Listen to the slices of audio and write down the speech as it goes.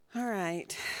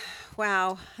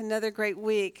Wow, another great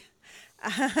week.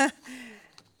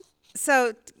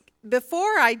 So,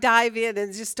 before I dive in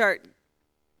and just start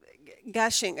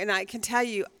gushing, and I can tell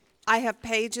you, I have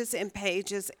pages and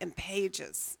pages and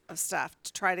pages of stuff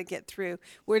to try to get through.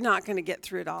 We're not going to get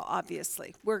through it all,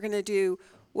 obviously.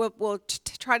 We'll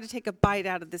try to take a bite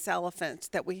out of this elephant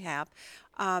that we have.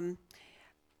 Um,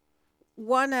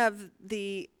 One of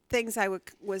the things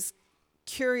was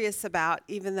curious about,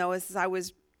 even though as I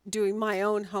was doing my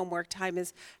own homework time,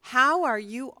 is how are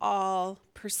you all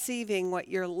perceiving what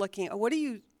you're looking at? What are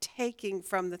you taking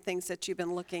from the things that you've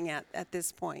been looking at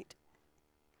this point?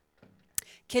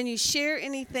 Can you share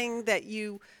anything that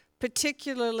you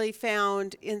particularly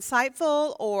found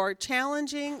insightful or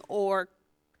challenging or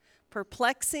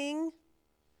perplexing?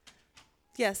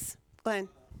 Yes, Glenn.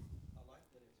 I like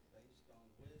that it's based on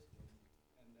wisdom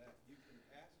and that you can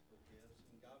ask for gifts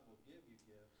and God will give you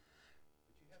gifts,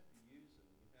 but you have to use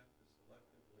them. You have to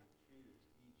selectively choose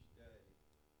each day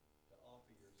to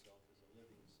offer yourself as a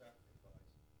living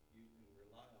sacrifice. You can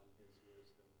rely on His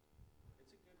wisdom.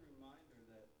 It's a good reminder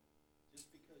that just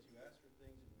because you ask for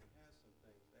things and you have some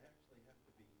things, they actually have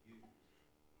to be used.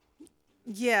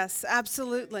 Yes, You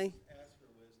absolutely. can't ask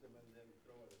for wisdom and then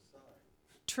throw it aside.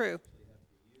 You True. actually have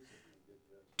to use it in a good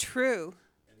judgment. True.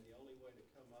 And the only way to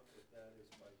come up with that is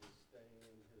by just staying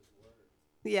in His Word.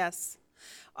 Yes.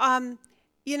 Um,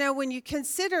 when you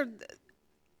consider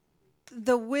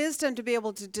the wisdom to be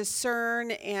able to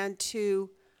discern and to,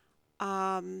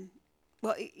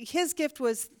 his gift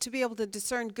was to be able to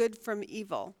discern good from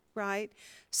evil, right?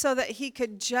 So that he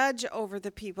could judge over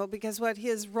the people, because what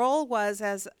his role was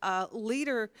as a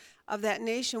leader of that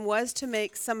nation was to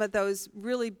make some of those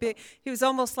really big, he was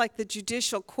almost like the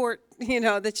judicial court,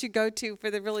 that you go to for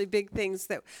the really big things,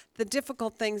 that the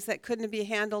difficult things that couldn't be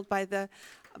handled by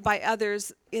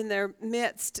others in their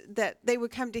midst, that they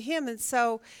would come to him. And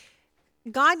so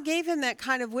God gave him that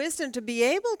kind of wisdom to be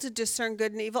able to discern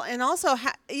good and evil, and also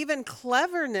even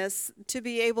cleverness to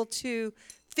be able to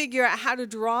figure out how to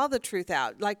draw the truth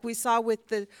out, like we saw with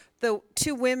the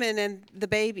two women and the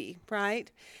baby, right?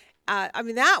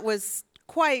 That was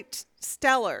quite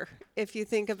stellar if you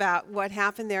think about what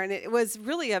happened there. And it was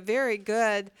really a very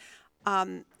good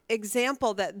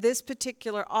example that this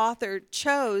particular author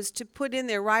chose to put in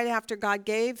there right after God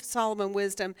gave Solomon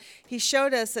wisdom. He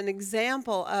showed us an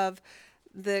example of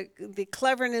the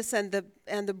cleverness and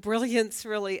the brilliance,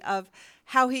 really, of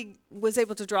how he was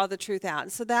able to draw the truth out.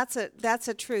 And so that's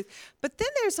a truth. But then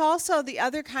there's also the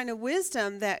other kind of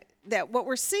wisdom that what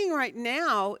we're seeing right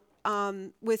now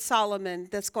with Solomon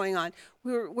that's going on.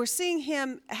 We're seeing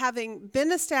him having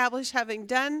been established, having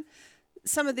done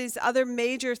some of these other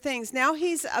major things. Now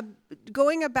he's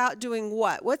going about doing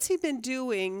what? What's he been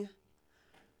doing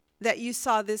that you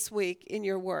saw this week in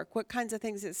your work? What kinds of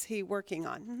things is he working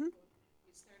on? Mm-hmm.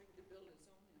 He's starting to build his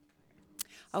own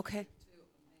empire. Okay. To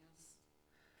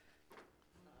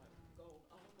amass gold,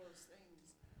 all those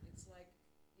things. It's like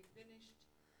he finished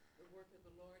the work of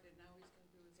the Lord, and now he's going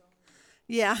to do his own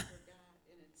Yeah. for God.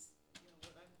 And it's,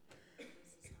 what I'm thinking of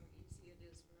this is how easy it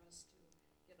is for us to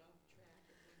get off track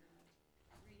if we're not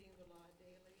reading the law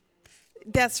daily.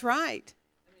 That's right.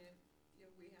 I mean,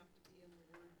 we have to be in the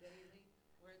Word daily,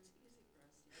 where it's easy for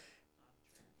us to get off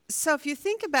track. So if you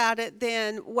think about it,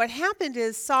 then what happened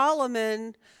is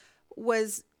Solomon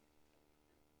was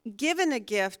given a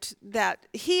gift that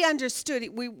he understood.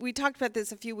 We talked about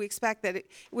this a few weeks back, that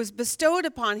it was bestowed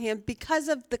upon him because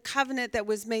of the covenant that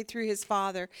was made through his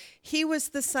father. He was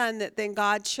the son that then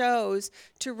God chose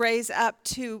to raise up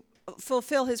to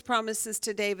fulfill his promises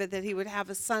to David, that he would have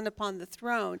a son upon the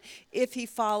throne if he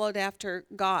followed after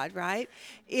God, right?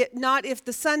 Not if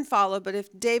the son followed, but if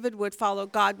David would follow,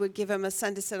 God would give him a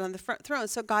son to sit on the throne.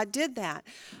 So God did that.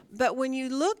 But when you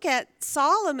look at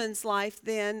Solomon's life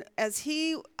then, as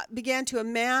he began to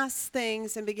amass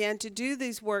things and began to do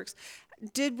these works,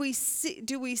 do we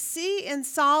see in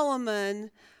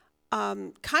Solomon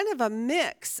kind of a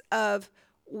mix of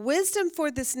wisdom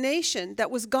for this nation that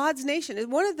was God's nation?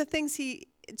 And one of the things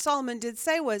Solomon did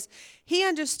say was he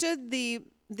understood the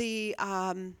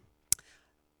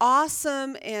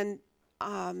awesome and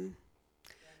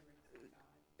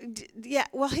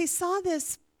he saw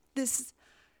this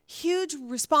huge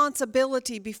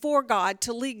responsibility before God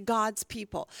to lead God's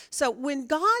people. So when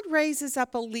God raises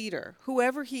up a leader,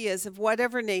 whoever he is, of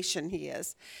whatever nation he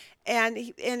is, and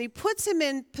he puts him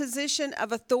in position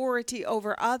of authority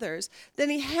over others, then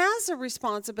he has a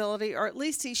responsibility, or at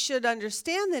least he should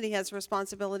understand that he has a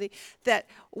responsibility, that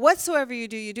whatsoever you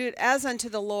do it as unto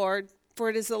the Lord, for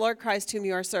it is the Lord Christ whom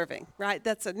you are serving, right?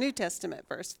 That's a New Testament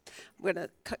verse. I'm going to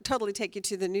totally take you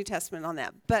to the New Testament on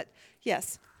that. But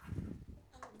yes.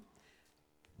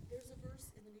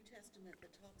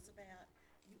 about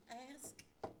you ask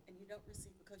and you don't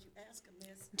receive because you ask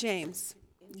amiss. James.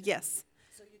 Yes.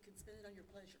 So you can spend it on your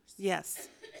pleasures. Yes.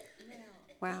 Now,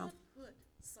 Wow. God put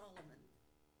Solomon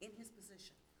in his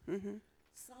position.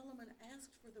 Solomon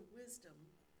asked for the wisdom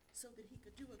so that he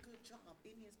could do a good job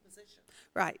in his position.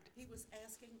 Right. He was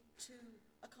asking to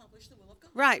accomplish the will of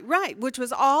God. Right, right, which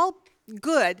was all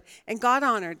good, and God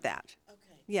honored that.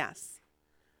 Okay. Yes.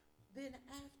 Then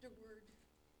afterward,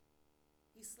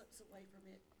 he slips away from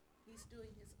it. He's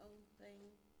doing his own thing.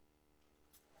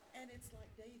 And it's like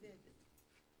David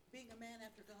being a man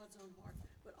after God's own heart,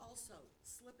 but also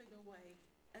slipping away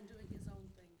and doing his own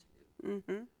thing too.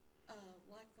 Mm-hmm.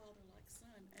 Like father, like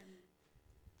son. And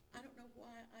I don't know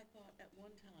why I thought at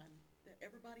one time that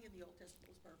everybody in the Old Testament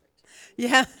was perfect.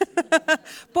 Yeah.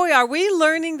 Boy, are we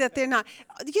learning that they're not.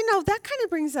 You know, that kind of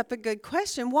brings up a good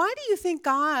question. Why do you think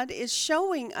God is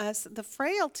showing us the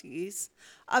frailties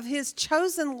of his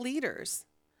chosen leaders?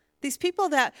 These people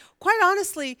that, quite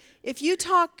honestly, if you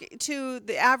talk to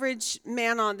the average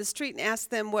man on the street and ask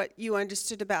them what you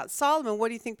understood about Solomon, what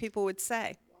do you think people would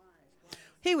say?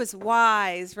 He was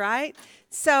wise, right?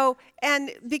 So, and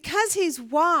because he's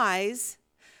wise,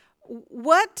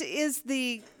 what is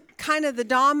the kind of the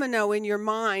domino in your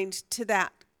mind to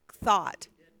that thought?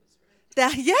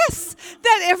 That, yes,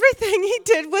 that everything he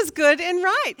did was good and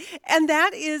right. And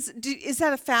that is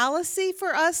that a fallacy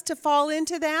for us to fall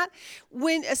into that?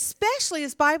 When, especially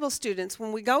as Bible students,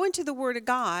 when we go into the Word of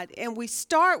God and we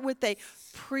start with a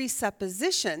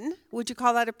presupposition, would you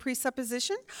call that a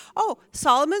presupposition? Oh,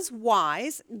 Solomon's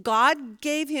wise. God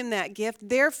gave him that gift.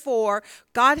 Therefore,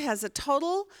 God has a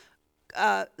total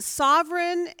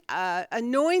sovereign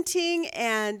anointing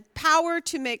and power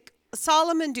to make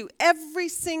Solomon do every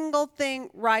single thing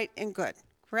right and good,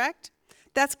 correct?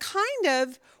 That's kind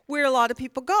of where a lot of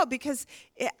people go, because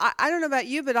I don't know about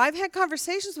you, but I've had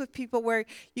conversations with people where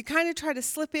you kind of try to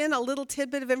slip in a little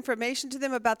tidbit of information to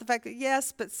them about the fact that,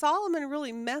 yes, but Solomon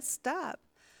really messed up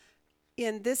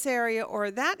in this area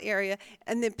or that area,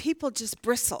 and then people just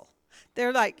bristle.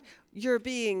 They're like, you're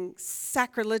being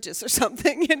sacrilegious or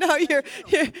something, you know,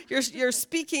 you're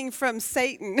speaking from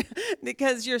Satan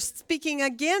because you're speaking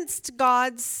against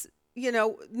God's, you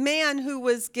know, man who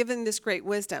was given this great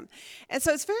wisdom. And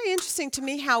so it's very interesting to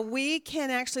me how we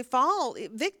can actually fall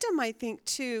victim, I think,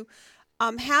 to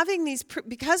having these,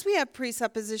 because we have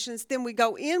presuppositions, then we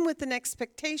go in with an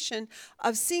expectation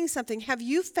of seeing something. Have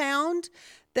you found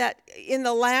that in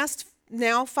the last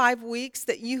now 5 weeks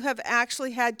that you have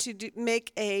actually had to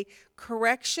make a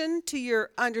correction to your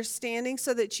understanding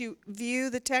so that you view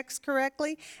the text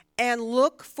correctly and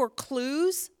look for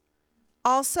clues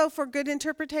also for good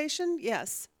interpretation?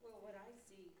 Yes. Well, what I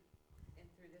see, and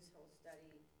through this whole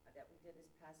study that we did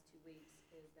this past 2 weeks,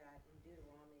 is that in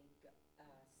Deuteronomy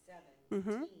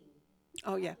 7:18,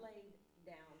 Oh, yeah. God laid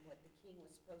down what the king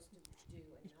was supposed to do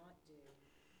and not do.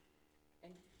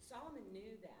 And Solomon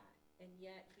knew that, and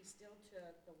yet he still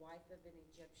took the wife of an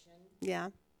Egyptian. Yeah.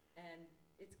 And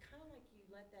it's kind of like you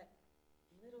let that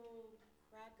little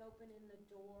crack open in the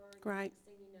door. And Right. Next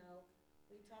thing you know,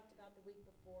 we talked about the week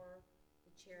before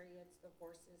the chariots, the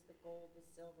horses, the gold, the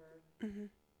silver.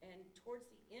 And towards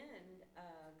the end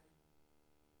of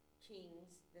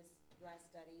Kings, this last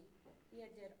study, he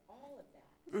had did all of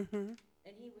that.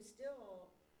 And he was still,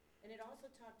 and it also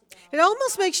talked about. It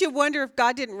almost makes you wonder if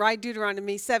God didn't write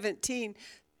Deuteronomy 17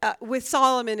 with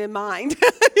Solomon in mind.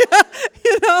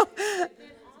 You know? But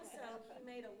then also, he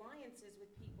made alliances with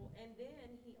people, and then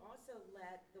he also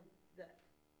let the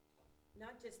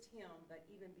not just him, but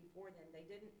even before then, they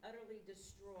didn't utterly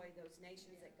destroy those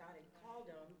nations that God had called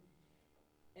them,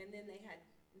 and then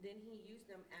then he used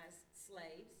them as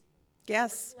slaves.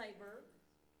 Yes. Or slaver,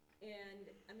 and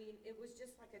I mean, it was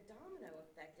just like a domino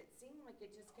effect. It seemed like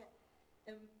it just kept,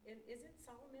 and isn't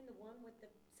Solomon the one with the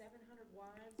 700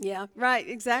 wives? Yeah, right,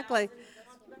 exactly.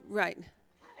 Right.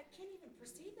 I can't even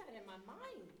perceive that in my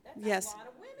mind. That's Yes. a lot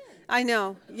of women. I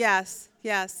know. Yes,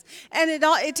 yes. And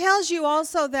it tells you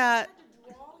also that, Had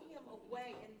to draw him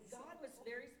away, and God was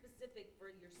very specific for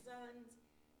your sons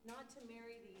not to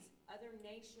marry these other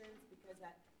nations because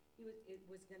it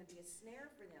was going to be a snare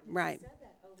for them. Right. He said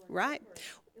that over and Right. over.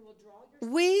 It will draw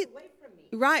your We- sons away from me.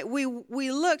 right,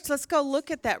 we looked, let's go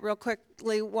look at that real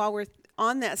quickly while we're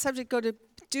on that subject. Go to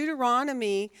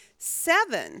Deuteronomy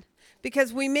 7,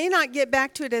 because we may not get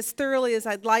back to it as thoroughly as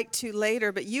I'd like to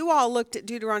later, but you all looked at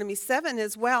Deuteronomy 7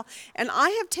 as well, and I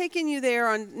have taken you there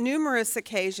on numerous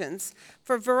occasions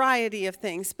for a variety of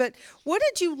things. But what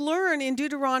did you learn in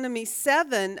Deuteronomy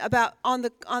 7 about on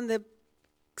the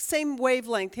same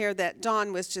wavelength here that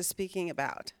Dawn was just speaking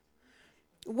about?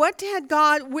 What had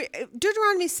God,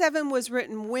 Deuteronomy 7 was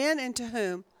written when and to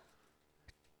whom?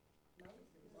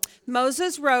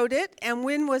 Moses wrote it, and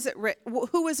when was it written?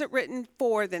 Who was it written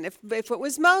for then? If it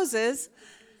was Moses,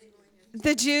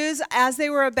 the Jews as they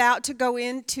were about to go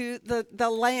into the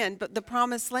land, but the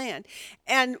promised land.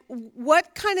 And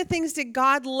what kind of things did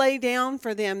God lay down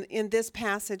for them in this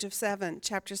passage of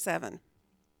chapter 7?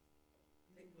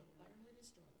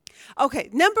 Okay,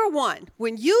 number one,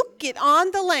 when you get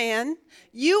on the land,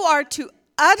 you are to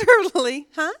utterly,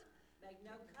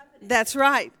 That's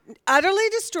right. Utterly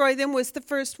destroy them was the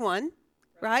first one,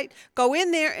 right? Go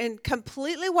in there and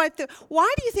completely wipe them.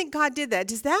 Why do you think God did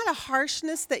that? Is that a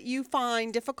harshness that you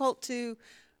find difficult to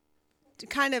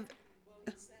kind of...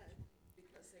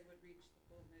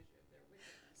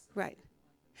 Right.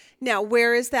 Now,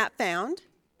 where is that found?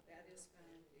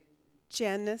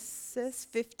 Genesis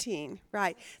 15,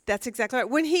 right. That's exactly right.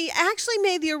 When he actually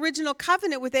made the original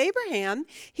covenant with Abraham,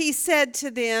 he said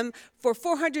to them, for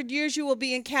 400 years you will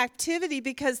be in captivity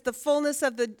because the fullness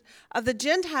of the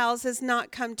Gentiles has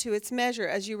not come to its measure,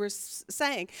 as you were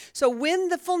saying. So when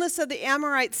the fullness of the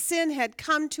Amorites' sin had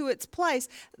come to its place,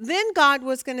 then God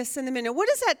was going to send them in. And what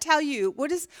does that tell you?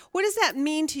 What does that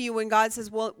mean to you when God says,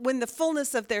 well, when the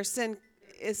fullness of their sin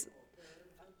is...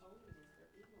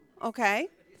 Okay.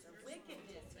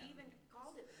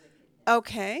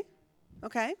 Okay.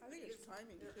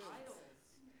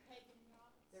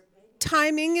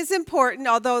 Timing is important,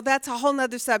 although that's a whole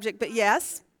nother subject, but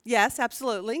yes,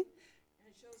 absolutely. And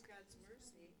it shows God's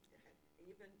mercy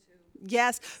even to...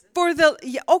 Yes,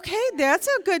 okay, that's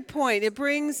a good point. It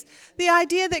brings the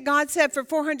idea that God said for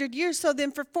 400 years, so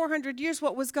then for 400 years,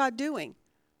 what was God doing?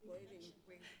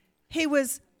 He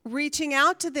was reaching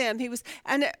out to them. He was,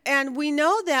 and we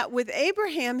know that with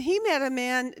Abraham, he met a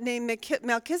man named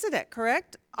Melchizedek,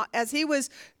 correct? As he was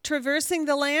traversing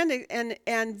the land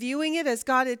and viewing it as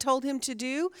God had told him to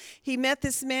do, he met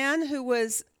this man who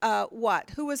was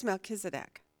what? Who was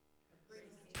Melchizedek?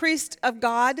 Priest of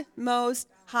God Most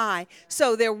High.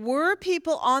 So there were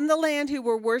people on the land who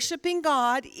were worshiping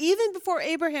God even before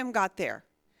Abraham got there.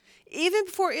 Even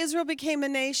before Israel became a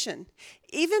nation,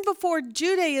 even before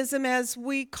Judaism, as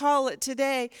we call it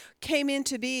today, came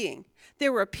into being,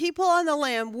 there were people on the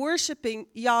land worshiping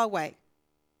Yahweh,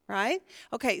 right?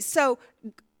 Okay, so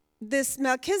this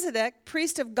Melchizedek,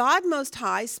 priest of God Most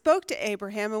High, spoke to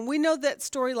Abraham, and we know that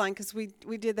storyline because we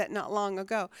did that not long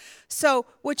ago. So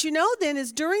what you know then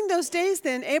is during those days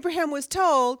then, Abraham was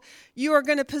told, you are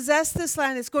going to possess this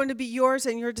land, it's going to be yours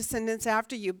and your descendants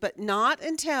after you, but not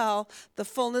until the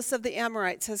fullness of the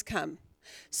Amorites has come.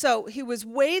 So he was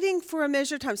waiting for a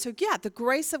measured time. So yeah, the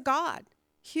grace of God.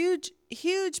 Huge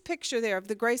picture there of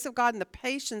the grace of God and the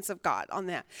patience of God on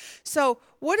that. So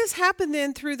what has happened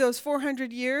then through those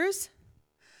 400 years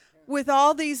with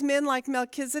all these men like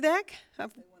Melchizedek?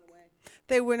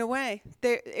 They went away.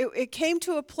 It came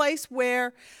to a place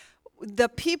where the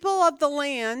people of the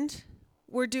land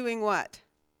were doing what?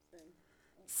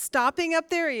 Stopping up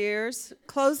their ears,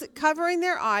 covering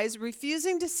their eyes,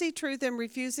 refusing to see truth and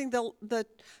refusing the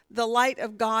light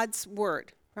of God's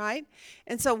word. Right?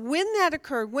 And so when that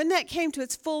occurred, when that came to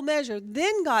its full measure,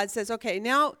 then God says, okay,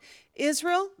 now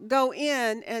Israel, go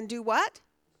in and do what?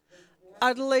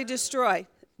 Utterly destroy.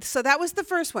 So that was the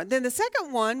first one. Then the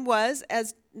second one was,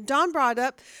 as Don brought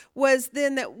up, was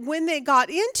then that when they got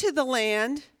into the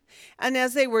land, and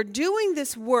as they were doing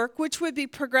this work, which would be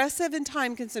progressive and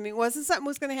time-consuming, it wasn't something that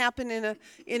was going to happen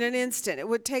in an instant. It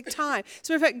would take time.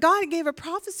 So in fact, God gave a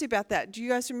prophecy about that. Do you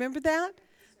guys remember that?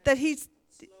 That He's...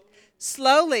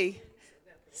 Slowly.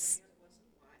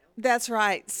 That's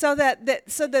right. So that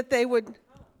they would. Didn't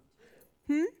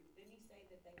he say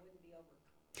that they wouldn't be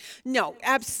overcome? No,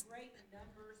 Great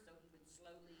numbers, so he would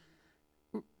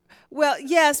slowly... Well,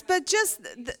 yes, but just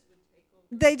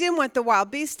they didn't want the wild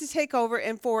beasts to take over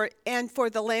and for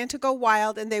the land to go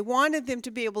wild, and they wanted them to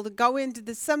be able to go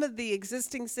into some of the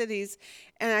existing cities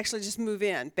and actually just move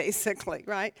in, basically,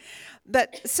 right?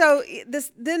 But so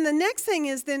then the next thing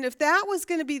is then if that was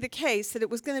going to be the case, that it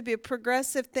was going to be a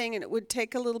progressive thing and it would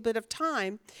take a little bit of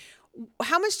time,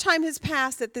 how much time has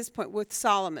passed at this point with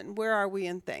Solomon? Where are we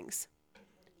in things?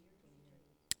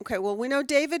 Okay, well, we know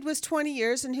David was 20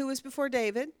 years, and who was before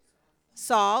David?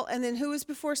 Saul, and then who was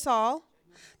before Saul?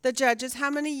 The judges. How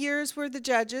many years were the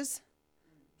judges?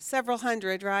 Several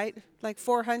hundred, right? Like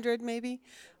 400 maybe?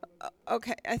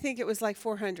 Okay, I think it was like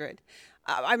 400.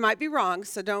 I might be wrong,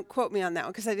 so don't quote me on that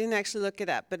one because I didn't actually look it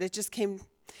up, but it just came,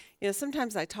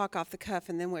 sometimes I talk off the cuff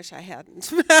and then wish I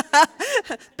hadn't.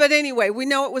 But anyway, we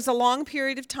know it was a long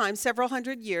period of time, several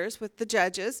hundred years with the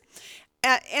judges.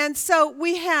 And so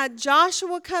we had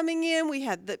Joshua coming in, we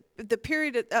had the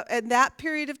period, in that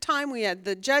period of time, we had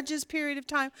the judges period of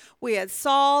time, we had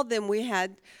Saul, then we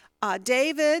had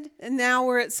David, and now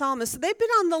we're at Solomon. So they've been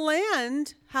on the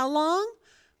land, how long?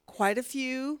 Quite a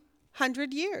few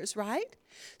hundred years, right?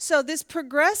 So this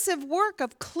progressive work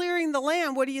of clearing the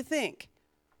land, what do you think?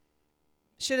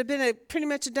 Should have been pretty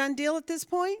much a done deal at this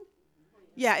point?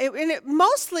 Yeah, and it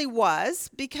mostly was,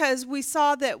 because we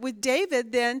saw that with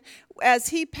David then, as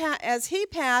he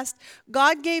passed,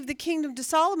 God gave the kingdom to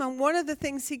Solomon. One of the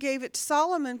things he gave it to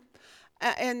Solomon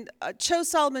and chose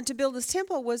Solomon to build his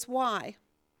temple was why?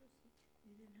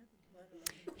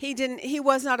 He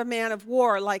was not a man of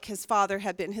war like his father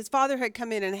had been. His father had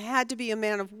come in and had to be a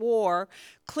man of war,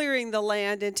 clearing the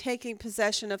land and taking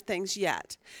possession of things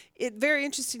yet. It's very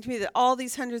interesting to me that all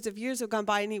these hundreds of years have gone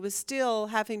by and he was still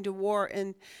having to war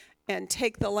and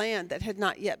take the land that had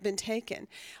not yet been taken.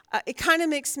 It kind of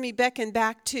makes me beckon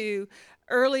back to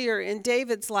earlier in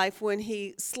David's life when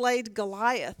he slayed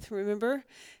Goliath, remember?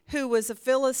 Who was a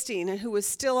Philistine and who was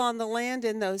still on the land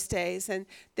in those days. And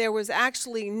there was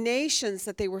actually nations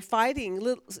that they were fighting,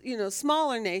 little,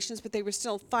 smaller nations, but they were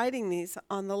still fighting these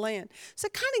on the land. So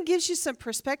it kind of gives you some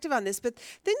perspective on this. But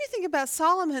then you think about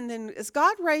Solomon, then as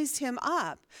God raised him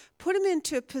up, put him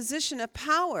into a position of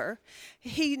power,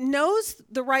 he knows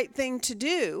the right thing to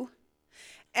do.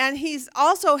 And he's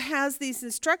also has these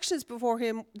instructions before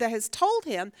him that has told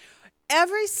him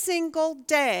every single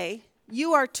day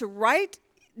you are to write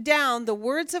down the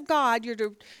words of God. You're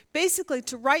to basically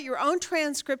to write your own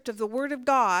transcript of the word of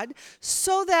God,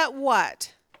 so that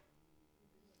what?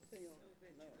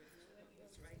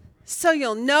 So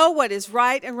you'll know what is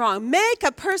right and wrong. Make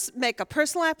a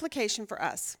personal application for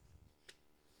us.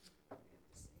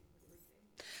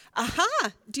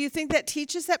 Aha! Do you think that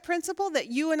teaches that principle, that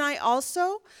you and I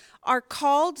also are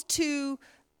called to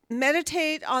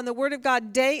meditate on the word of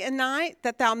God day and night,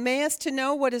 that thou mayest to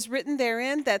know what is written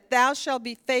therein, that thou shalt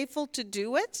be faithful to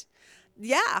do it?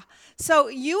 Yeah. So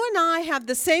you and I have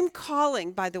the same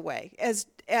calling, by the way, as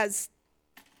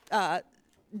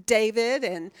David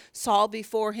and Saul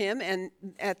before him, and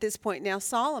at this point now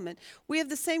Solomon. We have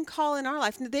the same call in our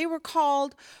life. Now, they were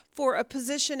called for a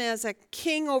position as a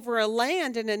king over a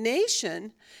land and a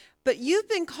nation, but you've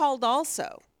been called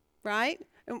also, right?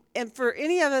 And for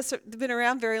any of us that have been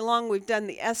around very long, we've done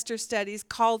the Esther studies,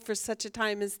 called for such a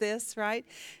time as this, right?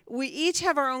 We each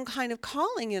have our own kind of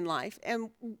calling in life, and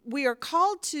we are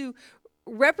called to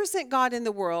represent God in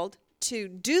the world, to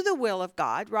do the will of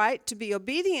God, right? To be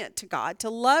obedient to God, to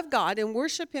love God and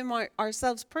worship him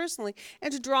ourselves personally,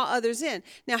 and to draw others in.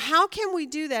 Now, how can we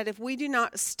do that if we do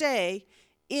not stay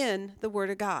in the Word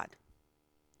of God?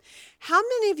 How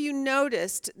many of you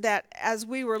noticed that as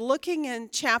we were looking in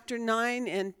chapter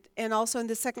 9 and also in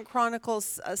the 2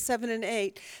 Chronicles 7 and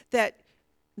 8,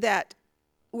 that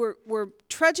we're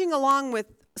trudging along with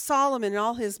Solomon and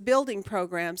all his building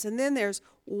programs, and then there's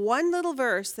one little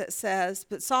verse that says,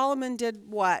 but Solomon did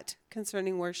what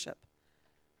concerning worship?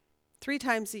 3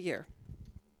 times a year.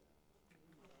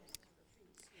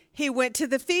 He went to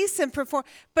the feasts and performed,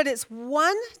 but it's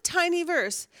one tiny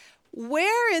verse.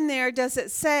 Where in there does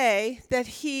it say that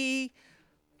he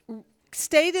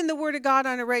stayed in the Word of God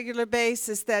on a regular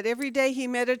basis, that every day he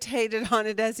meditated on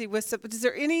it as he was? Is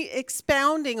there any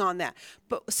expounding on that?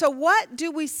 But so what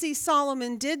do we see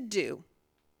Solomon did do?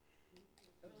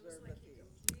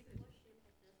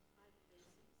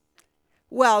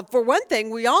 Well, for one thing,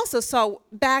 we also saw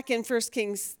back in 1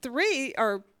 Kings 3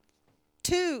 or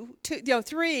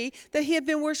 3 that he had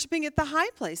been worshiping at the high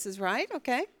places, right?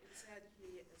 Okay.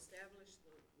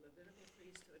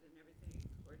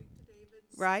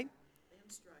 Right.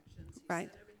 Instructions. He Right.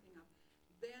 set everything up.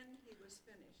 Then he was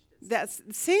finished.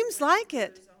 That seems like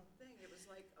it. His own thing. It was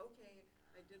like, okay,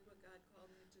 I did what God called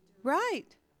me to do.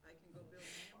 Right. I can go build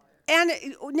an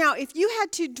empire. And now, if you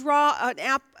had to draw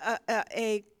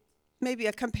maybe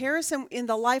a comparison in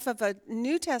the life of a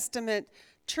New Testament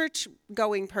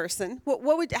church-going person,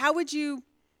 how would you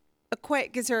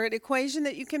equate? Is there an equation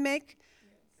that you can make?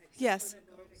 Yes.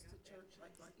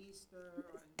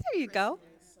 There you go.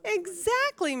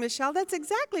 Exactly, Michelle. That's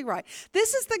exactly right.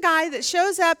 This is the guy that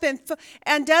shows up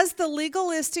and does the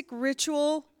legalistic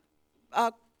ritual,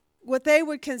 what they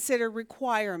would consider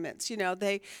requirements.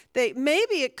 They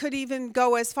maybe it could even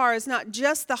go as far as not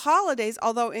just the holidays,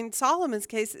 although in Solomon's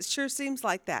case it sure seems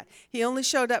like that. He only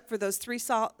showed up for those 3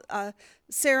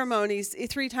 ceremonies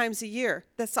 3 times a year.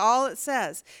 That's all it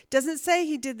says. It doesn't say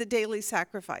he did the daily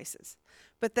sacrifices,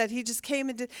 but that he just came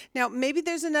and did. Now, maybe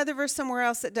there's another verse somewhere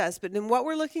else that does, but in what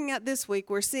we're looking at this week,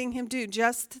 we're seeing him do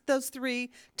just those 3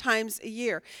 times a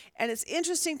year. And it's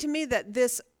interesting to me that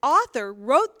this author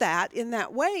wrote that in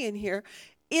that way in here,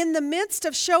 in the midst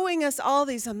of showing us all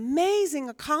these amazing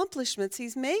accomplishments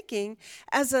he's making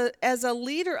as a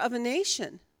leader of a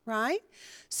nation. right?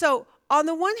 So on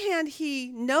the one hand, he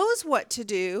knows what to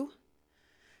do,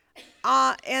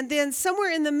 and then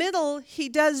somewhere in the middle, he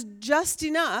does just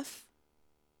enough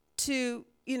to,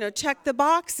 check the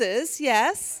boxes,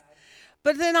 yes.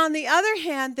 But then on the other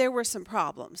hand, there were some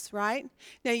problems, right?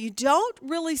 Now, you don't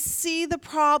really see the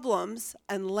problems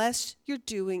unless you're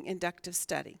doing inductive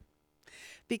study,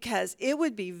 because it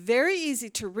would be very easy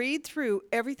to read through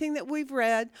everything that we've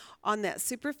read on that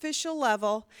superficial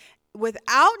level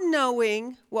without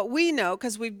knowing what we know,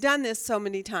 because we've done this so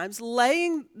many times,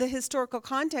 laying the historical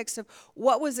context of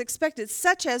what was expected,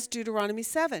 such as Deuteronomy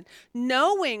 7,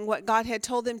 knowing what God had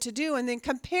told them to do, and then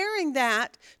comparing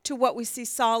that to what we see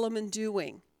Solomon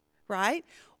doing, right?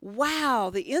 Wow,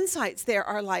 the insights there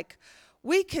are like,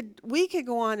 we could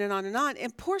go on and on and on.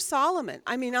 And poor Solomon,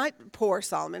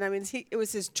 it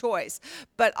was his choice.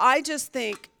 But I just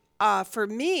think, for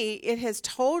me, it has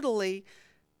totally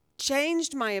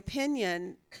changed my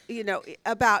opinion,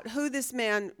 about who this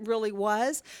man really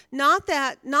was. Not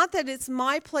that it's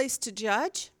my place to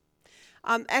judge.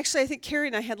 Actually, I think Carrie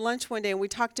and I had lunch one day and we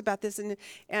talked about this,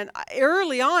 and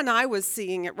early on I was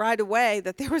seeing it right away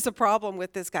that there was a problem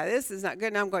with this guy. This is not good.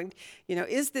 And I'm going,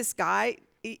 is this guy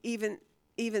even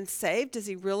saved? Does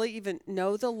he really even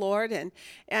know the Lord?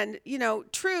 And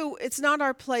true, it's not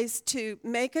our place to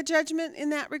make a judgment in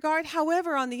that regard.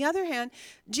 However, on the other hand,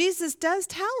 Jesus does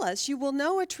tell us, you will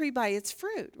know a tree by its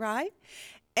fruit, right?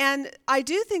 And I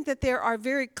do think that there are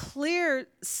very clear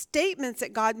statements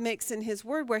that God makes in his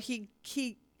word where he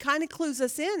kind of clues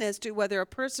us in as to whether a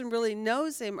person really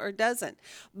knows him or doesn't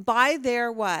by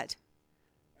their what?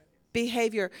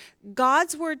 Behavior.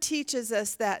 God's word teaches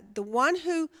us that the one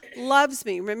who loves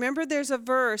me, remember there's a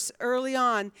verse early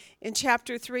on in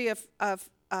chapter 3 of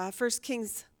 1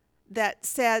 Kings that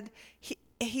said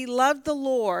he loved the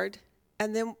Lord,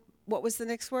 and then what was the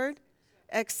next word?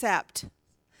 Accept.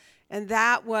 And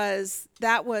that was,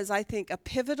 I think, a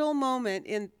pivotal moment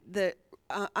in the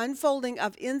unfolding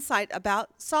of insight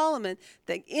about Solomon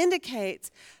that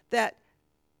indicates that,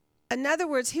 in other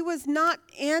words, he was not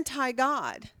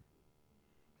anti-God.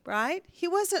 Right? He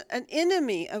wasn't an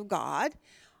enemy of God.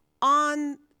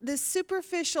 On this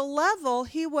superficial level,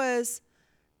 he was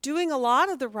doing a lot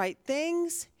of the right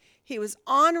things. He was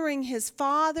honoring his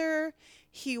father.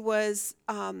 He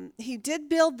did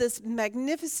build this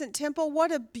magnificent temple.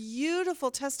 What a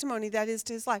beautiful testimony that is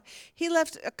to his life. He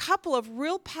left a couple of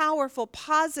real powerful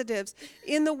positives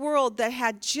in the world that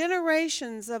had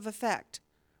generations of effect,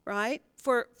 right?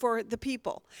 For the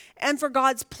people and for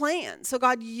God's plan. So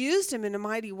God used him in a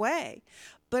mighty way.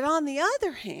 But on the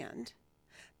other hand,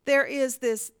 there is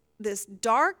this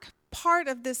dark part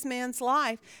of this man's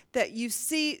life that you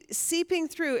see seeping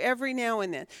through every now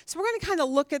and then. So we're going to kind of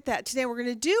look at that today. We're going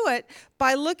to do it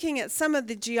by looking at some of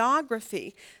the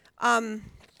geography. I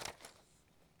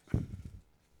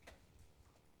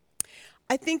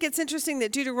think it's interesting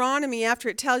that Deuteronomy, after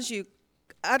it tells you,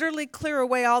 utterly clear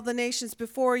away all the nations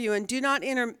before you and do not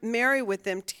intermarry with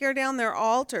them, tear down their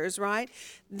altars, right?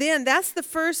 Then that's the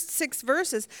first 6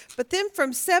 verses. But then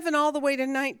from 7 all the way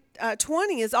to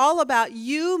 20 is all about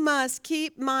you must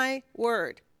keep my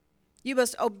word. You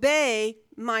must obey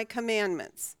my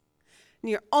commandments.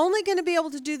 And you're only going to be able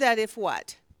to do that if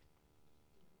what?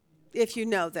 If you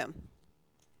know them.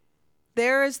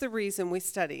 There is the reason we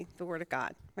study the Word of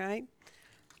God, right?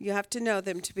 You have to know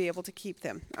them to be able to keep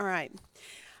them. All right.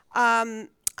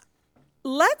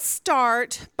 Let's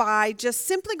start by just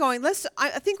simply going. I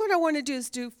think what I want to do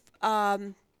is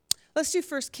let's do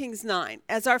 1 Kings 9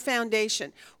 as our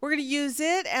foundation. We're going to use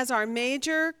it as our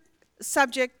major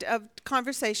subject of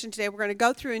conversation today. We're going to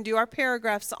go through and do our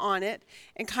paragraphs on it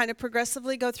and kind of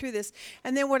progressively go through this.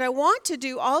 And then what I want to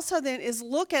do also then is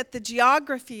look at the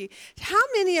geography. How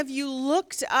many of you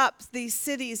looked up these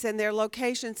cities and their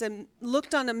locations and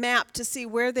looked on a map to see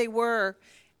where they were?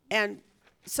 And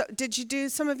so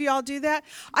some of you all do that?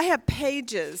 I have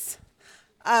pages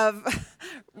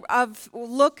of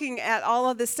looking at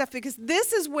all of this stuff, because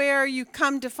this is where you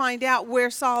come to find out where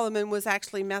Solomon was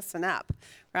actually messing up.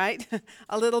 Right?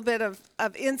 A little bit of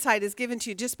insight is given to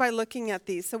you just by looking at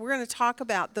these. So we're going to talk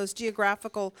about those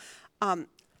geographical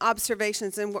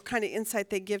observations and what kind of insight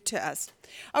they give to us.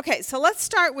 Okay, so let's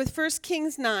start with 1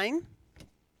 Kings 9.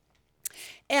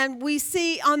 And we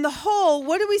see, on the whole,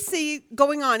 what do we see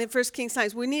going on in 1 Kings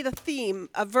 9? We need a theme,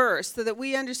 a verse, so that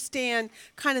we understand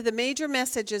kind of the major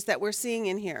messages that we're seeing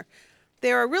in here.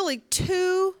 There are really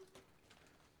 2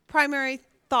 primary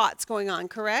thoughts going on,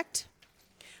 correct?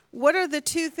 What are the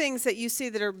 2 things that you see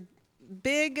that are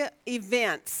big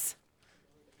events?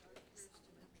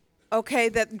 Okay,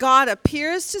 that God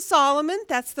appears to Solomon.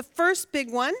 That's the first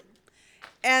big one.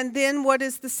 And then what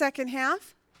is the second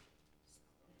half?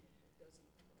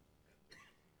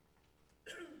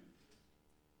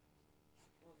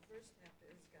 Well, the first half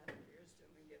is God appears to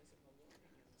him and gives him a warning,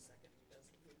 and the second he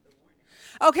doesn't give the warning.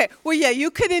 Okay, well, yeah,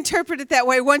 you could interpret it that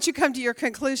way once you come to your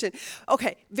conclusion.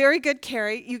 Okay, very good,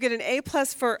 Carrie. You get an A+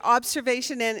 for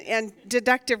observation and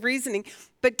deductive reasoning.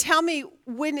 But tell me,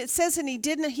 when it says, and he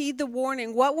didn't heed the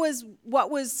warning, what was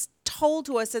told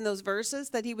to us in those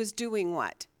verses that he was doing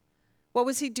what? What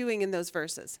was he doing in those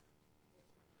verses?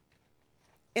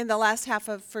 In the last half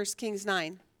of 1 Kings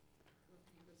 9.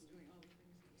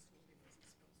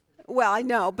 Well, I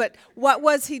know, but what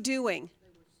was he doing?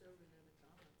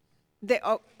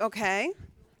 Okay.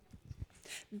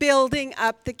 Building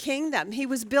up the kingdom. He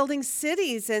was building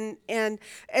cities and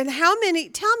how many,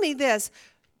 tell me this,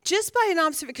 just by an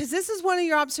observation, because this is one of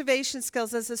your observation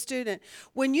skills as a student.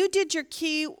 When you did your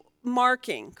key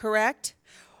marking, correct?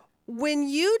 When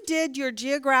you did your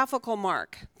geographical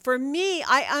mark, for me,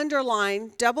 I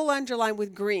double underline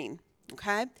with green,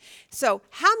 okay? So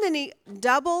how many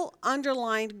double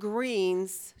underlined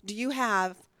greens do you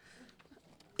have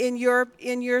in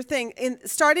your thing,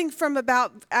 starting from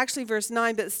about, actually verse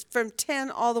 9, but from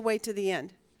 10 all the way to the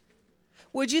end?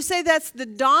 Would you say that's the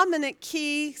dominant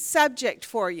key subject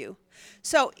for you?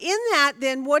 So in that,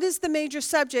 then, what is the major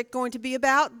subject going to be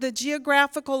about? The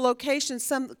geographical locations,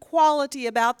 some quality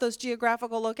about those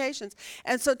geographical locations.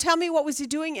 And so tell me, what was he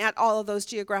doing at all of those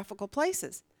geographical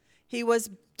places? He was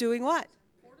doing what?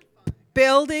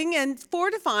 Building and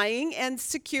fortifying and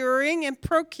securing and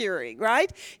procuring,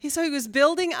 right? So he was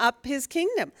building up his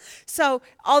kingdom. So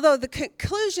although the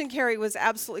conclusion, Carrie, was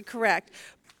absolutely correct,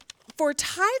 for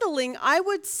titling, I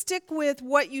would stick with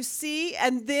what you see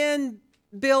and then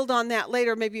build on that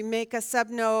later. Maybe make a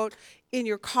subnote in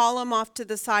your column off to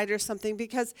the side or something.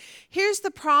 Because here's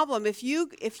the problem: if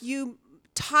you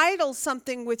title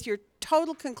something with your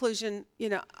total conclusion,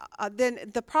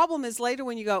 then the problem is later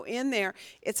when you go in there,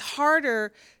 it's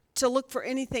harder to look for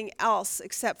anything else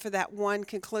except for that one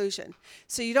conclusion.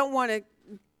 So you don't want to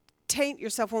taint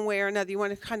yourself one way or another. You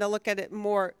want to kind of look at it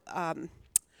more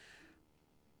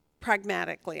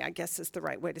pragmatically, I guess is the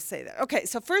right way to say that. Okay,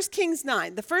 so 1 Kings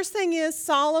 9. The first thing is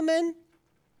Solomon.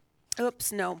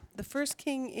 Oops, no. The first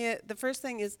thing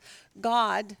is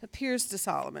God appears to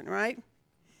Solomon, right?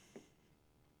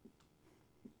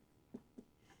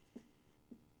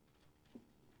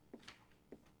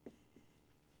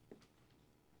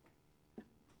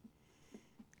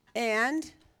 And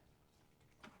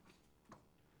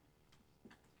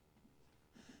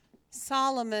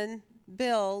Solomon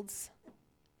builds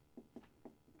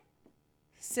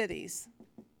cities.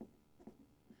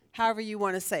 However you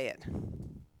want to say it.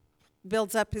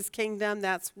 Builds up his kingdom,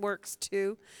 that works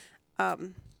too. All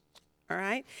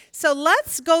right. So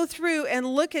let's go through and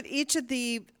look at each of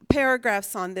the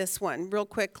paragraphs on this one real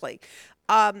quickly.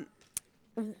 I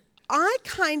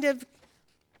kind of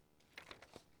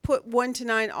put 1 to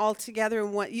 9 all together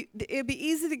in one. It'd be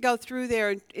easy to go through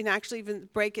there and actually even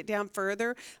break it down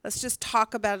further. Let's just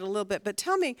talk about it a little bit. But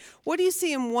tell me, what do you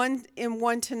see in 1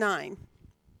 to 9?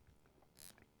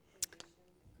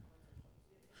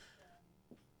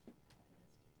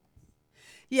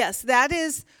 Yes, that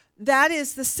is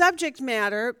the subject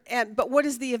matter, but what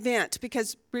is the event?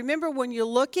 Because remember, when you're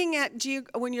looking at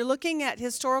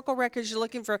historical records, you're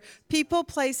looking for people,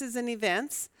 places, and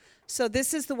events. So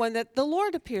this is the one that the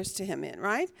Lord appears to him in,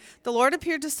 right? The Lord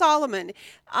appeared to Solomon.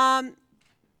 Has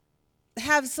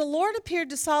the Lord appeared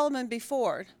to Solomon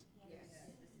before? Yes.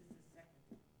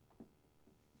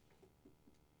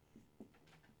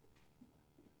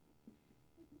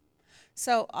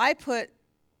 So I put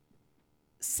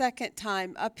second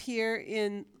time up here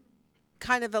in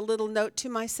kind of a little note to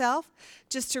myself,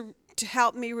 just to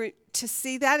help me to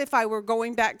see that. If I were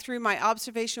going back through my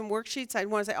observation worksheets, I'd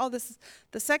want to say, oh, this is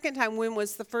the second time. When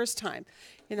was the first time?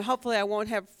 Hopefully I won't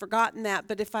have forgotten that,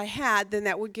 but if I had, then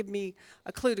that would give me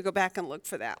a clue to go back and look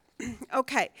for that.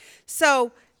 Okay,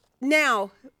 so now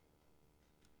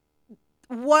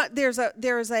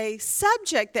there's a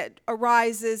subject that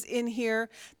arises in here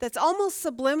that's almost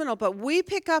subliminal, but we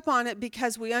pick up on it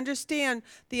because we understand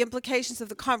the implications of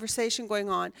the conversation going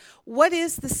on. What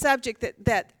is the subject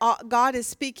that God is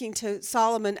speaking to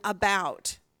Solomon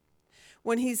about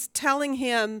when he's telling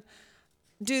him,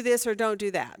 do this or don't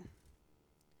do that?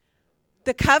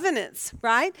 The covenants,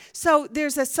 right? So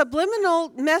there's a subliminal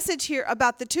message here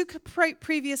about the two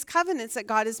previous covenants that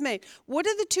God has made. What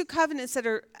are the two covenants that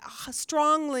are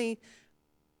strongly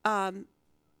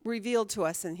revealed to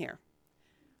us in here?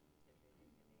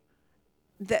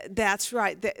 That's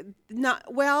right. Not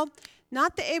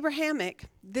the Abrahamic.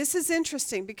 This is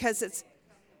interesting because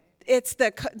It's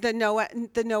the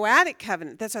Noahic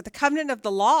covenant. That's right, the covenant of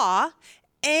the law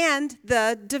and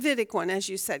the Davidic one, as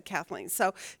you said, Kathleen.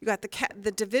 So you got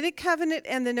the Davidic covenant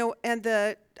and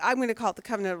I'm going to call it the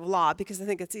covenant of law because I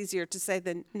think it's easier to say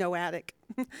than Noahic.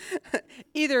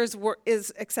 Either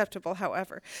is acceptable,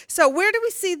 however. So where do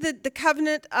we see the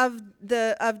covenant of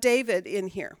David in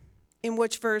here? In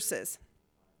which verses?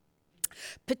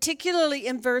 Particularly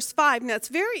in verse 5. Now it's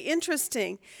very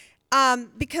interesting.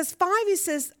 Because 5, he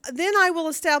says, then I will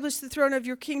establish the throne of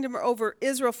your kingdom over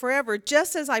Israel forever,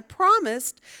 just as I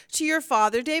promised to your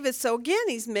father David. So again,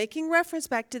 he's making reference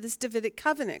back to this Davidic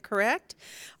covenant, correct?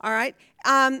 All right.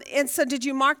 And so did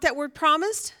you mark that word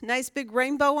promised? Nice big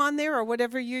rainbow on there or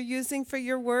whatever you're using for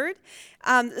your word.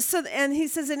 And he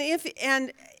says,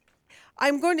 and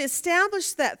I'm going to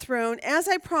establish that throne as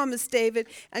I promised David,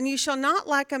 and you shall not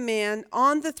lack a man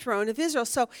on the throne of Israel.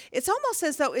 So it's almost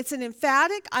as though it's an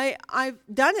emphatic, I've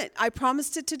done it. I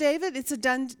promised it to David. It's a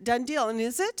done deal. And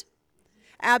is it?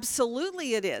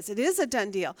 Absolutely it is. It is a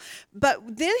done deal.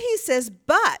 But then he says,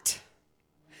 but.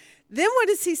 Then what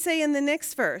does he say in the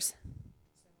next verse?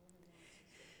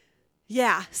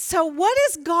 Yeah. So what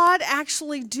is God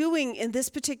actually doing in this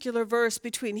particular verse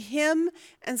between him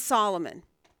and Solomon?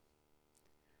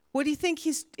 What do you think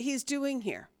he's doing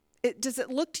here? Does it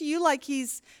look to you like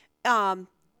he's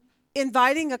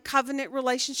inviting a covenant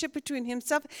relationship between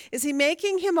himself? Is he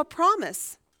making him a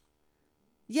promise?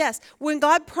 Yes. When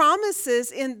God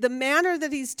promises in the manner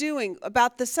that he's doing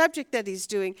about the subject that he's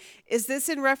doing, is this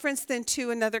in reference then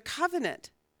to another covenant?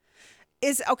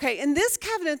 In this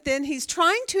covenant then, he's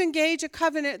trying to engage a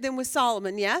covenant then with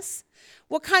Solomon, yes?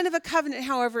 What kind of a covenant,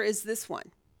 however, is this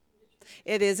one?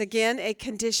 It is, again, a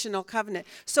conditional covenant.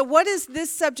 So what is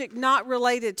this subject not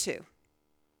related to?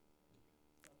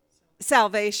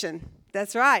 Salvation.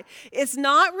 That's right. It's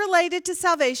not related to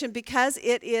salvation because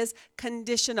it is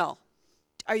conditional.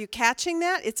 Are you catching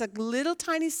that? It's a little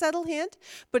tiny subtle hint,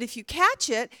 but if you catch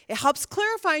it, it helps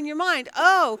clarify in your mind,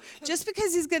 just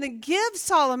because he's going to give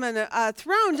Solomon a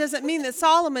throne doesn't mean that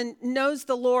Solomon knows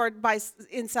the Lord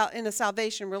in a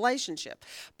salvation relationship.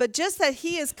 But just that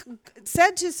he has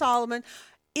said to Solomon,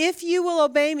 if you will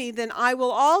obey me, then I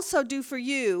will also do for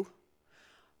you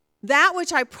that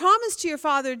which I promised to your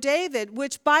father David,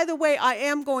 which, by the way, I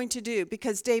am going to do,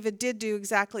 because David did do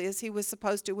exactly as he was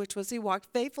supposed to, which was he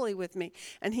walked faithfully with me.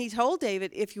 And he told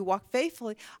David, if you walk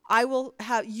faithfully, I will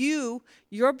have your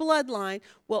bloodline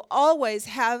will always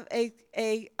have a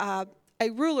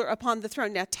ruler upon the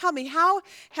throne. Now tell me, how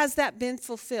has that been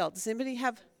fulfilled? Does anybody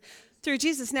have? Through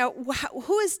Jesus. Now,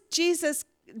 who is Jesus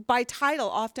by title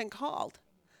often called?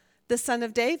 The Son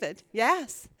of David.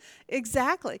 Yes,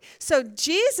 exactly. So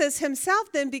Jesus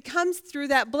himself then becomes through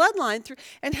that bloodline.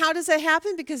 And how does that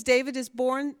happen? Because David is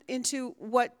born into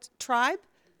what tribe?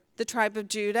 The tribe of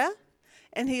Judah.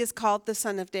 And he is called the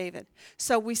Son of David.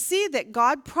 So we see that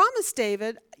God promised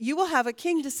David, you will have a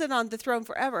king to sit on the throne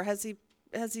forever. Has he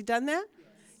done that?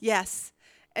 Yes.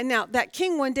 And now that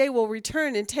king one day will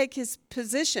return and take his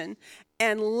position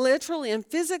and literally and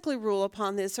physically rule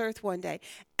upon this earth one day,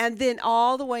 and then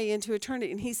all the way into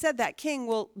eternity. And he said that king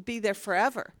will be there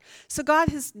forever. So God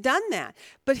has done that.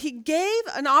 But he gave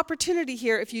an opportunity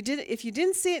here. If you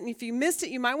didn't see it and if you missed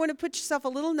it, you might want to put yourself a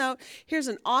little note. Here's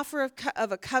an offer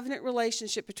of a covenant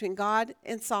relationship between God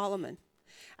and Solomon.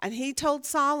 And he told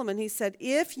Solomon, he said,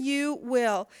 if you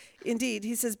will, indeed,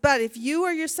 he says, but if you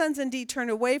or your sons indeed turn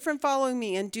away from following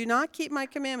me and do not keep my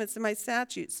commandments and my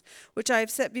statutes, which I have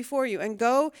set before you, and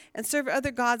go and serve other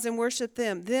gods and worship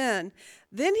them, then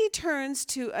he turns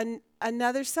to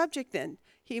another subject then.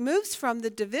 He moves from the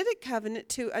Davidic covenant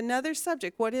to another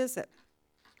subject. What is it?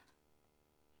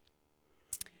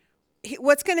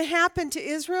 What's going to happen to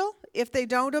Israel if they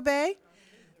don't obey?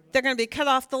 They're going to be cut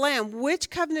off the land.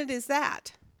 Which covenant is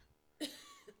that?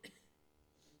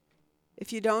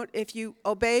 If you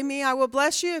obey me, I will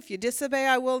bless you. If you disobey,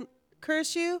 I will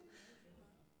curse you.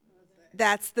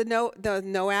 That's the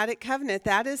Noahic covenant.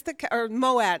 That is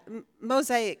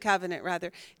Mosaic covenant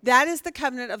rather. That is the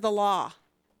covenant of the law.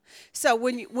 So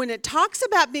when it talks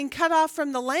about being cut off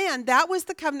from the land, that was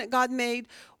the covenant God made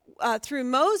through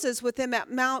Moses with them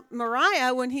at Mount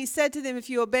Moriah when he said to them, if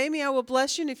you obey me, I will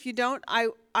bless you, and if you don't,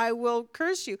 I will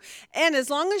curse you. And as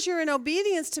long as you're in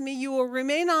obedience to me, you will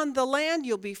remain on the land.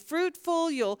 You'll be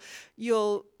fruitful. You'll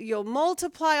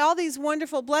multiply. All these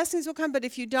wonderful blessings will come. But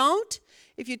if you don't,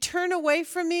 if you turn away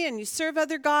from me and you serve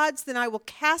other gods, then I will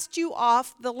cast you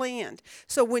off the land.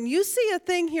 So when you see a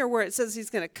thing here where it says he's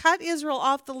going to cut Israel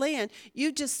off the land,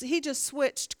 he just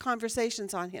switched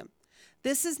conversations on him.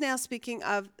 This is now speaking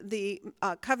of the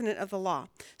covenant of the law.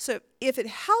 So if it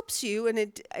helps you, and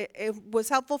it was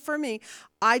helpful for me,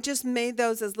 I just made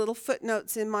those as little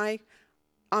footnotes on my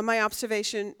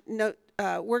observation note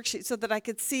worksheet so that I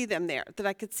could see them there, that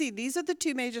I could see these are the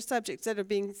two major subjects that are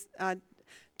being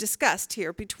discussed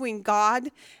here between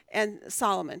God and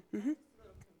Solomon. I'm just a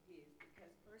little confused, because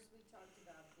first we talked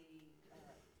about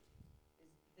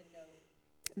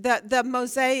the note. The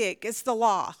Mosaic is the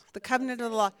law, the covenant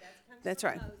of the law. That comes That's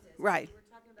from right. Moses. Right. We're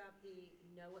talking about the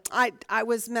Noah. I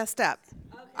was messed up.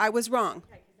 Okay. I was wrong.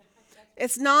 Okay, 'cause that's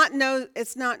It's not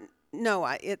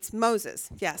Noah, it's Moses.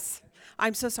 Yes.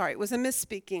 I'm so sorry. It was a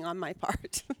misspeaking on my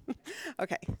part.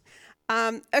 Okay.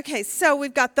 Okay, so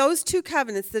we've got those two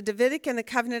covenants, the Davidic and the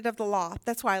covenant of the law.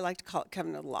 That's why I like to call it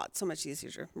covenant of the law. It's so much easier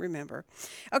to remember.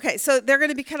 Okay, so they're going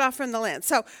to be cut off from the land.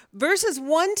 So verses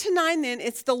 1 to 9 then,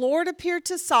 it's the Lord appeared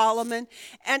to Solomon.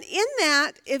 And in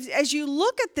that, as you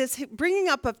look at this bringing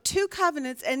up of two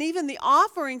covenants and even the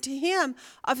offering to him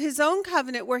of his own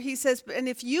covenant where he says, and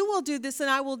if you will do this, then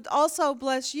I will also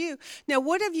bless you. Now,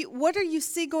 what do you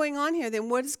see going on here then?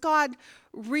 What is God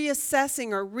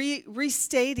reassessing or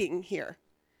restating here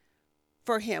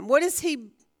for him? What is he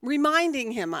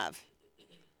reminding him of?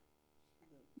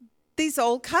 These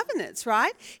old covenants,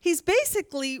 right? He's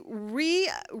basically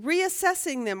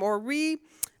reassessing them, or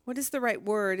what is the right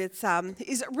word?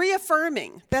 He's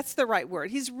reaffirming. That's the right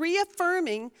word. He's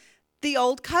reaffirming the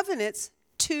old covenants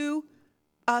to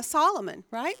Solomon,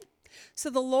 right? So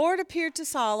the Lord appeared to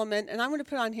Solomon, and I'm going to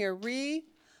put on here,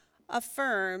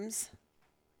 reaffirms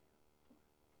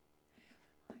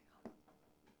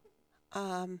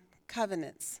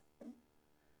covenants.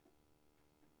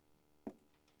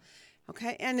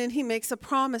 Okay, and then he makes a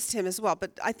promise to him as well.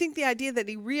 But I think the idea that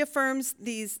he reaffirms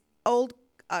these old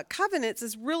covenants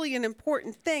is really an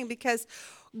important thing, because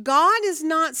God is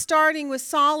not starting with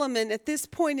Solomon at this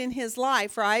point in his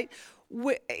life, right?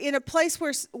 In a place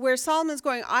where Solomon's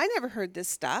going, I never heard this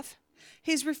stuff.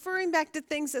 He's referring back to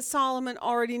things that Solomon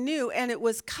already knew. And it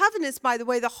was covenants, by the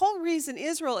way. The whole reason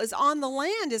Israel is on the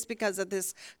land is because of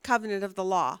this covenant of the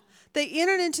law. They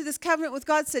entered into this covenant with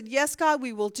God, said, yes, God,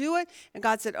 we will do it. And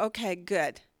God said, okay,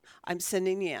 good. I'm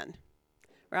sending you in.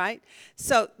 Right?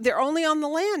 So they're only on the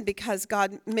land because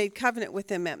God made covenant with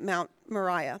them at Mount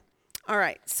Moriah. All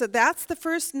right. So that's the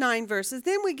first 9 verses.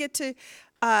 Then we get to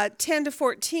 10 to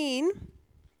 14.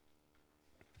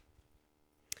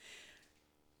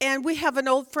 And we have an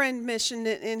old friend mentioned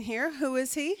in here. Who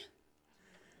is he?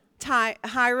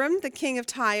 Hiram, the king of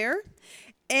Tyre.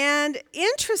 And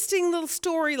interesting little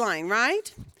storyline,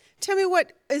 right? Tell me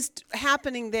what is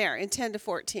happening there in 10 to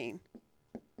 14.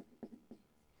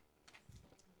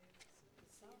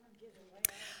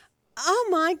 Oh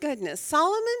my goodness.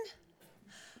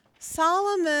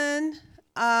 Solomon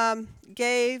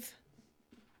gave,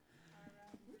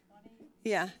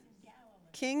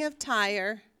 king of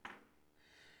Tyre,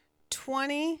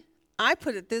 20, I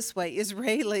put it this way,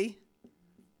 Israeli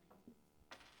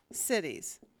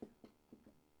cities.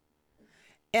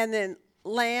 And then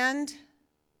land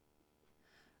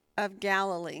of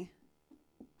Galilee.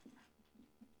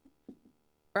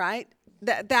 Right?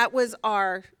 That was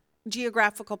our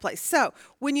geographical place. So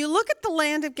when you look at the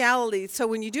land of Galilee, so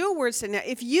when you do a word study, now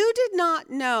if you did not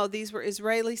know these were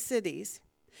Israeli cities,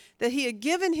 that he had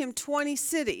given him 20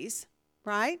 cities,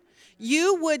 right?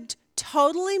 You would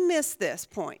totally miss this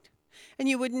point. And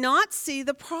you would not see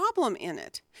the problem in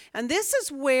it. And this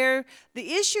is where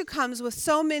the issue comes with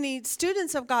so many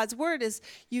students of God's Word, is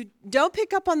you don't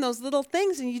pick up on those little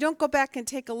things and you don't go back and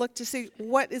take a look to see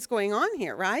what is going on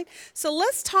here, right? So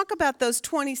let's talk about those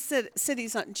 20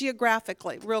 cities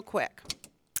geographically real quick.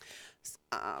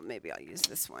 Maybe I'll use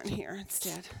this one here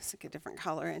instead. Stick a different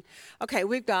color in. Okay,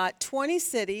 we've got 20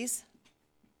 cities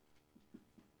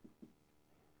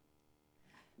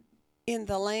in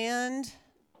the land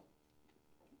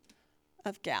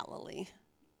of Galilee.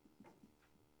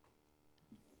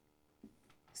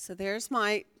 So there's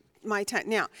my time.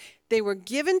 Now, they were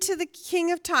given to the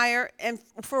king of Tyre, and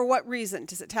for what reason?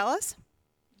 Does it tell us?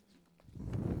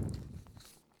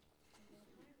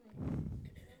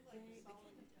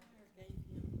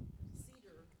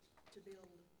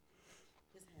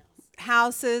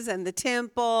 Houses and the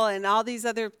temple and all these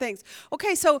other things.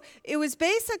 Okay, so it was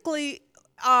basically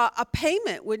a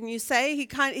payment, wouldn't you say? He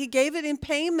gave it in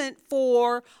payment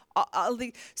for.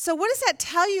 So what does that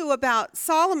tell you about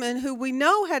Solomon, who we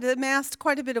know had amassed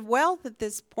quite a bit of wealth at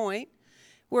this point?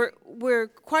 We're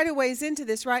quite a ways into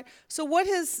this, right? So what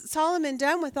has Solomon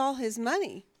done with all his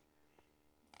money?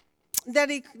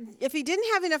 If he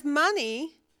didn't have enough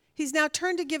money, he's now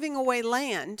turned to giving away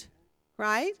land,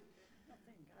 right?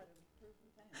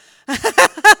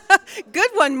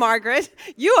 Good one, Margaret.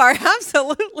 You are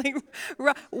absolutely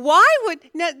right. Why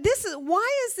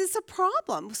is this a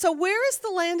problem? So where is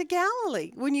the land of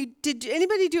Galilee? Did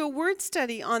anybody do a word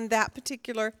study on that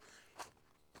particular?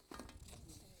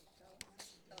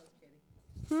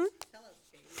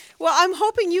 Well, I'm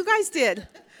hoping you guys did.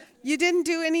 You didn't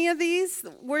do any of these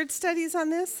word studies on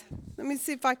this? Let me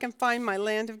see if I can find my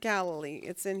land of Galilee.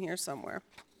 It's in here somewhere.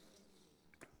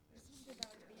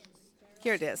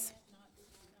 Here it is.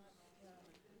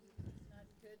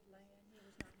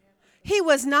 He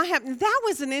was not happy. That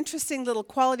was an interesting little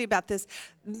quality about this.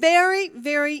 Very,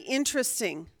 very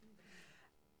interesting.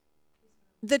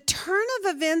 The turn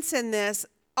of events in this,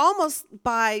 almost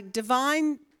by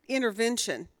divine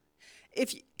intervention,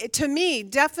 to me,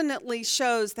 definitely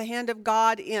shows the hand of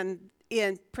God in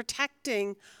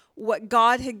protecting what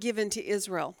God had given to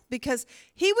Israel, because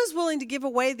he was willing to give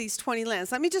away these 20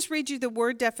 lands. Let me just read you the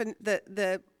word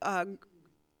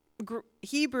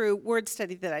Hebrew word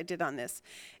study that I did on this.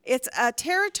 It's a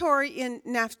territory in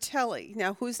Naphtali.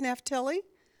 Now, who's Naphtali?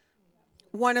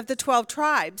 One of the 12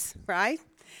 tribes, right?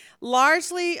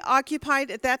 Largely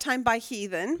occupied at that time by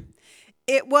heathen.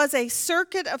 It was a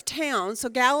circuit of towns, so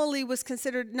Galilee was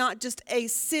considered not just a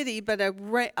city, but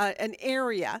an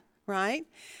area, right?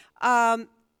 Around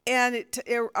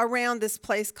this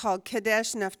place called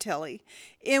Kadesh Naphtali,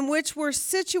 in which were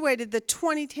situated the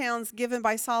 20 towns given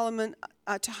by Solomon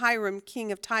to Hiram,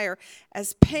 king of Tyre,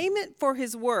 as payment for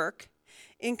his work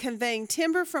in conveying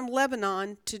timber from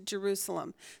Lebanon to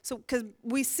Jerusalem. So, because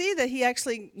we see that he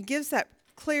actually gives that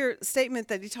clear statement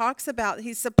that he talks about,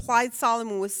 he supplied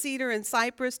Solomon with cedar and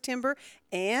cypress timber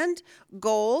and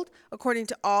gold according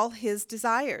to all his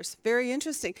desires. Very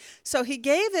interesting. So he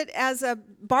gave it as a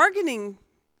bargaining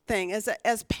thing,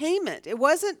 as payment. It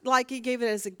wasn't like he gave it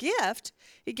as a gift.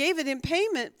 He gave it in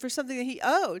payment for something that he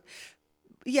owed.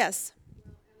 Yes.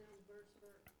 Well, and on verse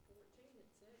 14, it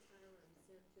says Hiram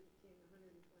sent to the king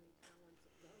 120 talents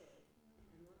of gold. And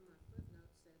one of my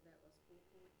footnotes said that was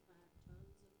 4.5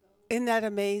 tons of gold. Isn't that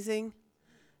amazing?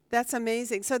 That's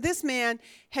amazing. So this man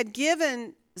had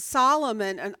given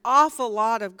Solomon an awful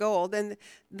lot of gold, and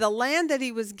the land that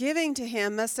he was giving to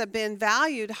him must have been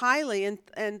valued highly,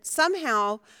 and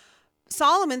somehow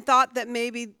Solomon thought that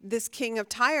maybe this king of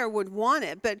Tyre would want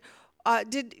it. But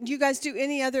did you guys do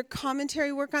any other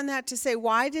commentary work on that to say,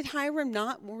 why did Hiram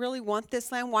not really want this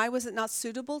land? Why was it not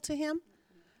suitable to him?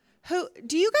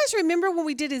 Do you guys remember when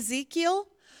we did Ezekiel,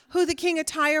 who the king of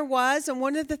Tyre was, and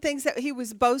one of the things that he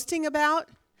was boasting about?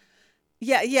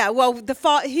 Yeah. Well,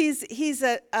 he's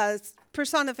a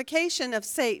personification of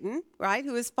Satan, right,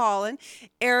 who is fallen,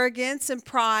 arrogance and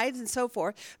pride and so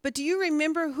forth. But do you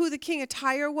remember who the king of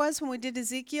Tyre was when we did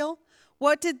Ezekiel?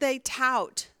 What did they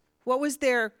tout? What was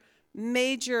their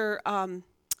major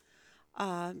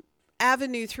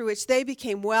avenue through which they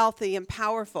became wealthy and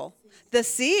powerful? The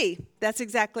sea. That's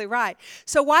exactly right.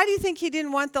 So why do you think he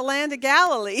didn't want the land of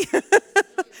Galilee?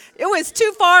 It was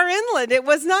too far inland. It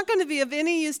was not going to be of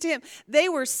any use to him. They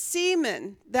were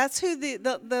seamen. That's who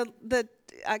the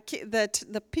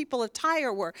people of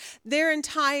Tyre were. Their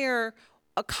entire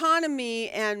economy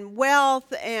and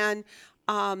wealth and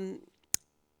the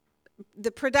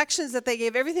productions that they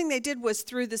gave, everything they did was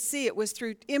through the sea. It was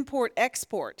through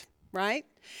import-export, right?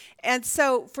 And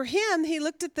so for him, he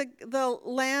looked at the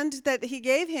land that he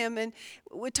gave him, and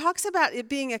it talks about it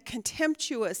being a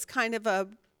contemptuous kind of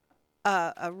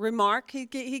a remark he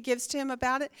gives to him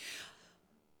about it.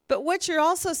 But what you're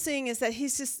also seeing is that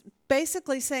he's just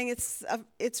basically saying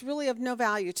it's really of no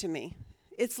value to me.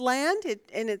 It's land,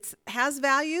 and it has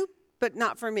value, but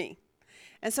not for me.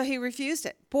 And so he refused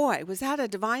it. Boy, was that a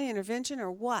divine intervention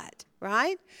or what,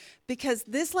 right? Because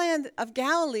this land of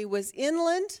Galilee was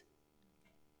inland.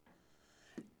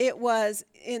 It was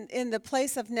in the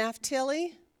place of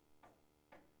Naphtali.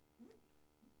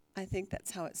 I think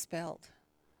that's how it's spelled.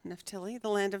 Naphtali, the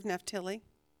land of Naphtali.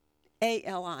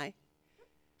 A-L-I.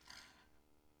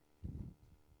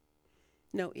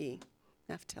 No E.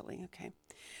 Naphtali, okay.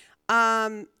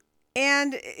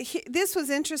 This was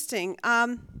interesting.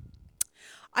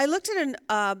 I looked at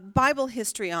a Bible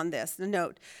history on this, the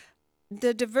note.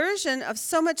 The diversion of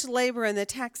so much labor and the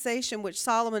taxation which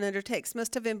Solomon undertakes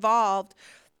must have involved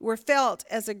were felt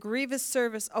as a grievous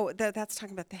service. Oh, that's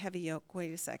talking about the heavy yoke.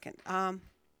 Wait a second.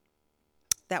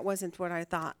 That wasn't what I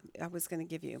thought I was going to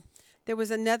give you. There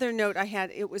was another note I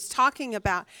had. It was talking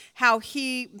about how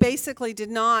he basically did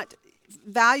not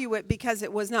value it because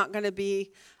it was not going to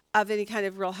be of any kind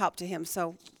of real help to him.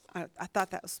 So I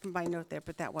thought that was my note there,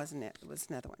 but that wasn't it. It was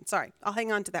another one. Sorry. I'll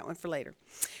hang on to that one for later.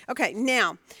 Okay,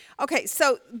 now,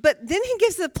 so, but then he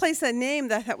gives the place a name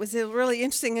that I thought was really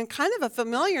interesting and kind of a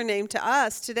familiar name to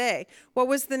us today. What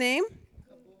was the name?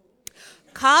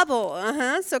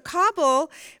 Kabul. So Kabul,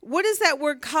 what does that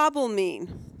word Kabul mean?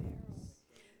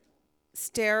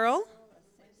 Sterile.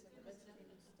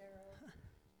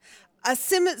 A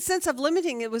sense of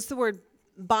limiting. It was the word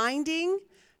binding,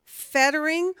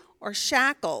 fettering, or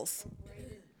shackles.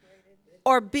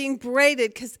 Or being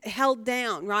braided, because held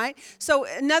down, right? So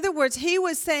in other words, he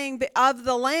was saying of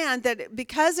the land that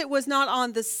because it was not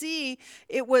on the sea,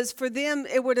 it was for them,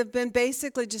 it would have been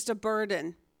basically just a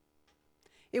burden.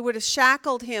 It would have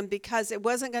shackled him because it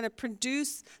wasn't going to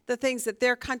produce the things that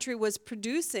their country was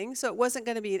producing, so it wasn't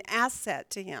going to be an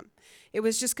asset to him. It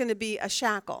was just going to be a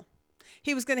shackle.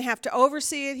 He was going to have to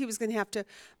oversee it. He was going to have to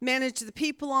manage the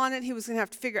people on it. He was going to have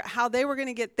to figure out how they were going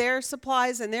to get their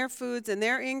supplies and their foods and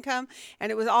their income.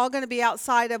 And it was all going to be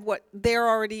outside of what they're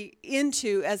already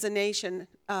into as a nation,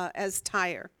 as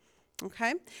Tyre.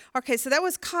 Okay, so that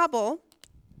was Kabul.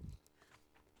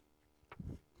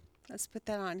 Let's put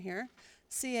that on here.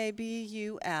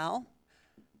 Cabul.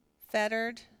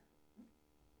 Fettered.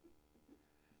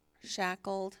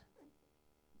 Shackled.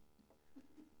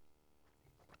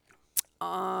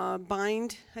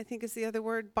 Bind, I think is the other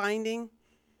word, binding.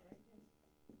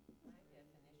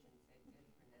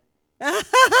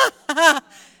 Well,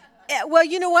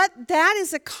 you know what? That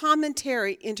is a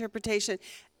commentary interpretation.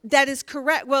 That is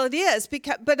correct. Well, it is,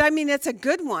 but I mean, it's a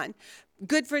good one.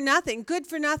 Good for nothing. Good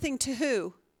for nothing to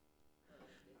who?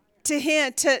 To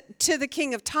him, to the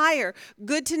king of Tyre.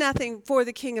 Good to nothing for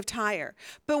the king of Tyre.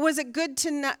 But was it good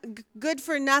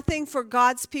for nothing for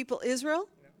God's people Israel?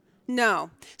 No.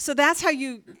 So that's how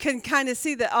you can kind of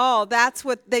see that, that's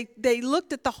what they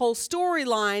looked at the whole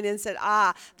storyline and said,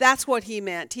 that's what he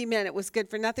meant. He meant it was good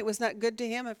for nothing. It was not good to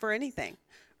him or for anything,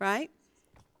 right?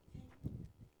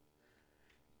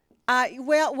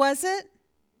 Well, was it?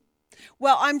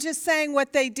 Well, I'm just saying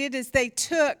what they did is they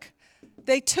took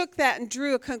that and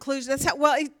drew a conclusion. That's how,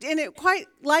 and it quite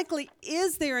likely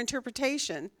is their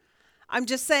interpretation. I'm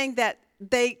just saying that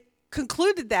they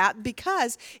concluded that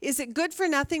because is it good for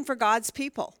nothing for God's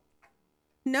people?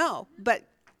 No, but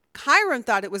Hiram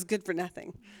thought it was good for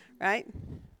nothing, right?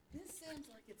 This sounds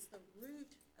like it's the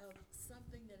root of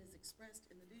something that is expressed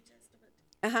in the New Testament.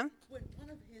 When one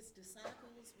of his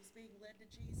disciples was being led to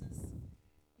Jesus,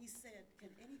 he said, "Can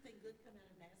anything good come out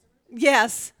of Nazareth?"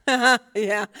 Yes.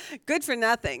 Yeah. Good for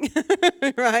nothing.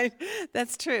 Right.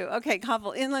 That's true. Okay.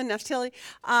 Kabul, inland Naphtali.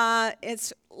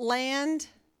 It's land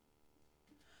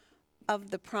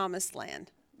of the promised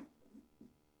land.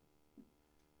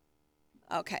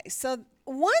 Okay. So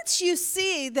once you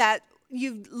see that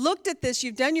you've looked at this,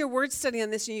 you've done your word study on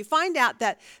this, and you find out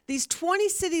that these 20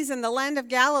 cities in the land of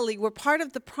Galilee were part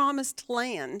of the promised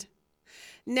land.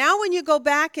 Now when you go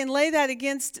back and lay that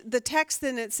against the text,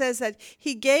 then it says that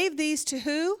he gave these to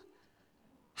who?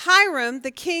 Hiram,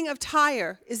 the king of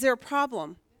Tyre. Is there a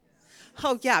problem?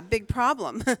 Oh, yeah, big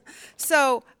problem.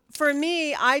 So for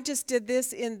me, I just did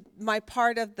this in my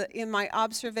in my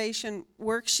observation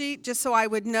worksheet, just so I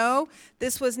would know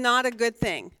this was not a good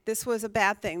thing. This was a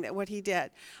bad thing, that what he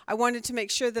did. I wanted to make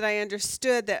sure that I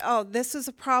understood that, this is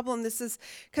a problem. This is,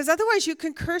 because otherwise you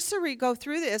can cursory go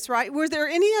through this, right? Were there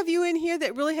any of you in here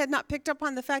that really had not picked up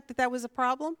on the fact that that was a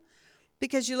problem?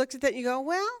 Because you looked at that and you go,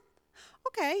 well,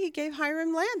 okay, he gave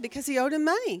Hiram land because he owed him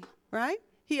money, right?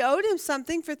 He owed him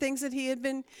something for things that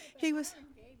he was...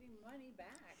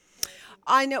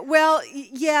 I know. Well,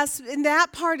 yes, and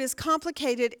that part is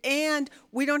complicated, and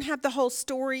we don't have the whole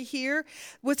story here.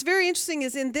 What's very interesting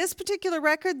is in this particular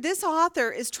record, this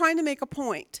author is trying to make a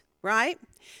point, right?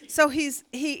 So he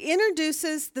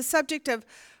introduces the subject of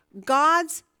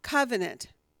God's covenant.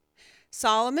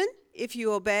 Solomon, if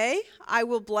you obey, I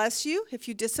will bless you. If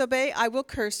you disobey, I will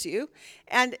curse you.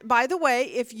 And by the way,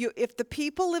 if the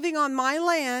people living on my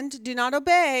land do not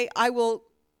obey, I will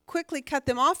quickly cut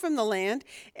them off from the land,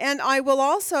 and I will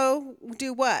also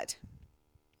do what?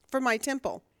 For my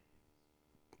temple,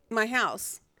 my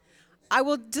house. I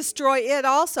will destroy it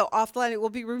also off the land. It will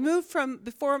be removed from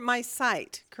before my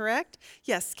sight, correct?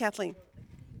 Yes, Kathleen.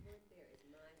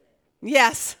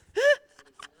 Yes.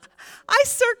 I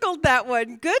circled that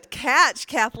one. Good catch,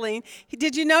 Kathleen.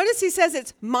 Did you notice he says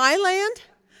it's my land?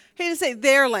 He didn't say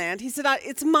their land. He said,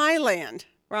 it's my land.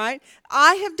 Right?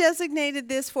 I have designated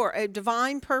this for a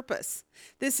divine purpose.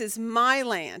 This is my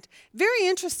land. Very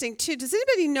interesting, too. Does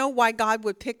anybody know why God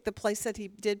would pick the place that he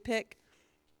did pick?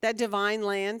 That divine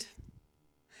land?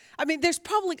 I mean, there's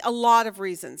probably a lot of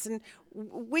reasons. And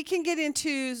we can get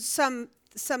into some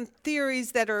some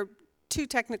theories that are too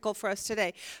technical for us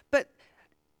today. But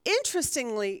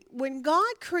interestingly, when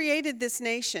God created this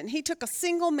nation, he took a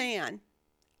single man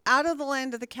out of the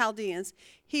land of the Chaldeans.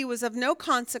 He was of no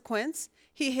consequence.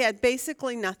 He had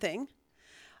basically nothing.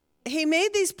 He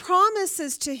made these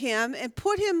promises to him and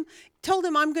told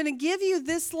him, I'm going to give you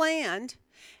this land,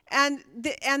 and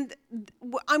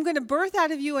I'm going to birth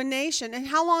out of you a nation. And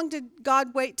how long did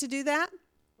God wait to do that?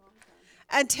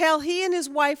 Until he and his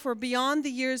wife were beyond the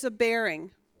years of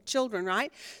bearing children,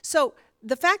 right? So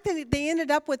the fact that they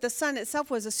ended up with the son itself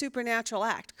was a supernatural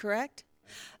act, correct?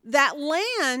 That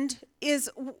land is,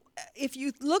 if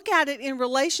you look at it in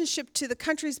relationship to the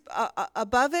countries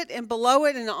above it and below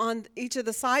it and on each of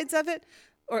the sides of it,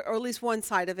 or at least one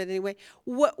side of it anyway,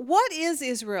 what is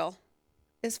Israel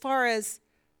as far as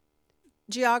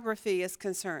geography is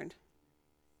concerned?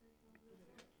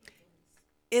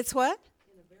 It's what?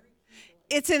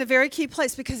 It's in a very key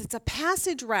place because it's a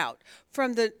passage route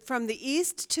from the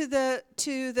east to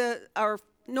the or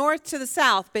north to the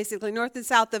south, basically north and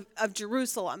south of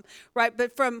Jerusalem, right?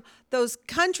 But from those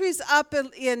countries up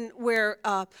in where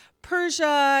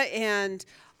Persia and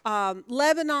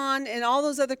Lebanon and all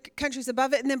those other countries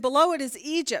above it, and then below it is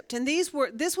Egypt. And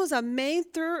this was a main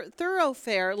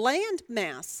thoroughfare land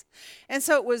mass. And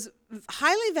so it was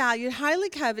highly valued, highly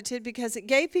coveted, because it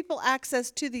gave people access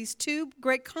to these two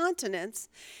great continents.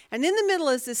 And in the middle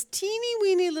is this teeny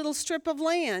weeny little strip of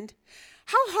land.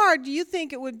 How hard do you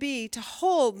think it would be to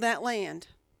hold that land?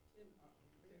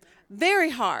 Very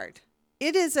hard.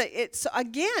 It's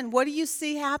again, what do you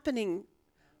see happening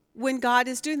when God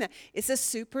is doing that? It's a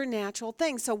supernatural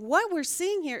thing. So what we're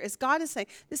seeing here is God is saying,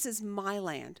 this is my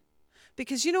land.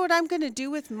 Because you know what I'm going to do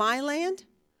with my land?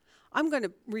 I'm going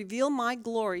to reveal my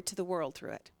glory to the world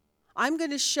through it. I'm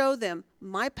going to show them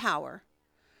my power,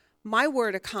 my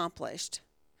word accomplished,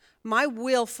 my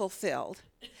will fulfilled,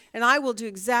 and I will do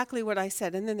exactly what I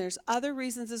said. And then there's other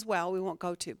reasons as well we won't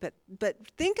go to. But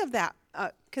think of that,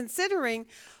 considering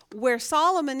where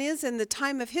Solomon is in the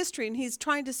time of history, and he's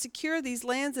trying to secure these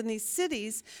lands and these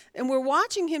cities, and we're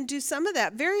watching him do some of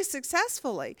that very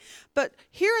successfully. But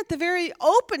here at the very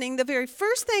opening, the very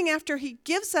first thing after he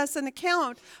gives us an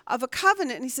account of a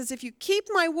covenant, and he says, if you keep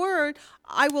my word,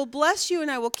 I will bless you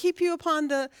and I will keep you upon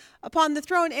the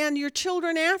throne and your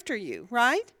children after you,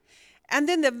 right? And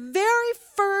then the very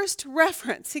first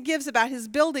reference he gives about his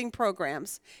building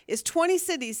programs is 20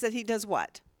 cities that he does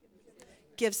what?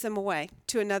 Gives them away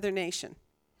to another nation.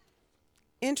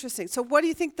 Interesting. So what do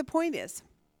you think the point is?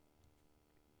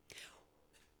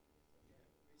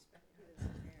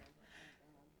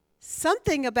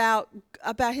 Something about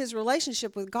his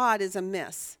relationship with God is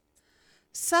amiss.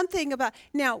 Something about,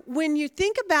 now, when you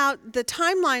think about the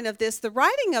timeline of this, the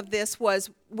writing of this was,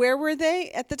 where were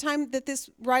they at the time that this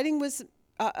writing was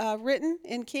written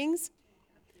in Kings?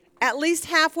 At least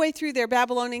halfway through their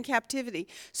Babylonian captivity.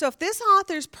 So if this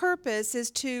author's purpose is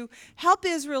to help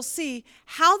Israel see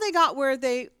how they got where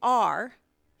they are,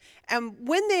 and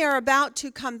when they are about to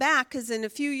come back, because in a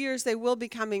few years they will be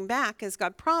coming back, as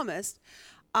God promised,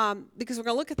 because we're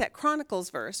going to look at that Chronicles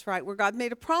verse, right, where God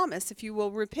made a promise, if you will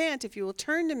repent, if you will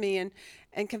turn to me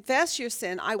and confess your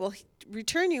sin, I will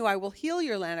return you, I will heal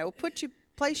your land, I will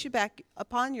place you back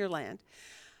upon your land.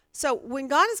 So when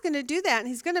God is going to do that and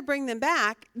he's going to bring them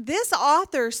back, this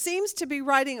author seems to be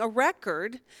writing a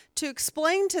record to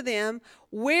explain to them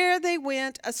where they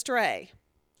went astray.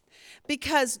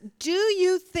 Because do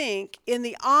you think in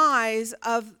the eyes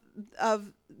of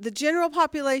the general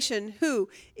population who,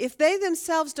 if they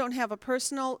themselves don't have a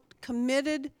personal,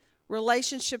 committed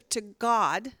relationship to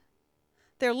God,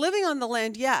 they're living on the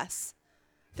land, yes.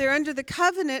 They're under the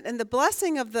covenant and the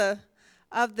blessing of the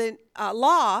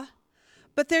law,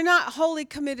 but they're not wholly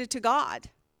committed to God.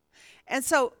 And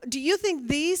so do you think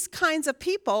these kinds of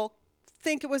people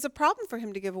think it was a problem for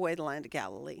him to give away the land of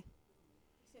Galilee?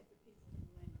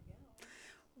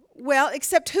 Well,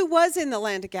 except who was in the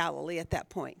land of Galilee at that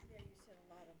point?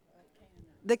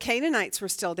 The Canaanites were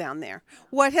still down there.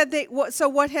 What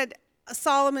had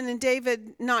Solomon and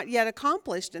David not yet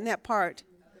accomplished in that part?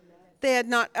 They had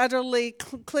not utterly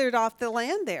cleared off the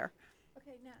land there.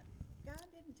 Okay, now, God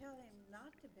didn't tell him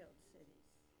not to build cities,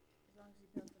 as long as he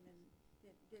built them in,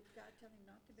 did God tell him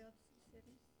not to build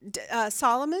cities?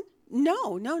 Solomon?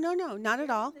 No, not at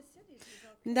all. The cities was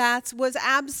okay. That was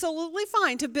absolutely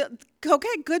fine to build.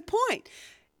 Okay, good point.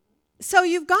 So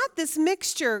you've got this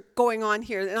mixture going on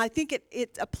here, and I think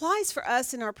it applies for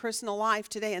us in our personal life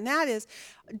today, and that is,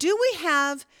 do we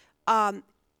have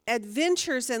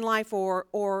adventures in life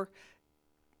or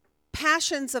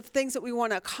passions of things that we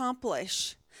want to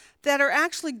accomplish that are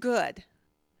actually good?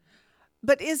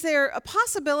 But is there a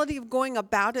possibility of going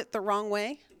about it the wrong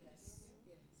way?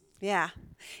 Yeah.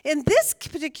 In this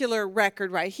particular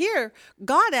record right here,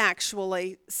 God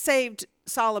actually saved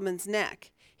Solomon's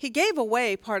neck. He gave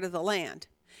away part of the land.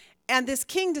 And this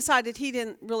king decided he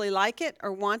didn't really like it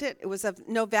or want it. It was of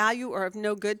no value or of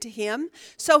no good to him.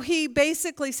 So he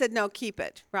basically said, no, keep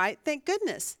it, right? Thank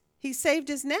goodness. He saved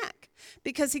his neck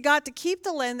because he got to keep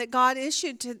the land that God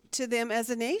issued to them as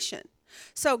a nation.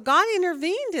 So God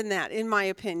intervened in that, in my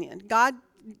opinion. God,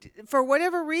 for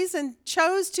whatever reason,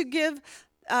 chose to give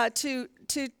to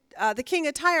the king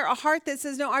of Tyre a heart that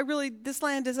says, no, this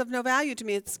land is of no value to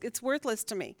me. It's worthless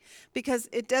to me because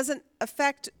it doesn't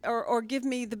affect or give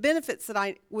me the benefits that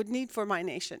I would need for my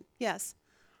nation. Yes.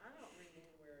 I don't read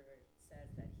anywhere where it says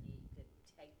that he didn't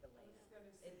take the land.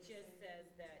 It just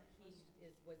says that he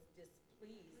was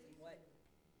displeased.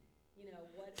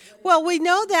 Well, we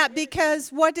know that because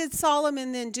what did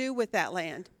Solomon then do with that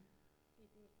land?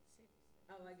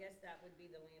 Oh, I guess that would be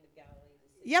the land of Galilee, the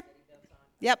city Yep. that he built on.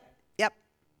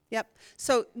 Yep.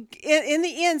 So in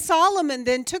the end, Solomon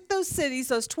then took those cities,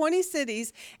 those 20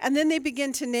 cities, and then they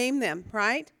begin to name them,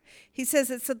 right? He says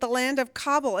it's at the land of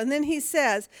Kabul. And then he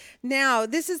says, now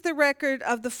this is the record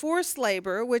of the forced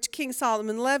labor which King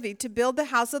Solomon levied to build the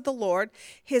house of the Lord,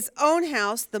 his own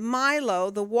house, the Milo,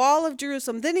 the wall of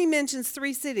Jerusalem. Then he mentions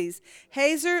 3 cities,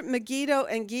 Hazor, Megiddo,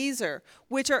 and Gezer,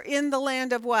 which are in the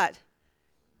land of what?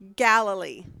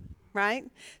 Galilee. Right?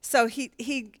 So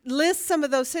he lists some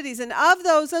of those cities, and of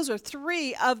those are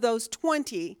 3 of those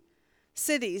 20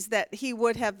 cities that he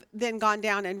would have then gone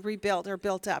down and rebuilt or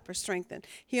built up or strengthened.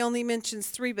 He only mentions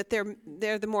 3, but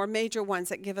they're the more major ones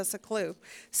that give us a clue.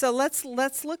 So let's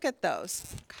look at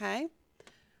those. Okay.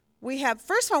 We have,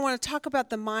 first of all, I want to talk about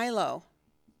the Milo.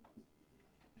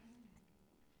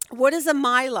 What is a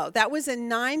Milo? That was in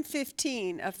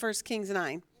 9:15 of 1 Kings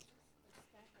 9.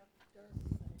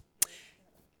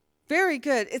 Very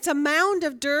good. It's a mound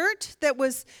of dirt that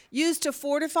was used to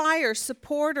fortify or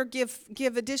support or give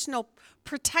additional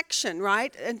protection,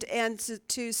 right? And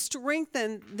to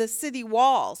strengthen the city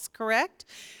walls, correct?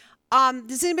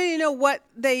 Does anybody know what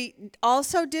they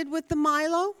also did with the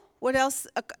Milo? What else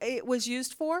it was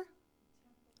used for?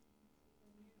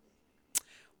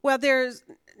 Well, there's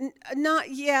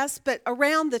not, yes, but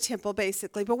around the temple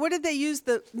basically. But what did they use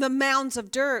the mounds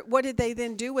of dirt? What did they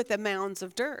then do with the mounds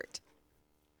of dirt?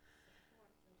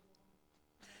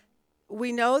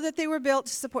 We know that they were built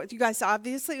to support, you guys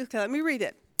obviously, okay, let me read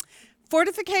it.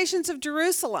 Fortifications of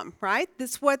Jerusalem, right?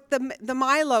 That's what the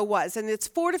Milo was. And it's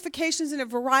fortifications in a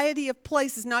variety of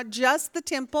places, not just the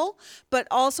temple, but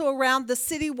also around the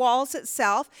city walls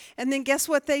itself. And then guess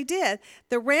what they did?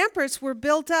 The ramparts were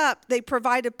built up. They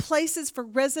provided places for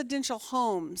residential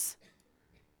homes,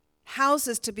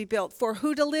 houses to be built. For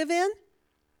who to live in?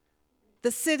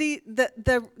 The city,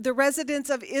 the residents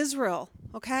of Israel,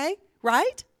 okay?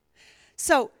 Right?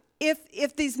 So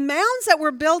if these mounds that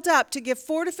were built up to give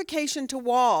fortification to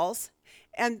walls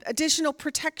and additional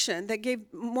protection that gave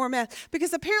more mass,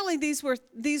 because apparently these were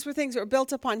things that were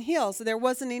built up on hills, so there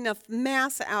wasn't enough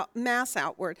mass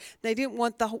outward. They didn't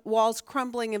want the walls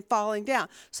crumbling and falling down,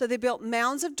 so they built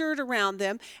mounds of dirt around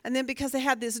them. And then because they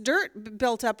had this dirt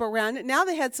built up around it, now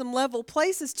they had some level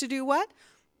places to do what?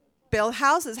 Build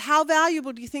houses. How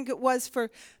valuable do you think it was for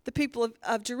the people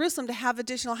of Jerusalem to have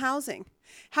additional housing?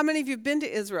 How many of you have been to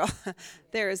Israel?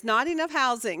 There is not enough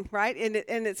housing, right? And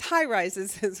it's high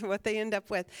rises is what they end up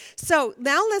with. So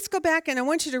now let's go back, and I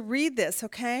want you to read this,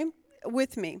 okay,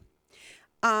 with me.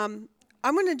 I'm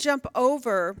going to jump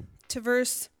over to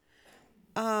verse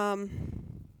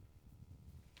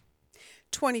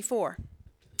 24.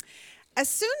 As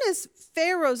soon as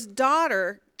Pharaoh's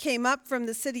daughter came up from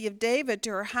the city of David to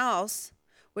her house,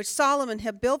 which Solomon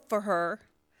had built for her,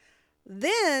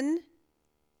 then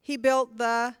he built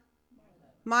the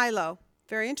Milo.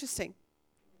 Very interesting.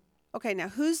 Okay, now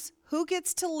who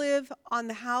gets to live on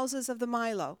the houses of the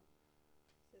Milo?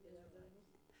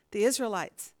 The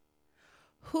Israelites.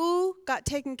 Who got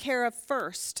taken care of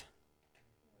first?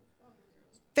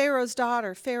 Pharaoh's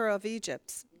daughter, Pharaoh of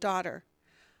Egypt's daughter.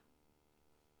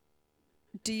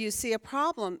 Do you see a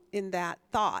problem in that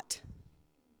thought?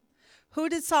 Who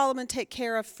did Solomon take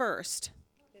care of first?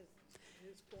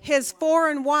 His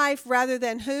foreign wife rather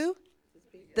than who?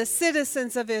 The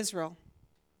citizens of Israel.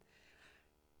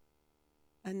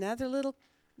 Another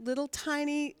little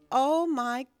tiny, oh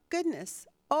my goodness.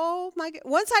 Oh my God.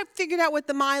 Once I figured out what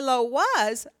the Milo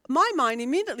was, my mind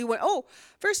immediately went, oh,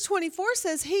 verse 24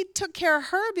 says he took care of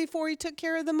her before he took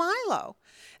care of the Milo.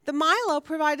 The Milo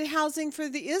provided housing for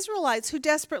the Israelites who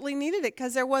desperately needed it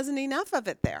because there wasn't enough of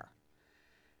it there.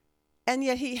 And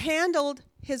yet he handled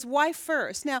his wife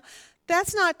first. Now,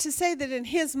 that's not to say that in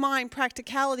his mind,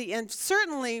 practicality, and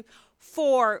certainly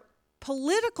for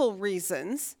political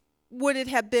reasons, would it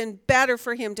have been better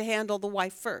for him to handle the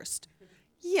wife first?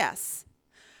 Yes.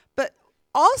 But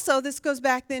also, this goes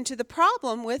back then to the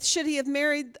problem with, should he have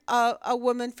married a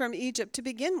woman from Egypt to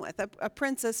begin with, a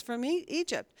princess from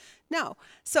Egypt? No.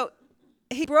 So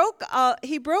he broke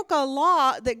a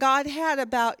law that God had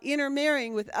about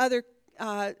intermarrying with other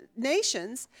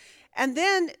nations. And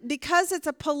then, because it's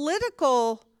a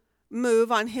political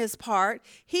move on his part,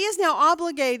 he is now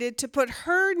obligated to put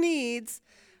her needs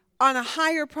on a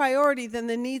higher priority than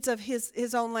the needs of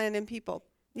his own land and people.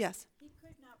 Yes. He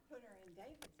could not put her in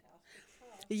David's house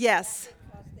because. Yes.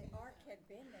 Because the ark had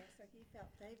been there, so he felt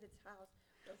David's house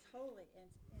was holy, and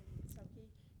so he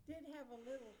did have a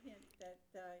little hint that,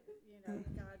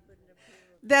 God wouldn't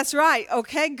approve of. That's right.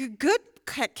 Okay, good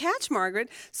catch, Margaret.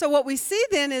 So what we see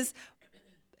then is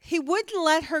he wouldn't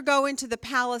let her go into the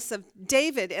palace of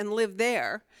David and live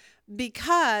there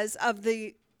because of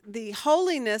the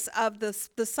holiness of the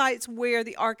sites where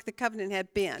the Ark of the Covenant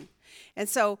had been. And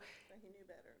so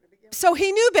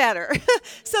he knew better.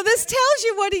 So this tells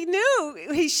you what he knew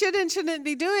he should and shouldn't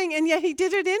be doing, and yet he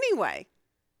did it anyway.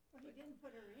 Well, he didn't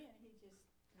put her in, he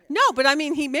just. No, but I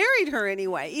mean, he married her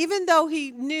anyway, even though he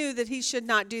knew that he should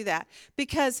not do that.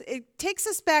 Because it takes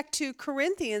us back to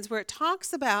Corinthians, where it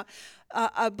talks about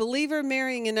a believer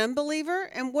marrying an unbeliever.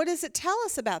 And what does it tell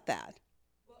us about that?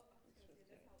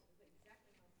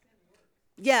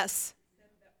 Yes.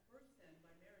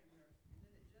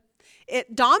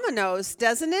 It dominoes,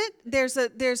 doesn't it? There's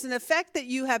an effect that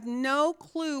you have no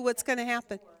clue what's going to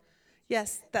happen.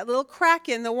 Yes, that little crack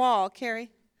in the wall, Carrie.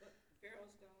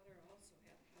 Pharaoh's daughter also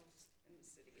had a house in the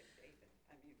city of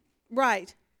David.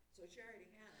 Right. So she already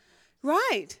had a house.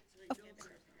 Right.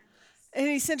 And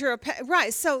he sent her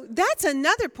right. So that's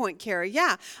another point, Carrie.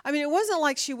 Yeah. I mean, it wasn't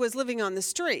like she was living on the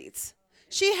streets.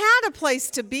 She had a place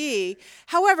to be.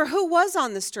 However, who was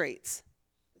on the streets?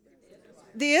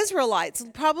 The Israelites,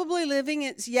 probably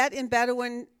living yet in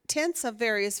Bedouin tents of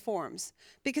various forms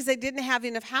because they didn't have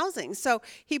enough housing. So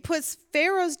he puts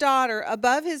Pharaoh's daughter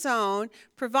above his own,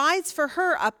 provides for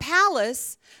her a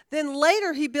palace. Then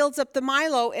later he builds up the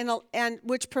Milo, and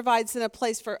which provides then a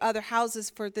place for other houses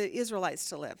for the Israelites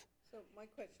to live. So my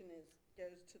question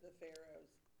goes to the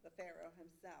Pharaoh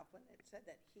himself, when it said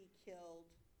that he killed,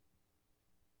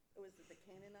 was it the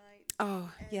Canaanites?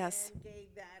 Oh, yes. And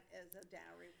gave that as a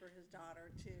dowry for his daughter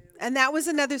to. And that was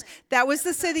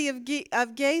the city of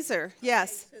Gezer.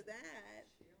 Yes. Okay, so that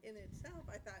in itself,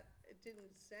 I thought, it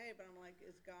didn't say, but I'm like,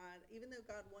 is God, even though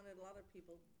God wanted a lot of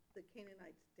people, the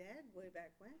Canaanites dead way back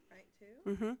when, right, too?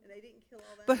 Mm-hmm. And they didn't kill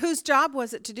all that. But whose job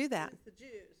was it to do that? It's the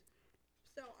Jews.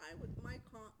 So my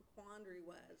quandary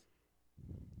was,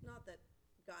 not that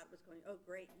God was going, oh,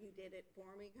 great, you did it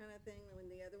for me kind of thing, when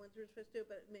the other ones were supposed to,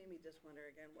 but it made me just wonder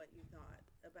again what you thought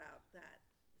about that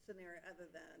scenario, other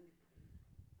than,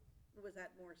 was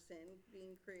that more sin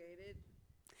being created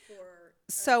for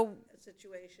a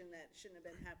situation that shouldn't have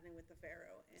been happening with the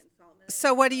Pharaoh and Solomon?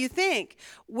 So what do you think?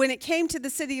 When it came to the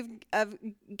city of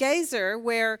Gezer,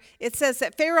 where it says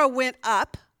that Pharaoh went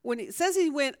up, when it says he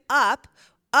went up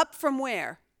from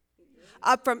where?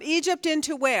 Up from Egypt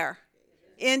into where?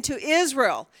 Into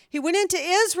Israel. He went into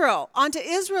Israel, onto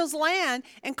Israel's land,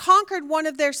 and conquered one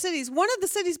of their cities. One of the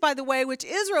cities, by the way, which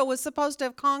Israel was supposed to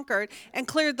have conquered and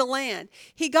cleared the land.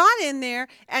 He got in there,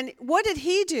 and what did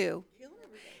he do?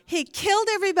 He killed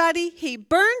everybody. He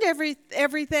burned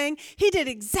everything. He did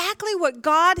exactly what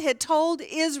God had told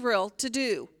Israel to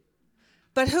do.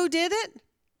 But who did it?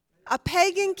 A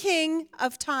pagan king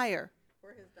of Tyre.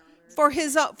 For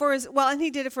his well, and he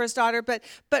did it for his daughter, but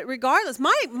regardless,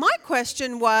 my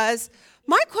question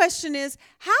is,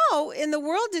 how in the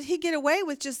world did he get away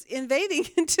with just invading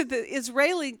into the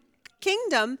Israeli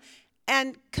kingdom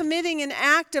and committing an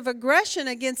act of aggression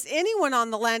against anyone on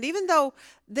the land, even though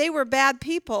they were bad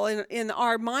people in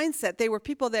our mindset? They were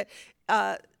people that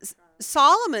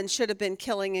Solomon should have been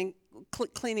killing and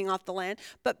cleaning off the land,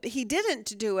 but he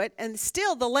didn't do it, and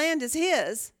still the land is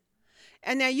his.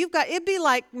 And now it'd be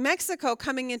like Mexico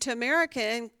coming into America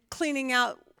and cleaning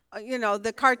out,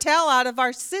 the cartel out of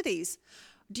our cities.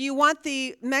 Do you want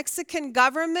the Mexican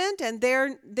government and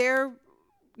their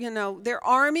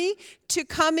army to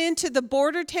come into the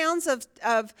border towns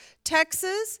of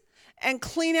Texas and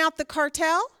clean out the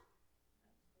cartel?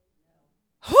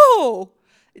 Oh,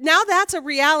 now that's a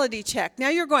reality check. Now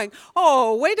you're going,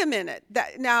 oh, wait a minute.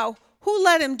 Now, who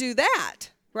let him do that?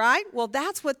 Right? Well,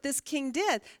 that's what this king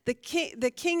did. The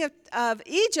king of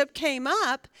Egypt came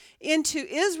up into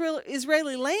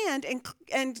Israeli land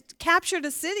and captured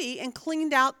a city and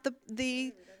cleaned out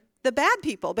the the bad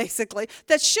people, basically,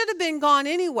 that should have been gone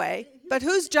anyway, but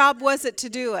whose job was it to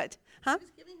do it? Huh? He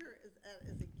was giving her as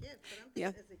a gift, but I'm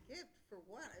Yeah. thinking, as a gift for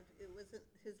what? If it wasn't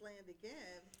his land to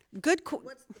give, Good.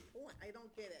 what's the point? I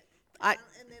don't get it. I-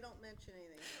 And they don't mention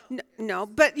anything. No,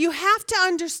 but you have to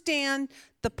understand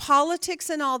the politics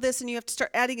and all this, and you have to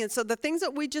start adding in. So the things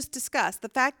that we just discussed, the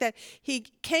fact that he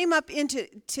came up into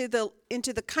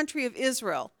the country of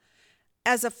Israel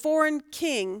as a foreign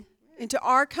king into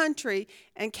our country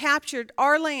and captured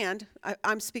our land.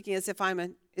 I'm speaking as if I'm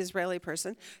an Israeli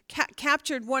person.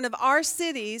 Captured one of our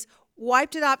cities,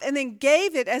 wiped it off, and then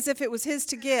gave it as if it was his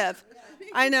to give.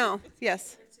 I know.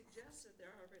 Yes. It suggests that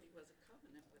there already was a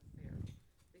covenant with Pharaoh,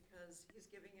 because he's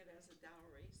giving it as a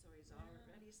dowry, so he's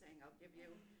already saying, I'll give you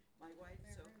my wife,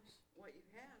 so what you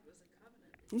had was a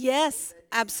covenant. Yes.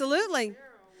 Absolutely.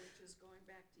 Pharaoh, which is going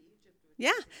back to Egypt.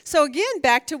 Yeah. So again,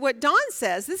 back to what Don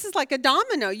says, this is like a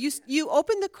domino. You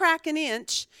open the crack an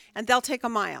inch, and they'll take a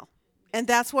mile. And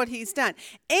that's what he's done.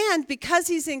 And because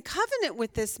he's in covenant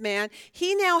with this man,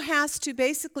 he now has to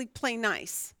basically play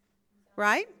nice.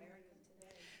 Right?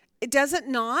 It does it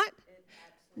not?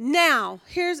 Now,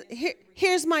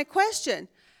 here's my question.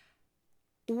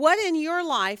 What in your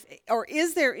life, or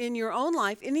is there in your own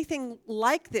life, anything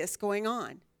like this going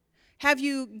on? Have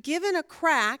you given a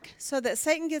crack so that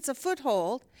Satan gets a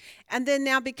foothold, and then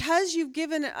now because you've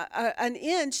given an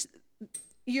inch,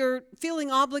 you're feeling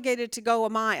obligated to go a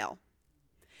mile?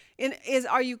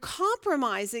 Are you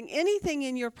compromising anything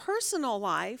in your personal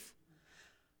life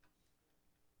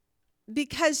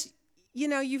because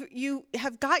you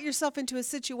have got yourself into a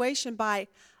situation by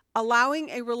allowing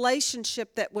a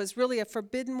relationship that was really a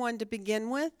forbidden one to begin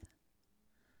with?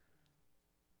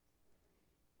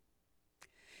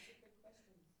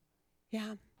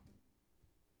 Yeah.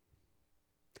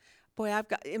 Boy, I've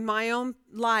got, in my own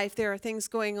life, there are things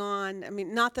going on. I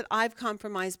mean, not that I've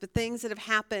compromised, but things that have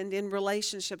happened in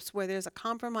relationships where there's a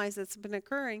compromise that's been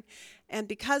occurring. And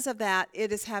because of that,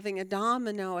 it is having a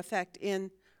domino effect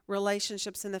in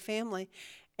relationships in the family.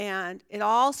 And it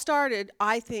all started,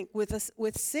 I think,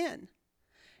 with sin.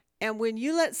 And when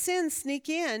you let sin sneak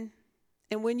in,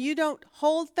 and when you don't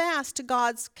hold fast to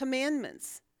God's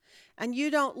commandments, and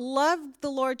you don't love the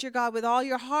Lord your God with all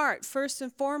your heart, first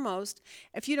and foremost,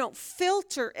 if you don't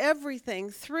filter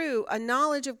everything through a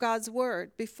knowledge of God's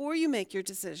word before you make your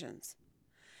decisions.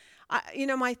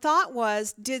 My thought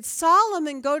was, did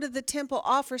Solomon go to the temple,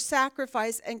 offer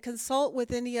sacrifice, and consult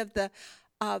with any of the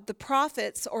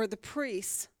prophets or the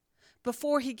priests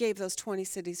before he gave those 20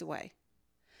 cities away?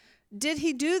 Did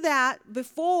he do that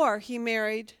before he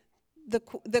married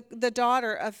the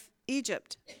daughter of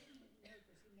Egypt?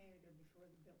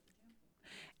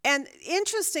 And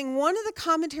interesting, one of the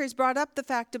commentaries brought up the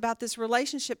fact about this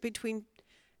relationship between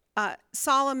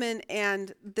Solomon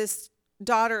and this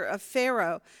daughter of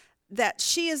Pharaoh, that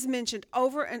she is mentioned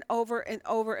over and over and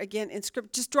over again in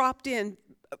Scripture, just dropped in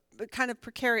kind of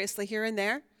precariously here and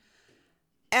there,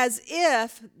 as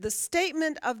if the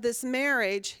statement of this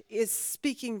marriage is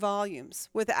speaking volumes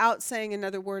without saying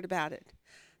another word about it.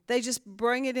 They just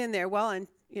bring it in there. Well, and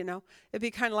it'd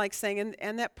be kind of like saying,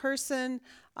 and that person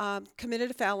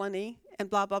committed a felony, and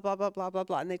blah, blah, blah, blah, blah, blah,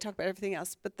 blah. And they talk about everything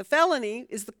else. But the felony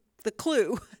is the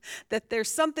clue that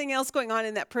there's something else going on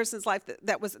in that person's life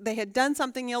they had done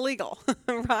something illegal,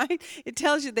 right? It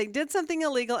tells you they did something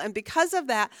illegal, and because of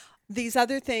that, these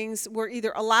other things were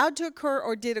either allowed to occur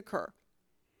or did occur.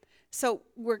 So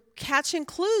we're catching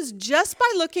clues just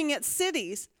by looking at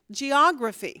cities,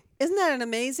 geography. Isn't that an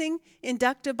amazing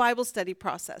inductive Bible study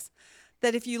process?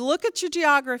 That if you look at your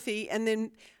geography and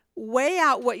then weigh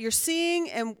out what you're seeing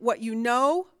and what you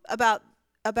know about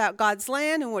God's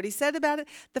land and what he said about it,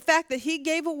 the fact that he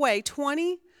gave away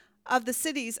 20 of the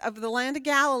cities of the land of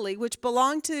Galilee, which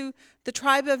belonged to the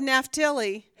tribe of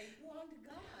Naphtali,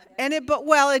 and it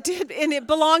did, and it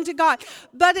belonged to God.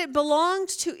 But it belonged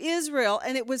to Israel,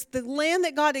 and it was the land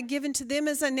that God had given to them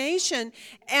as a nation.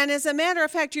 And as a matter of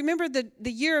fact, you remember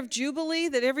the year of Jubilee,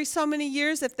 that every so many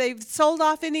years, if they've sold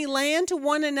off any land to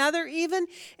one another, even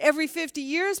every 50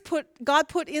 years, God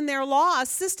put in their law a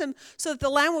system so that the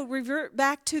land would revert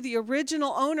back to the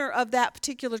original owner of that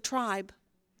particular tribe.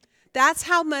 That's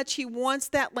how much he wants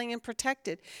that land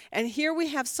protected. And here we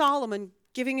have Solomon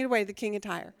giving it away to the king of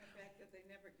Tyre.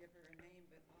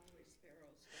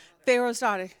 Pharaoh's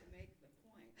daughter.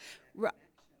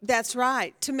 That's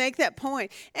right, to make that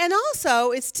point. And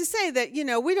also, it's to say that,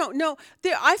 we don't know.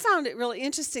 I found it really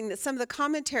interesting that some of the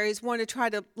commentaries want to try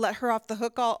to let her off the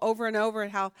hook all over and over,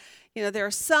 and how, there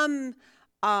are some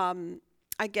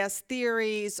I guess,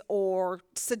 theories or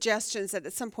suggestions that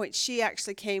at some point she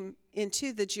actually came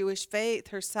into the Jewish faith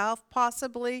herself,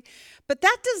 possibly. But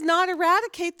that does not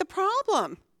eradicate the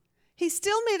problem. He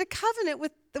still made a covenant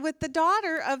with the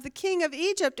daughter of the king of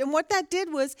Egypt. And what that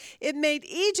did was it made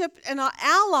Egypt an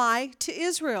ally to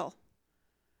Israel.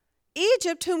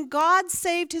 Egypt, whom God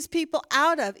saved his people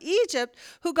out of. Egypt,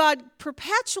 who God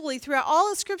perpetually, throughout all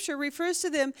of Scripture, refers to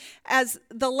them as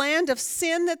the land of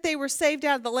sin that they were saved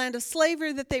out of, the land of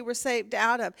slavery that they were saved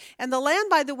out of. And the land,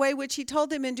 by the way, which he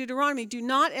told them in Deuteronomy, do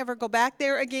not ever go back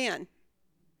there again.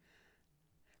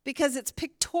 Because it's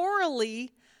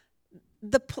pictorially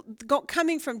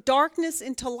coming from darkness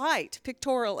into light,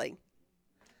 pictorially.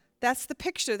 That's the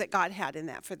picture that God had in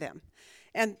that for them.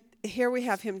 And here we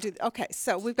have him do, okay,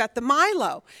 so we've got the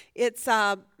Milo. It's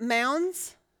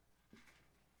mounds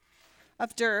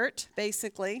of dirt,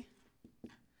 basically,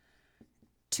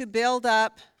 to build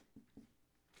up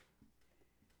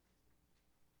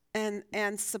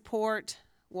and support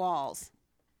walls.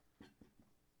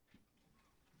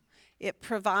 It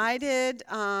provided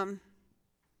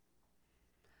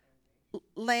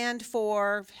land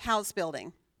for house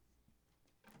building,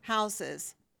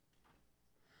 houses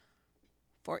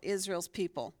for Israel's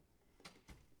people.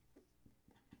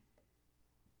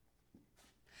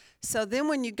 So then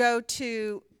when you go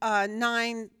to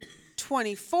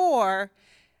 9:24,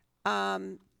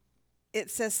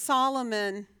 it says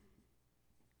Solomon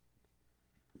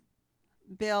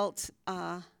built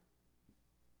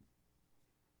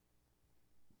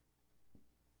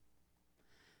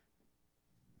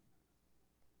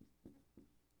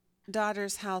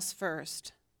daughter's house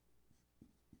first.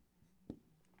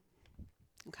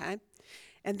 Okay,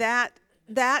 and that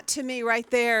to me right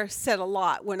there said a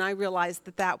lot when I realized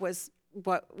that was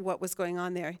what was going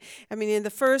on there. I mean, in the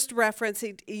first reference,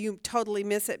 you totally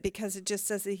miss it because it just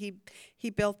says that he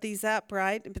built these up,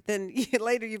 right? But then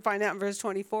later you find out in verse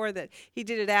 24 that he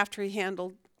did it after he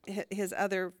handled his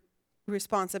other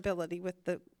responsibility with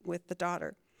the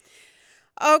daughter.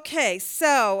 Okay,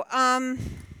 so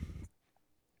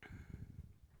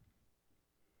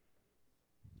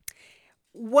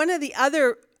one of the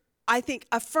other, I think,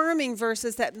 affirming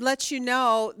verses that lets you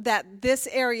know that this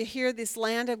area here, this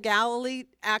land of Galilee,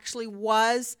 actually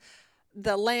was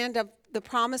the land of the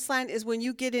promised land is when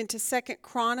you get into 2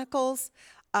 Chronicles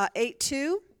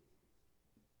 8:2.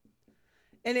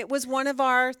 And it was one of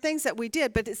our things that we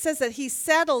did, but it says that he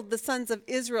settled the sons of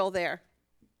Israel there.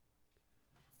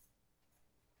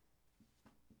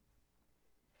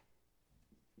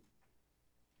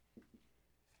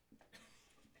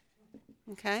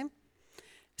 Okay,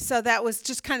 so that was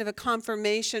just kind of a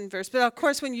confirmation verse. But of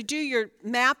course, when you do your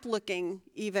map looking,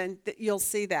 even you'll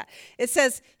see that it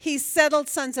says he settled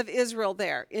sons of Israel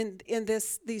there in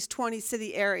these 20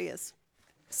 city areas.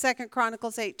 2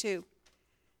 Chronicles 8:2.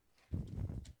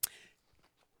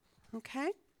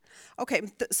 Okay,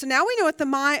 so now we know what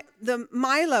the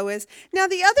Milo is. Now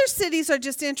the other cities are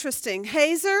just interesting.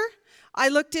 Hazor, I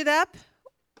looked it up.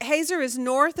 Hazor is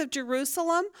north of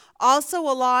Jerusalem, also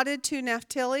allotted to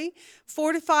Naphtali,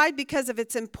 fortified because of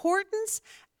its importance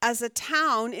as a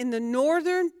town in the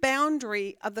northern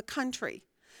boundary of the country.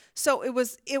 So it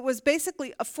was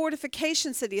basically a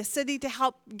fortification city, a city to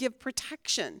help give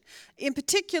protection, in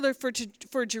particular for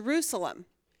Jerusalem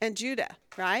and Judah,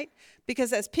 right?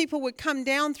 Because as people would come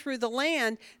down through the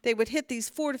land, they would hit these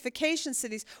fortification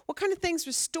cities. What kind of things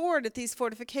were stored at these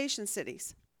fortification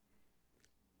cities?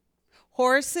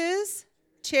 Horses,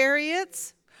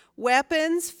 chariots,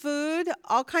 weapons, food,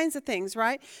 all kinds of things,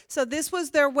 right? So this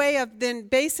was their way of then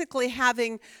basically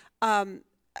having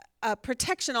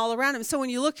protection all around them. So when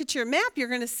you look at your map, you're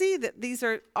going to see that these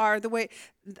are the way,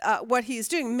 what he's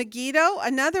doing. Megiddo,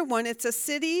 another one, it's a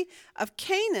city of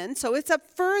Canaan, so it's up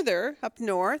further, up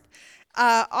north,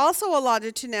 also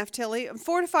allotted to Naphtali,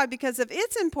 fortified because of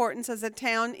its importance as a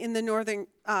town in the northern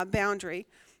boundary.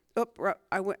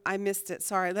 I missed it.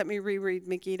 Sorry. Let me reread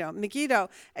Megiddo. Megiddo,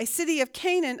 a city of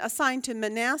Canaan assigned to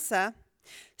Manasseh,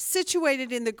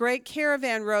 situated in the great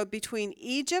caravan road between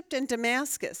Egypt and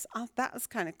Damascus. Oh, that was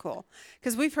kind of cool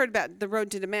because we've heard about the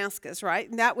road to Damascus, right?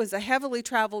 And that was a heavily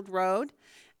traveled road.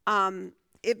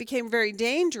 It became very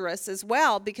dangerous as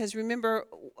well because remember,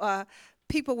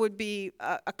 people would be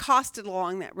accosted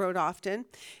along that road often.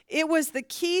 It was the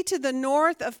key to the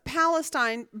north of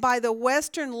Palestine by the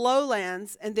western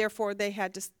lowlands, and therefore they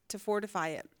had to fortify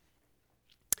it.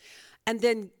 And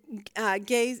then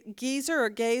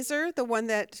Gezer, the one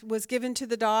that was given to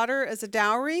the daughter as a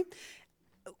dowry.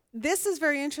 This is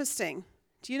very interesting.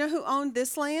 Do you know who owned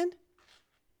this land?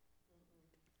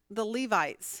 The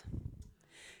Levites.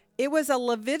 It was a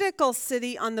Levitical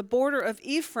city on the border of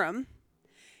Ephraim.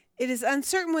 It is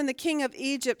uncertain when the king of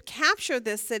Egypt captured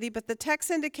this city, but the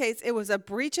text indicates it was a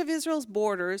breach of Israel's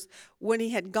borders when he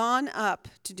had gone up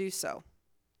to do so.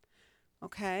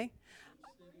 Okay?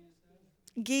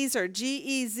 Gezer,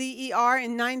 Gezer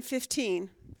in 9:15.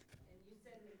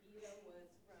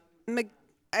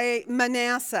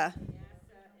 Manasseh.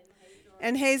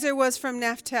 And Hazor was from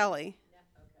Naphtali.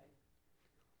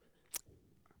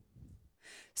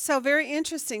 So very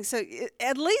interesting. So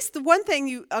at least the one thing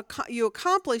you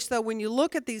accomplish, though, when you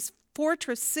look at these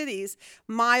fortress cities,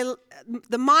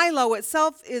 the Milo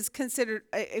itself is considered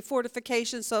a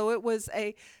fortification. So it was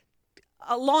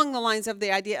along the lines of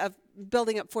the idea of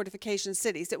building up fortification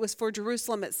cities. It was for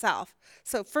Jerusalem itself.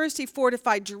 So first he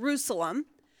fortified Jerusalem.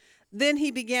 Then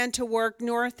he began to work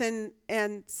north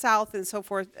and south and so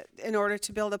forth in order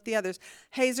to build up the others.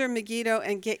 Hazor, Megiddo,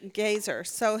 and Gezer.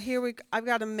 So here I've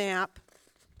got a map.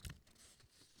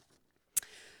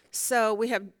 So we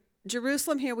have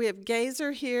Jerusalem here, we have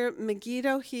Gezer here,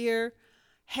 Megiddo here,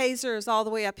 Hazor is all the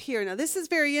way up here. Now this is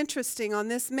very interesting on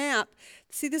this map.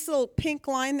 See this little pink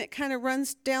line that kind of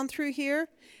runs down through here?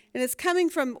 And it's coming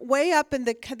from way up in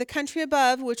the country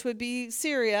above, which would be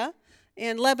Syria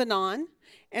and Lebanon.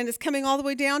 And it's coming all the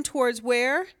way down towards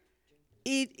where?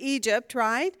 Egypt,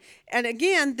 right? And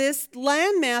again, this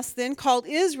landmass then called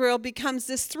Israel becomes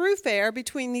this thoroughfare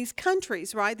between these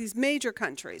countries, right? These major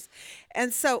countries.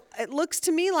 And so it looks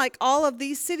to me like all of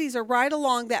these cities are right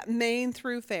along that main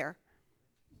thoroughfare.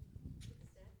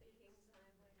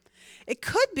 It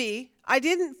could be. I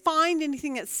didn't find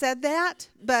anything that said that,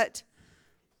 but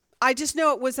I just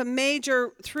know it was a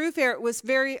major thoroughfare. It was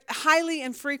very highly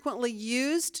and frequently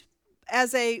used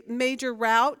as a major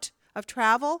route of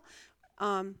travel.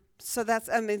 So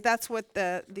that's what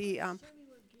the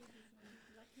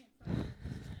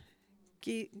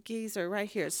Gezer right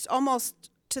here. It's almost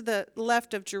to the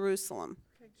left of Jerusalem.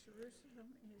 Okay,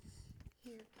 Jerusalem is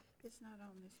here. It's not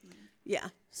on this map. Yeah,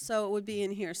 so it would be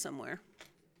in here somewhere.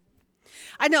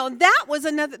 I know that was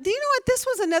another. Do you know what? This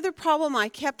was another problem I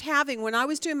kept having when I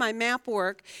was doing my map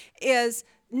work. Is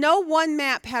no one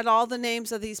map had all the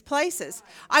names of these places.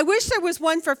 I wish there was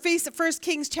one for 1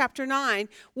 Kings chapter 9.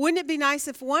 Wouldn't it be nice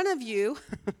if one of you,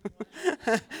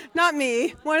 not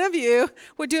me, one of you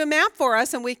would do a map for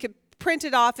us and we could print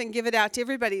it off and give it out to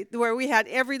everybody where we had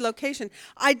every location.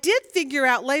 I did figure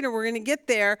out later we're going to get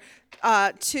there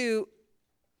to,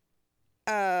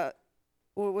 what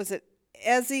was it,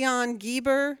 Ezion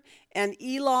Geber and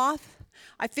Eloth.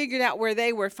 I figured out where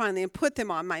they were finally and put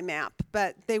them on my map,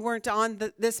 but they weren't on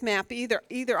this map either.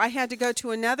 I had to go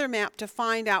to another map to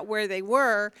find out where they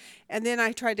were, and then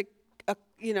I tried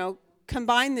to,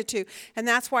 combine the two. And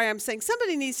that's why I'm saying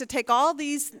somebody needs to take all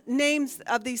these names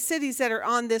of these cities that are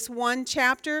on this one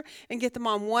chapter and get them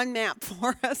on one map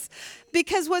for us.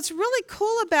 Because what's really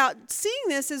cool about seeing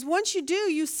this is once you do,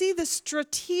 you see the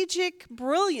strategic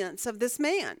brilliance of this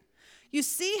man. You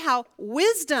see how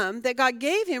wisdom that God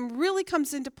gave him really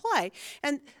comes into play.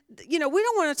 And, we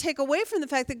don't want to take away from the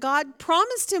fact that God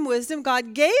promised him wisdom,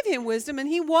 God gave him wisdom, and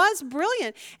he was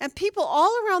brilliant. And people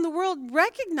all around the world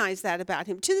recognize that about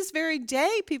him. To this very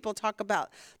day, people talk about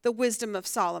the wisdom of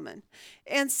Solomon.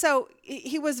 And so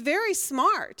he was very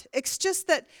smart. It's just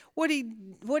that what he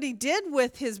did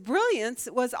with his brilliance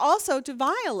was also to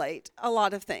violate a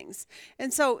lot of things.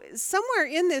 And so somewhere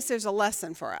in this, there's a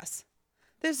lesson for us.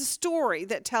 There's a story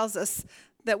that tells us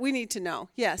that we need to know.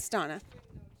 Yes, Donna.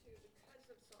 Because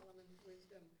of Solomon's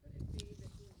wisdom, could it be that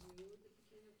he knew that the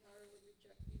king of Tyre would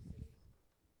reject these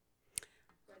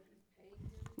cities? But he paid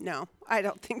him? No, I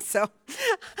don't think so.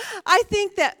 I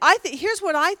think here's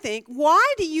what I think.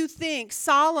 Why do you think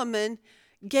Solomon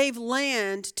gave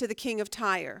land to the king of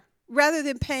Tyre rather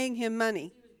than paying him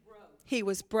money? He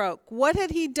was broke. What had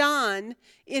he done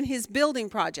in his building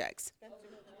projects?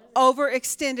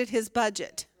 Overextended his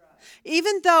budget.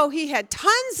 Even though he had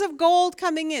tons of gold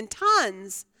coming in,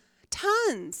 tons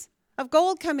of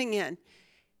gold coming in,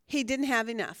 he didn't have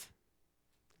enough.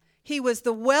 He was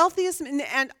the wealthiest,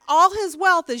 and all his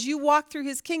wealth as you walk through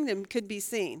his kingdom could be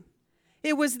seen.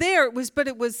 It was there, but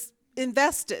it was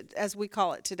invested, as we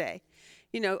call it today.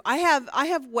 I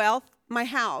have wealth, my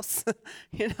house.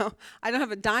 I don't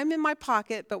have a dime in my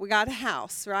pocket, but we got a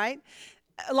house, right?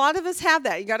 A lot of us have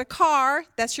that. You got a car,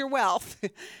 that's your wealth,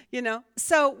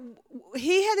 So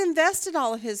he had invested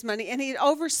all of his money and he had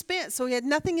overspent. So he had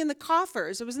nothing in the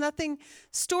coffers. There was nothing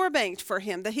store banked for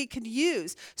him that he could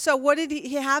use. So what did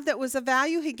he have that was of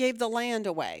value? He gave the land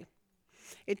away.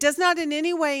 It does not in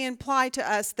any way imply to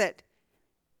us that,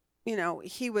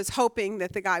 he was hoping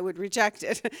that the guy would reject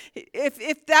it.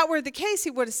 If that were the case,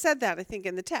 he would have said that, I think,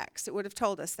 in the text. It would have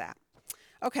told us that.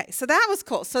 Okay, so that was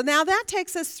cool. So now that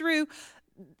takes us through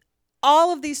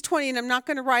all of these 20, and I'm not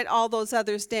going to write all those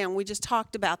others down. We just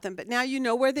talked about them. But now you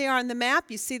know where they are on the map.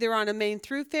 You see they're on a main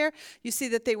thoroughfare. You see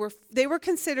that they were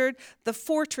considered the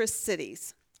fortress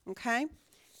cities. Okay?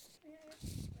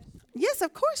 Yes,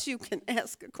 of course you can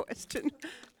ask a question. What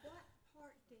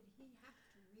part did he have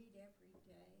to read every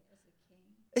day as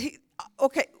a king?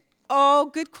 Okay.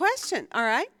 Oh, good question. All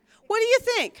right. What do you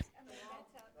think? I mean,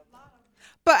 that's a lot of,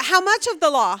 But how much of the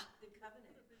law? is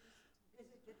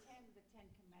it the Ten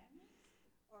Commandments?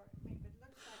 Or, I mean, it looks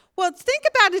like, Well, think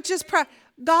about it just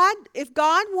if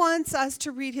God wants us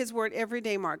to read his word every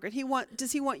day, Margaret,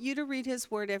 does he want you to read his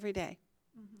word every day?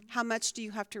 How much do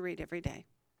you have to read every day?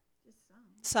 just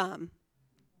some. Some.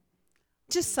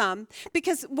 Just some.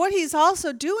 Because what he's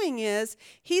also doing is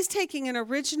he's taking an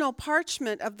original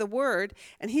parchment of the word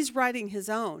and he's writing his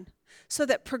own. So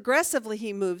that progressively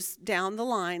he moves down the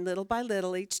line little by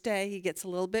little each day. He gets a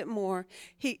little bit more.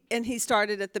 He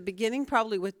started at the beginning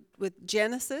probably with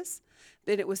Genesis.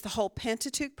 But it was the whole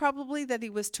Pentateuch probably that he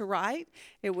was to write.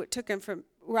 Took him from,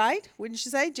 right? Wouldn't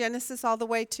you say? Genesis all the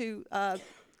way to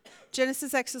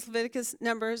Genesis, Exodus, Leviticus,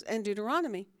 Numbers, and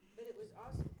Deuteronomy. But it was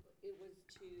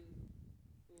to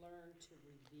learn to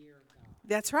revere God.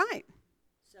 That's right.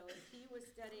 So if he was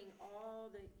studying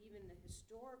even the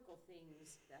historical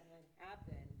things that had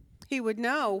happened, He would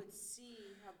know. would see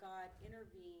how God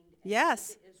intervened and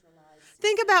Yes. led the Israelites.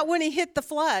 Think about when he hit the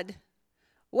flood.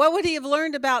 What would he have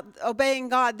learned about obeying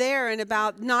God there and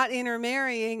about not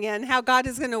intermarrying and how God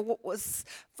is going to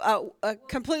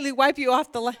completely wipe you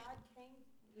off the land? God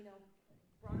came,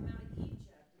 brought him out of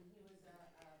Egypt, and he was a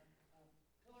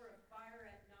pillar of fire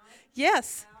at night.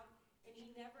 Yes. And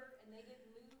they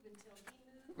didn't move until he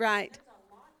moved. Right. There's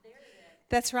a lot there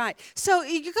That's right. So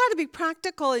you got to be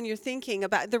practical in your thinking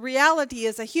about the reality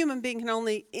is a human being can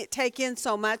only take in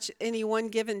so much any one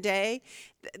given day.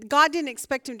 God didn't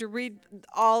expect him to read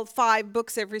all 5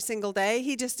 books every single day.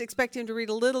 He just expected him to read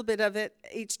a little bit of it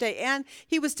each day. And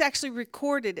he was to actually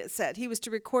record it, it said. He was to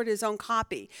record his own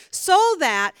copy so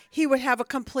that he would have a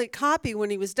complete copy when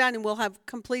he was done. And we'll have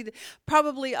completed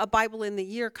probably a Bible in the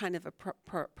year kind of a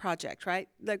project, right?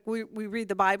 Like we read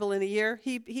the Bible in a year.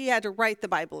 He had to write the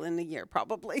Bible in a year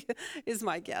probably is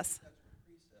my guess. That's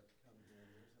where precept comes in.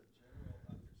 There's a general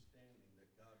understanding that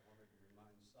God wanted to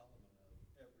remind Solomon of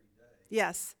every day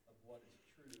Yes, of what is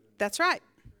true and that's right.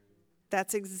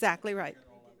 That's exactly right.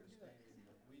 general understanding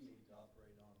that we need to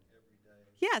operate on every day,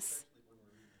 Yes. especially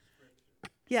when we're reading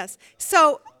Scripture. Yes.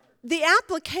 So the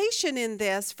application in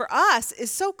this for us is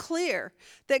so clear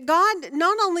that God,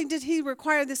 not only did he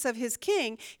require this of his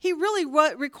king, he really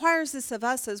requires this of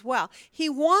us as well. He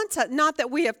wants us, not that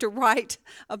we have to write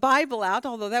a Bible out,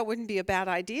 although that wouldn't be a bad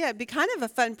idea. It'd be kind of a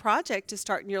fun project to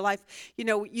start in your life.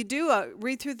 You do a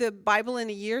read through the Bible in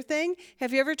a year thing.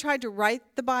 Have you ever tried to write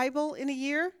the Bible in a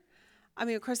year? I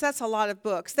mean, of course, that's a lot of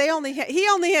books. He only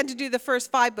had to do the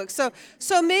first 5 books.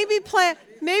 So maybe plan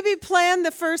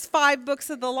the first 5 books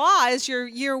of the law as your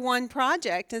year 1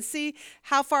 project and see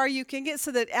how far you can get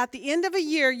so that at the end of a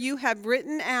year you have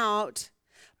written out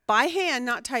by hand,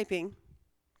 not typing,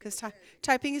 because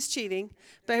typing is cheating,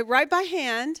 but write by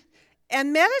hand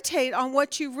and meditate on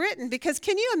what you've written. Because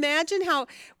can you imagine how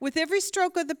with every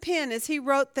stroke of the pen as he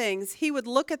wrote things, he would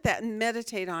look at that and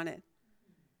meditate on it.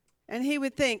 And he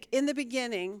would think, in the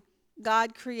beginning,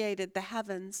 God created the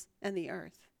heavens and the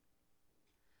earth.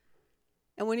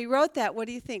 And when he wrote that, what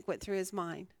do you think went through his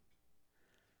mind?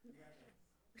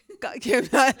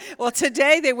 Well,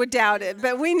 today they would doubt it,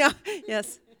 but we know.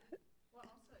 Yes. Well,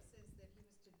 also it says that he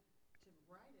was to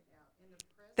write it out in the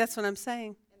presence. That's what I'm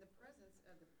saying. In the presence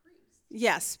of the priest.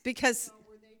 Yes, because So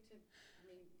were they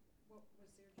what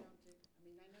was their job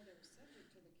I know they were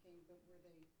subject to the king, but were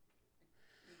they?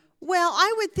 well,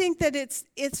 I would think that it's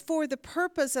for the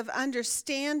purpose of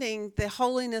understanding the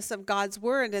holiness of God's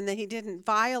word and that he didn't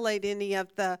violate any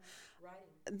of the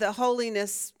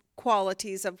holiness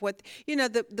qualities of what,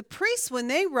 the priests, when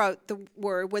they wrote the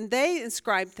word, when they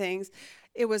inscribed things,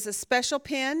 it was a special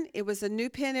pen. It was a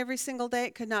new pen every single day.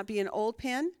 It could not be an old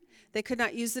pen. They could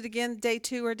not use it again day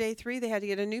 2 or day 3. They had to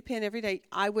get a new pen every day.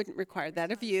 I wouldn't require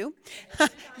that of you.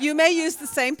 You may use the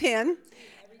same pen.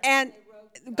 And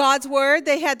God's word,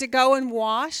 they had to go and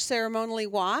ceremonially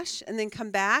wash, and then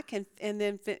come back and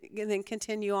then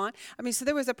continue on. I mean, so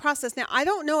there was a process. Now, I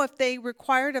don't know if they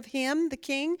required of him, the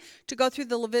king, to go through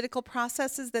the Levitical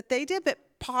processes that they did, but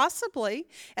possibly.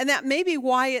 And that may be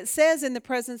why it says in the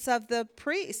presence of the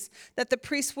priests, that the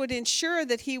priest would ensure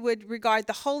that he would regard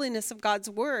the holiness of God's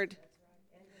word.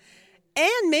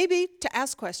 And maybe to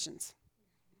ask questions.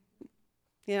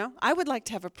 I would like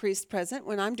to have a priest present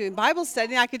when I'm doing Bible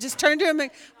study. I could just turn to him and,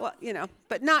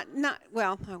 but not, I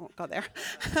won't go there.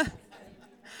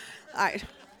 All right.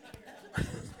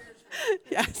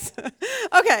 Yes.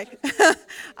 Okay.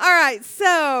 All right.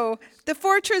 So the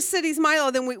fortress cities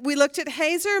Milo, then we looked at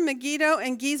Hazor, Megiddo,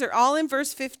 and Gezer, all in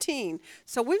verse 15.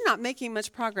 So we're not making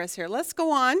much progress here. Let's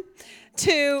go on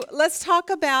let's talk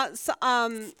about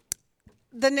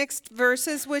the next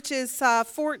verses, which is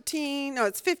 15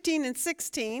 and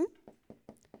 16.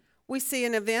 We see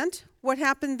an event. What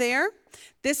happened there?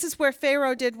 This is where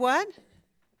Pharaoh did what?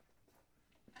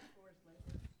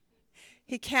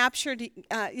 He captured, see,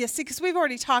 because we've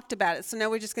already talked about it, so now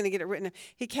we're just going to get it written.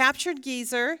 He captured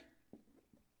Gezer,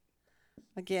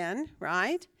 again,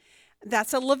 right?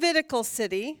 That's a Levitical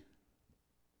city.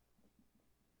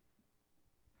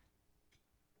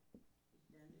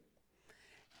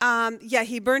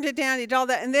 He burned it down, he did all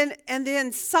that. And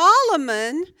then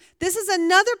Solomon, this is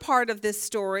another part of this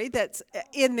story that's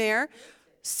in there.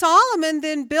 Solomon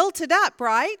then built it up,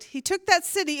 right? He took that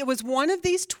city. It was one of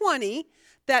these 20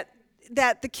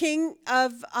 that the king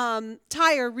of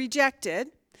Tyre rejected.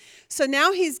 So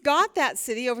now he's got that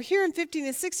city. Over here in 15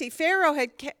 and 60, Pharaoh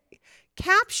had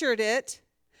captured it.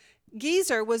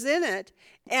 Gezer was in it,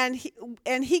 and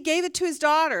he gave it to his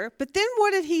daughter. But then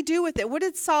what did he do with it? What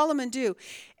did Solomon do?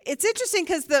 It's interesting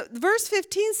because the verse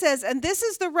 15 says, and this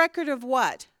is the record of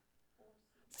what?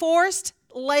 Forced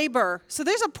labor. So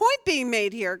there's a point being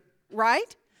made here,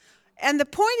 right? And the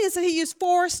point is that he used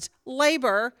forced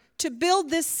labor to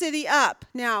build this city up.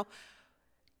 Now,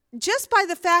 just by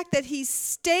the fact that he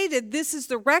stated this is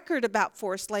the record about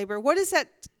forced labor, what does that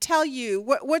tell you?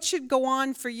 What should go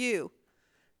on for you?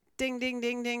 Ding, ding,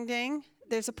 ding, ding, ding.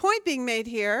 There's a point being made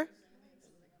here.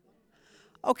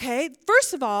 Okay,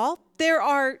 first of all, there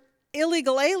are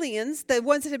illegal aliens, the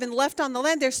ones that have been left on the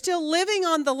land. They're still living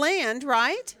on the land,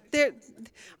 right?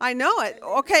 I know it.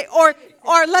 Okay, or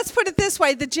let's put it this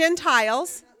way, the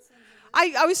Gentiles.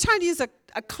 I was trying to use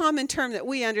a common term that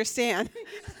we understand.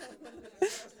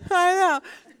 I know.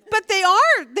 But they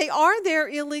are their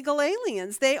illegal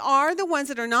aliens. They are the ones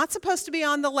that are not supposed to be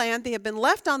on the land. They have been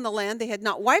left on the land. They had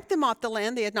not wiped them off the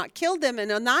land. They had not killed them and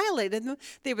annihilated them.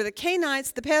 They were the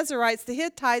Canaanites, the Perizzites, the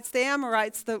Hittites, the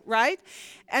Amorites, right?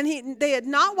 And they had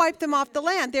not wiped them off the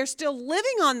land. They're still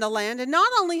living on the land. And not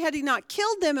only had he not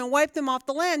killed them and wiped them off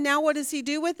the land, now what does he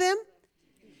do with them?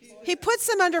 He puts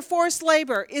them under forced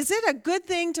labor. Is it a good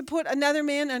thing to put another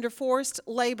man under forced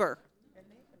labor?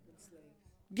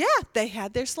 Yeah, they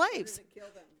had their slaves.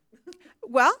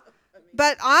 Well,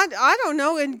 but I don't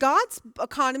know. In God's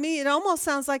economy, it almost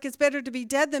sounds like it's better to be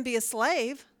dead than be a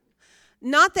slave.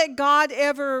 Not that God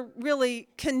ever really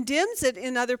condemns it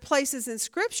in other places in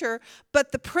Scripture,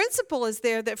 but the principle is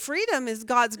there that freedom is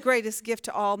God's greatest gift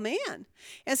to all man.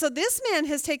 And so this man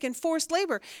has taken forced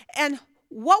labor. And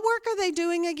what work are they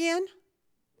doing again?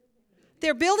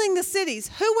 They're building the cities.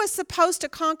 Who was supposed to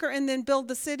conquer and then build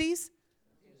the cities?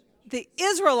 The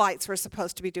Israelites were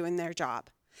supposed to be doing their job.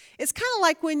 It's kind of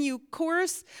like when you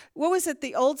chorus, what was it,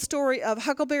 the old story of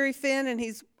Huckleberry Finn, and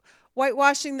he's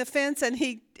whitewashing the fence, and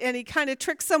he kind of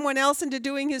tricks someone else into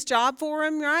doing his job for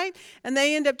him, right? And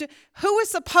they end up who was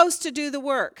supposed to do the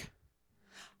work?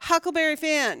 Huckleberry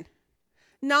Finn,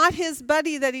 not his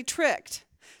buddy that he tricked.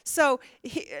 So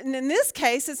in this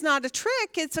case, it's not a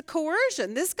trick, it's a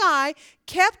coercion. This guy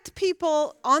kept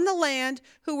people on the land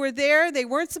who were there. They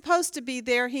weren't supposed to be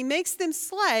there. He makes them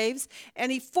slaves,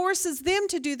 and he forces them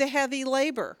to do the heavy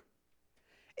labor.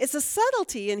 It's a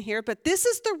subtlety in here, but this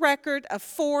is the record of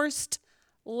forced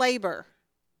labor.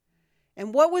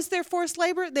 And what was their forced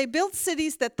labor? They built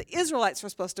cities that the Israelites were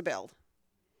supposed to build.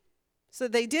 So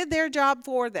they did their job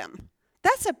for them.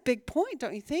 That's a big point,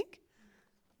 don't you think?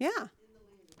 Yeah.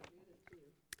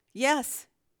 Yes,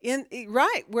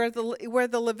 right, where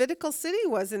the Levitical city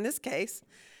was in this case.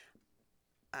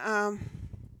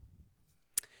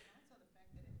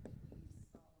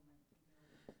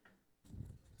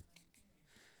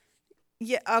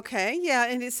 Yeah, okay, yeah,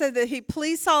 and it said that he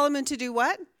pleased Solomon to do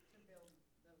what?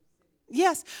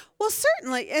 Yes, well,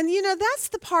 certainly, and that's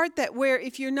the part that where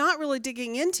if you're not really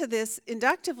digging into this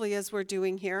inductively as we're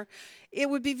doing here, it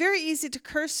would be very easy to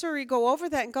cursory go over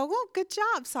that and go, "Oh, good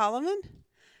job, Solomon."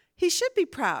 He should be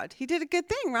proud. He did a good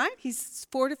thing, right? He's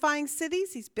fortifying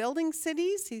cities. He's building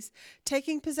cities. He's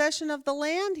taking possession of the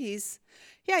land. He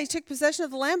took possession of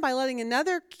the land by letting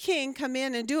another king come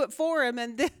in and do it for him,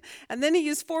 and then he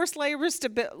used forced labor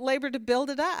to build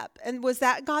it up. And was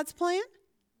that God's plan?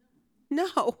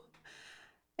 No.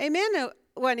 Amen,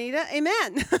 Juanita.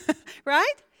 Amen.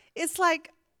 Right? It's like,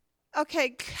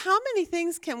 okay, how many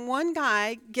things can one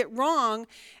guy get wrong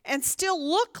and still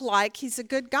look like he's a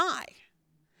good guy?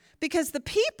 Because the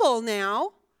people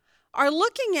now are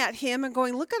looking at him and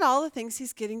going, look at all the things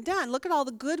he's getting done. Look at all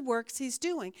the good works he's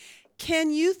doing.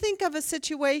 Can you think of a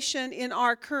situation in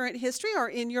our current history or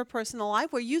in your personal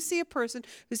life where you see a person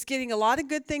who's getting a lot of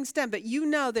good things done, but you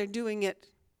know they're doing it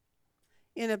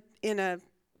in a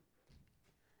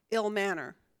ill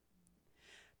manner?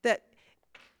 That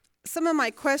some of my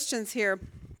questions here,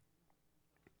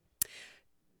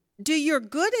 do your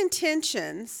good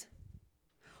intentions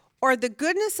or the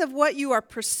goodness of what you are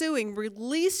pursuing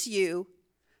release you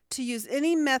to use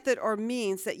any method or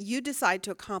means that you decide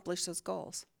to accomplish those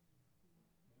goals?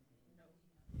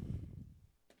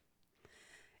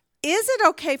 Is it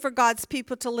okay for God's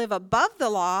people to live above the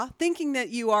law, thinking that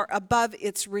you are above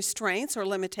its restraints or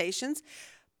limitations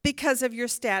because of your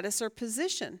status or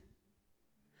position?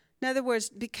 In other words,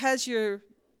 because you're,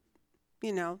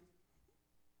 the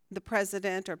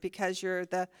president, or because you're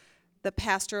the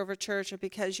pastor of a church, or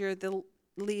because you're the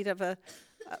lead of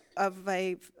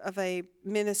a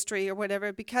ministry or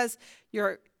whatever, because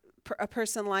you're a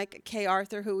person like Kay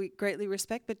Arthur, who we greatly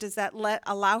respect, but does that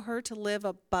allow her to live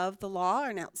above the law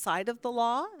and outside of the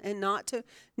law and not to?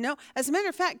 No. As a matter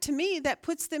of fact, to me, that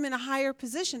puts them in a higher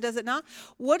position, does it not?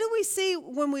 What do we see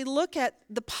when we look at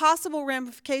the possible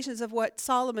ramifications of what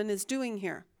Solomon is doing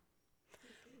here?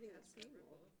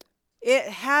 It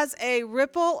has a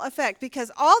ripple effect,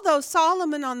 because although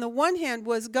Solomon on the one hand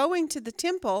was going to the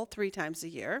temple 3 times a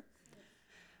year,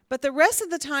 but the rest of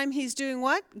the time he's doing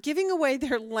what? Giving away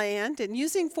their land and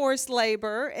using forced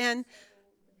labor. And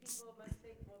People must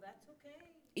think, well, that's okay.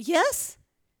 yes,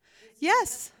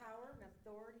 yes. Power and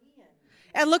authority and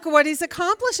And look at what he's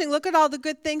accomplishing. Look at all the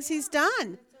good things he's done. it's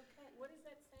okay. What is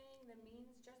that saying? The means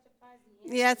justifies the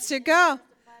end. Yes, the to end go.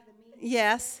 justify the means.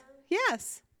 Yes,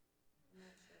 yes.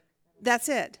 That's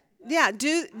it. Yeah,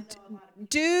 do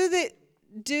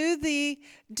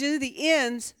the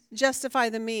ends justify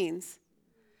the means?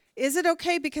 Is it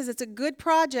okay because it's a good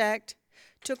project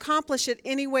to accomplish it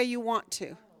any way you want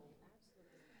to?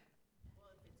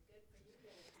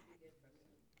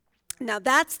 Now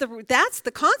that's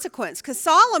the consequence, because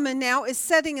Solomon now is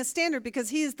setting a standard because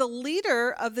he is the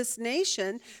leader of this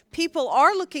nation. People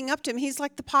are looking up to him. He's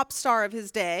like the pop star of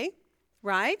his day,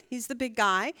 right? He's the big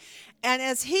guy. And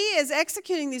as he is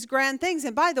executing these grand things,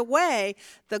 and by the way,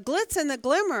 the glitz and the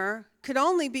glimmer could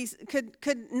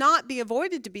not be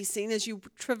avoided to be seen as you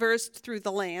traversed through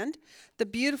the land. The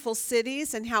beautiful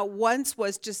cities, and how once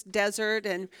was just desert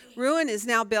and ruin is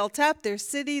now built up. There's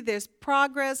city, there's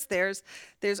progress, there's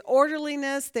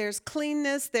orderliness, there's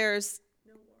cleanness, there's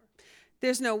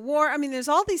no war. I mean, there's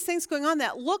all these things going on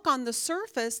that look on the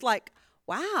surface like,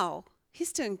 wow,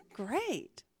 he's doing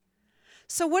great.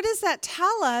 So what does that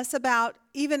tell us about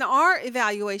even our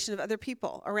evaluation of other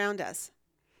people around us?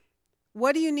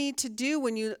 What do you need to do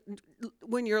when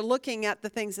you're looking at the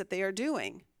things that they are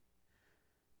doing?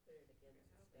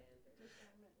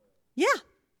 Yeah.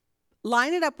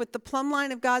 Line it up with the plumb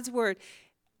line of God's word.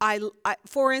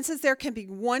 For instance, there can be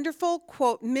wonderful,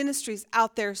 quote, ministries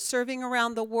out there serving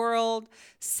around the world,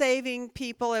 saving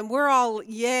people, and we're all,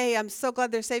 yay, I'm so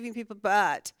glad they're saving people,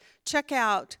 but check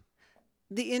out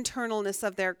the internalness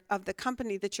of the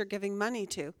company that you're giving money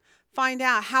to. Find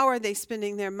out how are they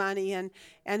spending their money,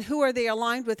 and who are they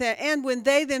aligned with, and when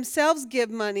they themselves give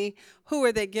money, who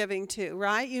are they giving to,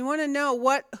 right? You want to know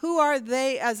who are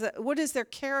they what is their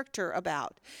character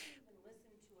about? Even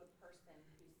listen to a person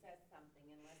who says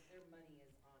something unless their money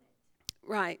is on it.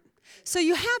 Right. So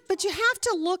you have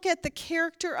to look at the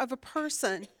character of a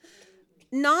person,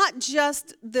 not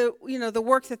just the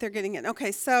work that they're getting in.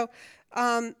 Okay, so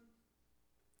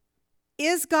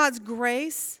is God's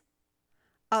grace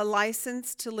a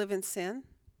license to live in sin?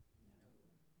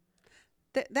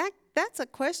 That's a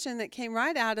question that came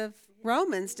right out of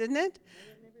Romans, didn't it?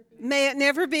 May it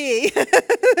never be.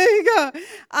 There you go.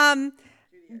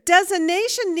 Does a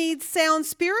nation need sound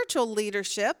spiritual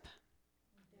leadership?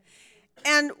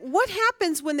 And what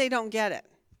happens when they don't get it?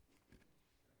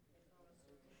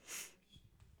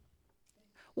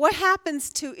 What happens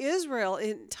to Israel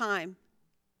in time?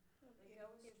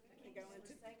 They go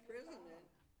into imprisonment.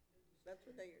 That's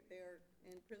what they are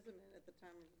in imprisonment at the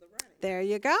time of the writing. There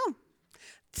you go.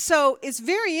 So it's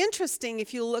very interesting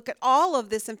if you look at all of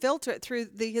this and filter it through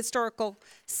the historical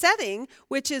setting,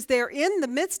 which is they're in the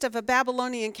midst of a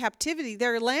Babylonian captivity.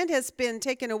 Their land has been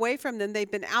taken away from them.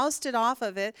 They've been ousted off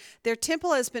of it. Their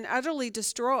temple has been utterly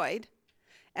destroyed.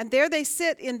 And there they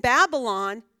sit in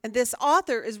Babylon, and this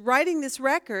author is writing this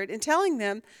record and telling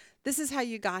them, this is how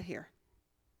you got here.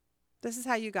 This is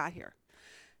how you got here.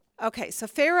 Okay, so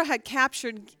Pharaoh had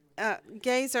captured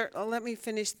Gezer. Oh, let me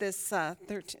finish this,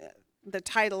 the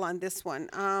title on this one.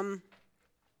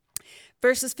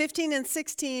 Verses 15 and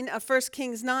 16 of 1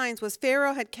 Kings 9 was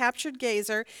Pharaoh had captured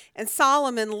Gezer, and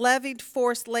Solomon levied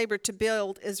forced labor to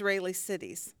build Israeli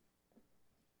cities.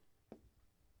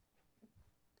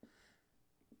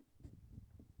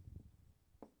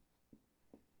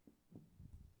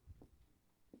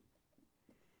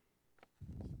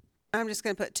 I'm just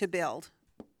going to put to build.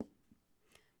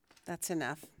 That's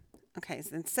enough. Okay, so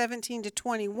then 17 to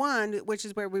 21, which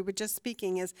is where we were just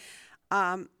speaking, is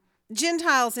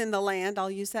Gentiles in the land.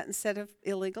 I'll use that instead of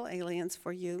illegal aliens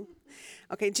for you.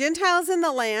 Okay, Gentiles in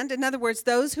the land, in other words,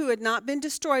 those who had not been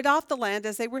destroyed off the land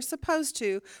as they were supposed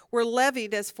to, were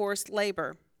levied as forced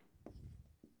labor.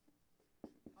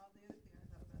 All the other thing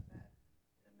I thought about that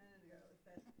a minute ago is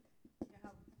that, you know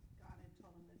how God had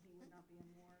told him that he would not be in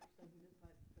war, so he just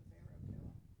let the Pharaoh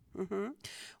kill him.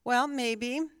 Well,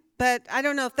 maybe, but I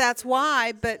don't know if that's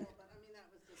why, but But I mean, that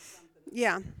was just something.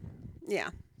 yeah, yeah.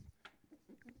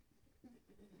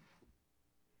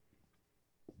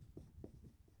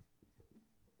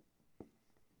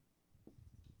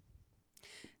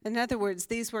 In other words,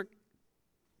 these were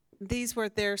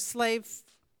their slave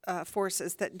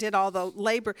forces that did all the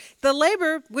labor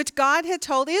which God had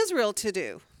told Israel to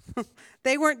do.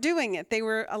 They weren't doing it. They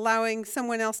were allowing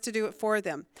someone else to do it for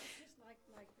them. Just like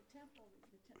the temple,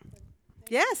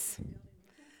 Yes.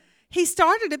 He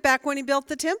started it back when he built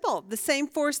the temple. The same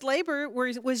forced labor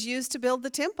was used to build the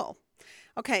temple.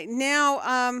 Okay, now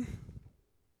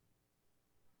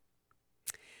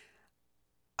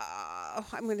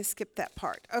I'm going to skip that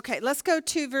part. Okay, let's go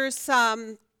to verse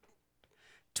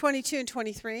 22 and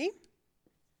 23.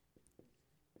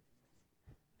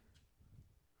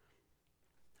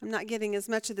 I'm not getting as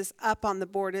much of this up on the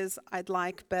board as I'd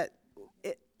like, but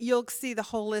you'll see the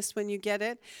whole list when you get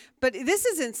it. But this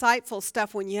is insightful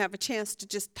stuff when you have a chance to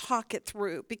just talk it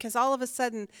through, because all of a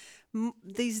sudden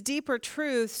these deeper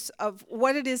truths of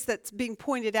what it is that's being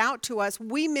pointed out to us,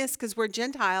 we miss because we're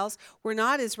Gentiles, we're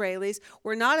not Israelis,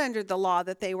 we're not under the law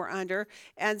that they were under,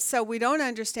 and so we don't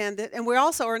understand it, and we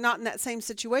also are not in that same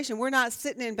situation. We're not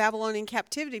sitting in Babylonian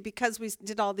captivity because we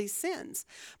did all these sins,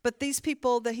 but these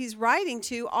people that he's writing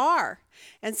to are.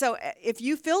 And so if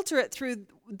you filter it through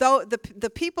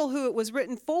the people who it was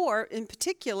written for in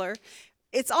particular,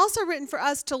 it's also written for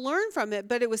us to learn from it,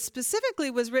 but it was specifically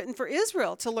was written for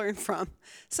Israel to learn from,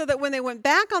 so that when they went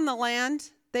back on the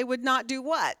land, they would not do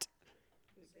what?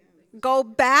 Go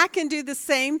back and do the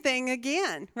same thing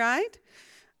again, right?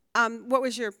 What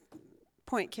was your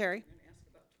point, Carrie?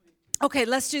 Okay,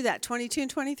 let's do that. 22 and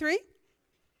 23.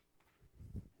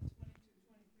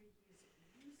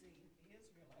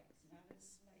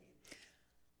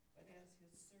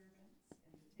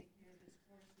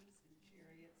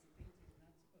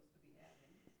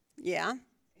 Yeah. And,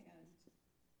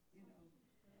 you know,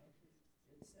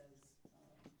 it says,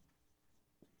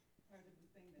 part of the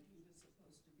thing that he was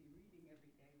supposed to be reading every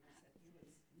day was that he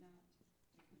was not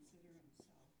to consider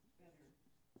himself better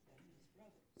than his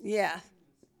brothers. Yeah. He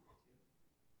was not to.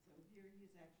 So here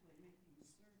he's actually making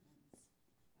servants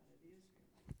out of the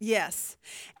Israelites. Yes.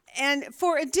 And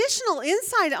for additional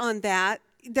insight on that,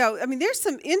 though, I mean, there's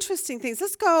some interesting things.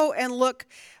 Let's go and look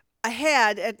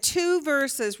ahead at 2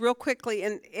 verses real quickly,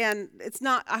 and it's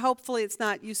not, hopefully it's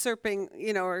not usurping,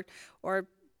 or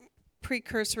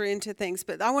precursor into things,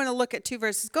 but I want to look at 2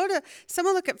 verses.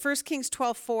 Someone look at 1 Kings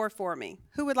 12:4 for me.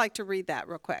 Who would like to read that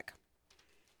real quick?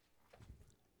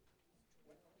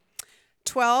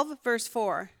 12 verse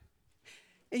 4.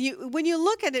 And when you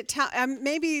look at it,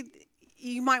 maybe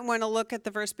you might want to look at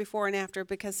the verse before and after,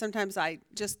 because sometimes I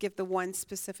just give the one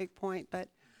specific point, but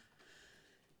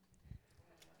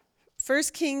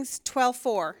 1 Kings 12:4.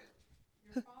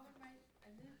 Your father made,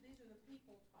 and these are the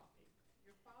people talking.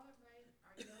 Your father made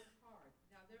our yoke hard.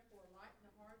 Now therefore lighten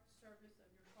the hard service of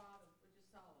your father, which is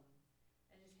Solomon,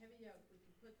 and his heavy yoke which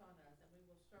he puts on us, and we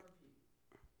will serve you.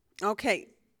 Okay,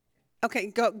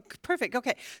 go perfect.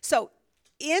 Okay, so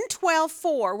in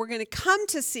 12:4, we're going to come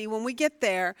to see when we get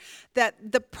there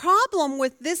that the problem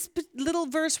with this little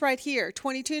verse right here,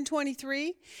 22 and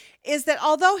 23, is that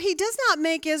although he does not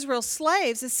make Israel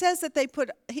slaves, it says that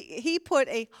he put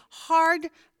a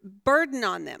hard burden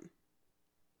on them.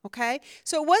 Okay,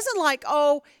 so it wasn't like,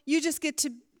 oh, you just get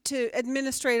to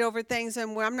administrate over things,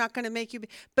 and I'm not going to make you,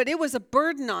 but it was a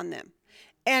burden on them.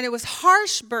 And it was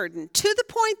harsh burden, to the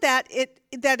point that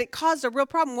it caused a real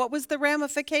problem. What was the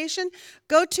ramification?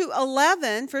 Go to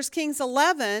 1 Kings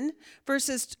 11,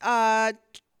 verses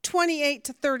 28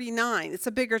 to 39. It's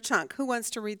a bigger chunk. Who wants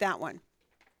to read that one?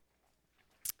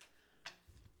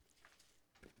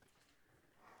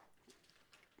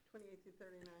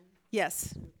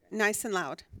 Yes, nice and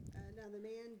loud. Now the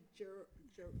man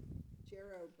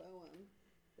Jeroboam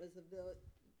was a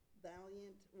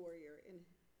valiant warrior, and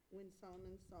when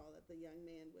Solomon saw that the young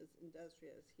man was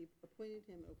industrious, he appointed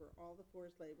him over all the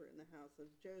forced labor in the house of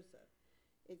Joseph.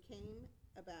 It came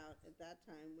about at that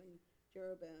time when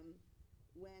Jeroboam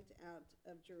went out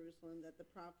of Jerusalem that the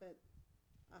prophet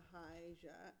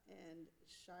Ahijah and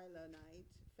Shilonite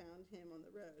found him on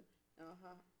the road. Now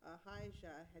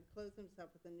Ahijah had clothed himself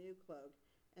with a new cloak,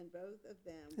 and both of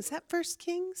them Is that First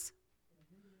Kings?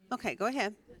 Okay, go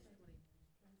ahead.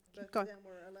 both going. of them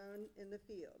were alone in the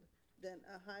field. Then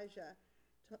Ahijah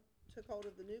took hold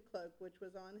of the new cloak which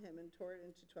was on him and tore it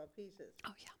into 12 pieces.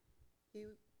 Oh, yeah. He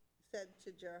said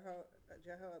to Jehoram,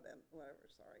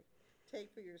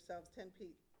 take for yourselves 10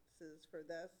 pieces, for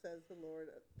thus says the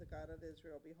Lord, the God of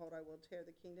Israel, behold, I will tear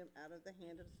the kingdom out of the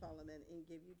hand of Solomon and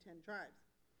give you 10 tribes.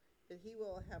 But he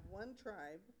will have one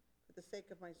tribe for the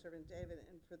sake of my servant David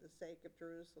and for the sake of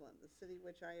Jerusalem, the city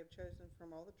which I have chosen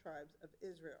from all the tribes of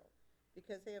Israel,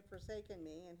 because they have forsaken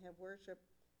me and have worshipped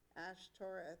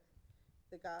Ashtoreth,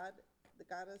 the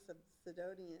goddess of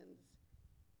Sidonians,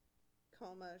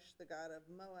 Chemosh, the god of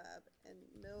Moab, and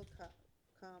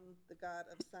Milcom, the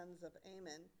god of sons of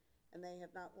Ammon, and they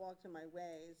have not walked in my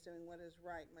ways, doing what is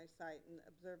right in my sight, and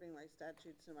observing my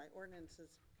statutes and my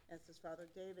ordinances, as his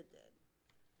father David did.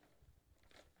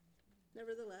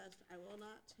 Nevertheless, I will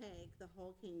not take the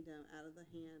whole kingdom out of the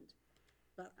hand,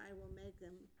 but I will make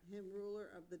him ruler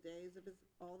of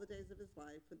all the days of his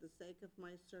life, for the sake of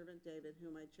my servant David,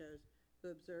 whom I chose, who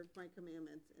observed my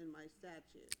commandments and my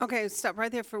statutes. Okay, stop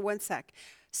right there for 1 sec.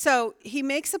 So he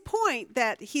makes a point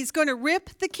that he's going to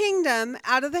rip the kingdom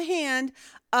out of the hand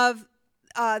of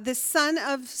the son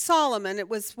of Solomon. It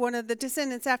was one of the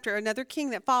descendants after another king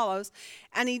that follows.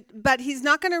 But he's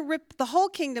not going to rip the whole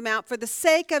kingdom out for the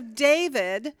sake of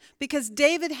David, because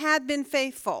David had been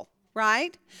faithful,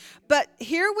 right? But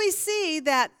here we see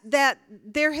that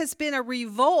there has been a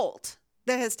revolt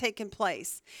that has taken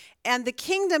place, and the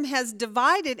kingdom has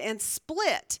divided and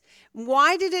split.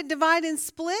 Why did it divide and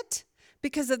split?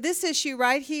 Because of this issue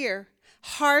right here,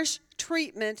 harsh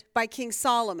treatment by King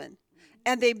Solomon.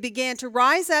 And they began to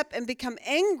rise up and become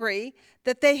angry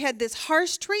that they had this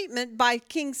harsh treatment by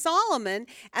King Solomon.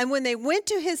 And when they went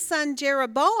to his son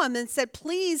Jeroboam and said,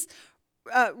 please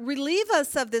relieve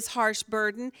us of this harsh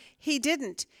burden, he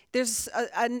didn't. There's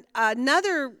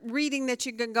another reading that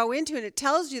you can go into, and it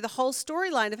tells you the whole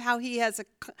storyline of how he has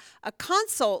a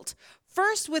consult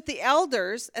first with the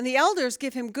elders, and the elders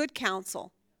give him good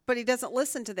counsel, but he doesn't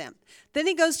listen to them. Then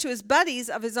he goes to his buddies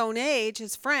of his own age,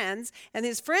 his friends, and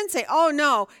his friends say, oh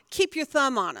no, keep your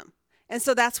thumb on him. And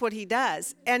so that's what he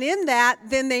does. And in that,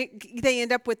 then they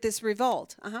end up with this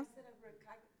revolt.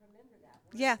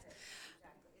 Yeah.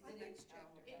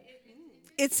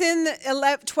 It's in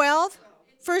 12,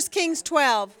 1 Kings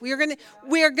 12. We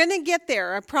are gonna get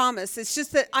there, I promise. It's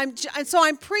just that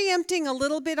I'm preempting a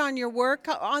little bit on your work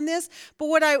on this.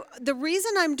 But the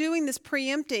reason I'm doing this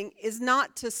preempting is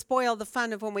not to spoil the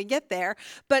fun of when we get there,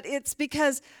 but it's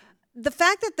because the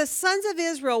fact that the sons of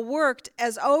Israel worked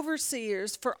as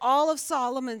overseers for all of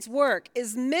Solomon's work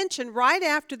is mentioned right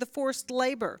after the forced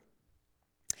labor.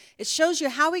 It shows you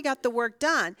how he got the work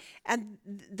done. And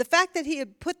the fact that he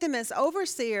had put them as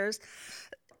overseers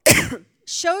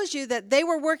shows you that they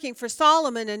were working for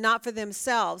Solomon and not for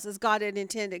themselves, as God had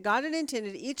intended. God had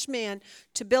intended each man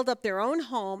to build up their own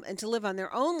home and to live on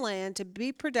their own land, to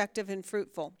be productive and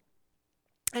fruitful.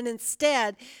 And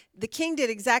instead, the king did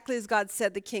exactly as God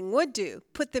said the king would do,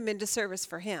 put them into service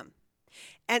for him.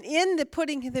 And in the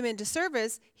putting them into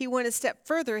service, he went a step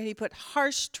further and he put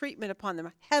harsh treatment upon them,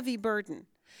 a heavy burden.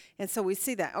 And so we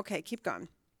see that. Okay, keep going.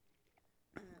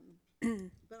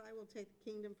 But I will take the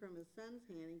kingdom from his son's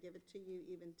hand and give it to you,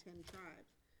 even 10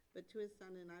 tribes. But to his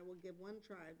son and I will give one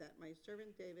tribe, that my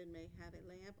servant David may have a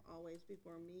lamp always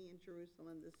before me in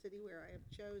Jerusalem, the city where I have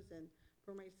chosen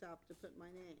for myself to put my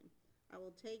name. I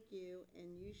will take you,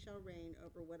 and you shall reign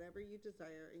over whatever you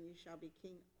desire, and you shall be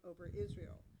king over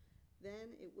Israel.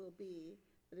 Then it will be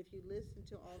that if you listen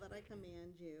to all that I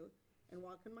command you, and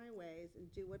walk in my ways,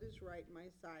 and do what is right in my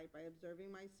sight by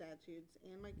observing my statutes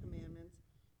and my commandments,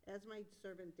 as my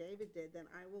servant David did,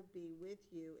 then I will be with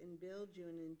you and build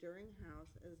you an enduring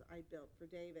house as I built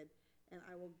for David, and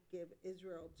I will give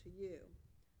Israel to you.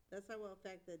 Thus I will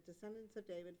affect the descendants of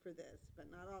David for this,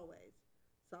 but not always.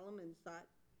 Solomon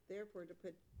sought therefore to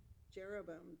put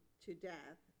Jeroboam to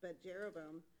death, but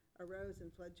Jeroboam arose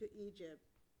and fled to Egypt,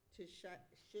 to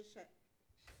Shishak,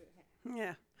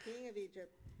 king of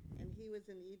Egypt, and he was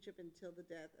in Egypt until the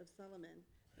death of Solomon.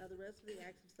 Now the rest of the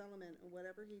acts of Solomon, and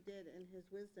whatever he did in his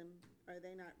wisdom, are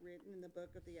they not written in the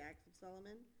book of the acts of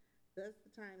Solomon? Thus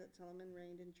the time that Solomon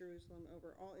reigned in Jerusalem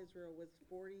over all Israel was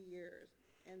 40 years.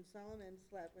 And Solomon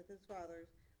slept with his fathers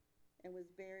and was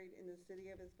buried in the city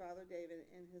of his father David,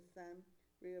 and his son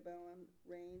Rehoboam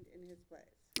reigned in his place.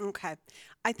 Okay.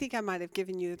 I think I might have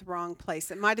given you the wrong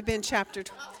place. It might have been chapter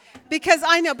 12. Because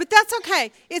I know, but that's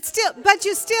okay. It still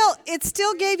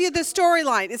gave you the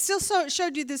storyline. It still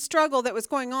showed you the struggle that was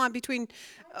going on between,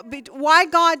 why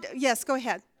God, yes, go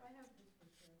ahead.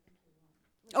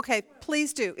 Okay,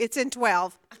 please do. It's in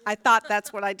 12. I thought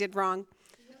that's what I did wrong.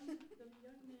 The young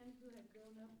man who had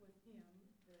grown up with him,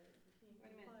 the king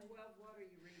replied, 12, what are you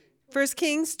reading? 1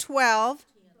 Kings 12,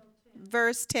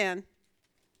 verse 10.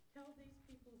 tell these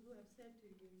people who have said to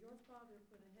you, your father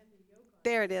put a heavy yoke on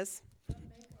There it is. you, but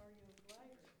make our yoke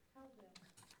lighter. Tell them,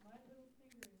 my little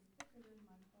finger is thicker than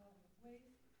my father's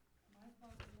waist. My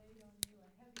father laid on you a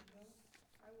heavy yoke.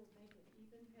 I will make it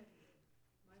even heavier.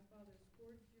 My father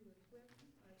scourged you with whips.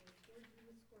 I will scourge you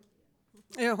with scorpions.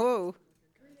 Oh,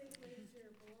 3 days later,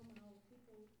 Jeroboam and all the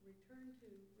people returned to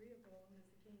Rehoboam, as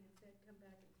the king had said, come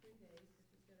back in 3 days, as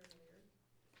he said earlier.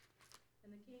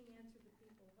 And the king answered the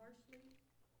people harshly,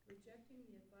 rejecting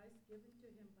the advice given to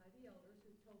him by the elders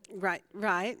who told him. right.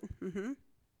 Mm-hmm.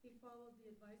 He followed the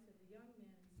advice of the young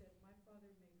man and said, my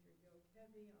father made your yoke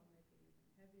heavy, I'll make it even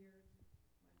heavier.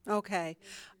 Okay.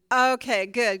 Okay,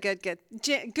 good.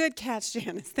 Good catch,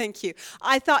 Janice. Thank you.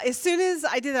 I thought as soon as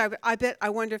I did that, I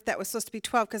wonder if that was supposed to be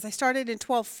 12, because I started in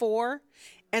 12:4,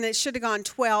 and it should have gone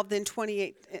 12, then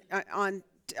 28 on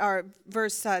our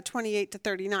verse 28 to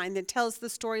 39, that tells the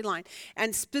storyline.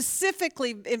 And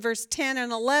specifically in verse 10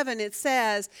 and 11, it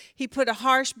says, he put a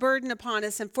harsh burden upon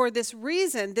us, and for this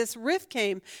reason, this rift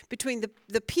came between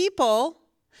the people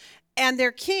and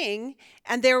their king,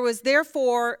 and there was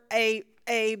therefore a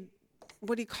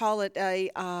what do you call it?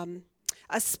 They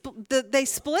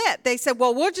split. They said,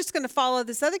 well, we're just going to follow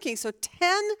this other king. So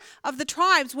 10 of the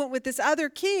tribes went with this other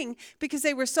king because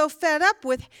they were so fed up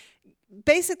with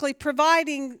basically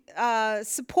providing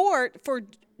support for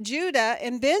Judah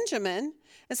and Benjamin.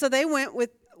 And so they went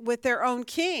with their own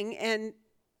king and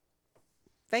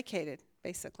vacated,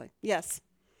 basically. Yes.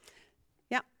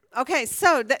 Okay,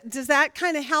 so does that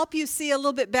kind of help you see a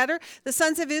little bit better? The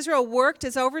sons of Israel worked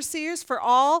as overseers for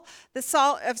all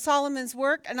of Solomon's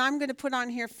work, and I'm going to put on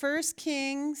here 1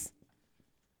 Kings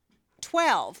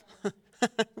 12.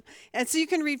 And so you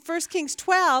can read 1 Kings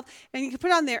 12, and you can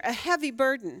put on there a heavy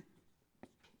burden.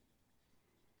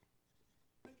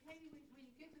 But Katie, when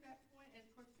you get to that point, and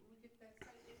of course, when we get to that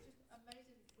side, it's just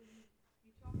amazing when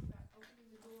you talk about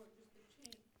opening the door, just the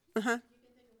chink. Uh-huh. You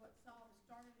can think of what Solomon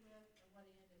started with and what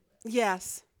he ended with.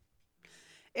 Yes.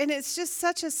 And it's just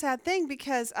such a sad thing,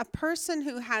 because a person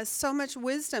who has so much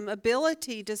wisdom,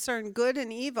 ability to discern good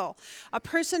and evil, a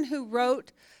person who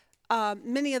wrote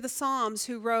many of the Psalms,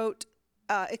 who wrote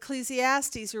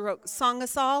Ecclesiastes, who wrote Song of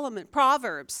Solomon,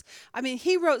 Proverbs. I mean,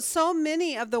 he wrote so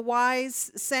many of the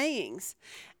wise sayings.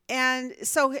 And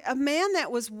so a man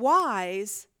that was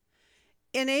wise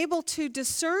and able to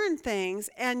discern things,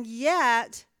 and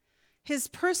yet his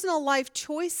personal life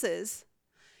choices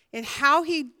and how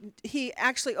he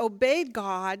actually obeyed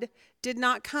God did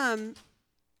not come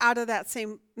out of that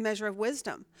same measure of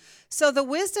wisdom. So the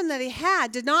wisdom that he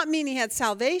had did not mean he had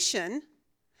salvation,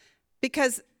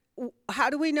 because how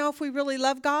do we know if we really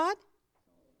love God?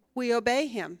 We obey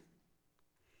him.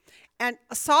 And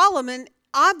Solomon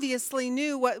obviously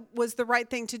knew what was the right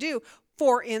thing to do.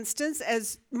 For instance,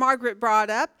 as Margaret brought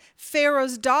up,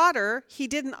 Pharaoh's daughter, he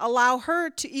didn't allow her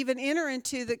to even enter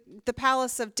into the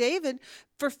palace of David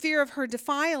for fear of her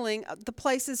defiling the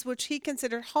places which he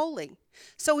considered holy.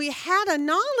 So he had a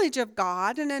knowledge of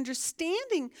God, an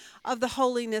understanding of the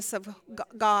holiness of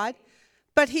God,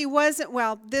 but he wasn't,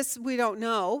 well, this we don't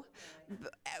know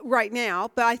right now,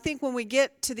 but I think when we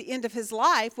get to the end of his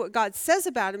life, what God says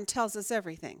about him tells us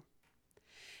everything.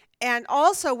 And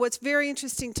also what's very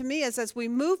interesting to me is as we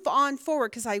move on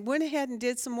forward, because I went ahead and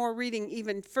did some more reading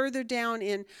even further down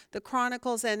in the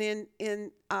Chronicles and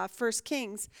in 1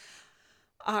 Kings.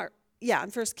 In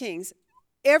 1 Kings.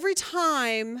 Every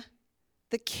time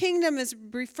the kingdom is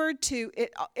referred to,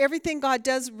 everything God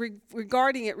does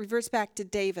regarding it reverts back to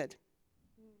David.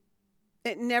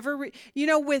 It never,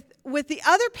 with the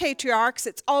other patriarchs,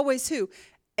 it's always who?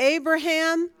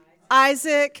 Abraham,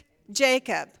 Isaac,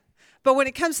 Jacob. But when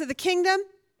it comes to the kingdom,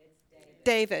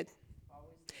 David.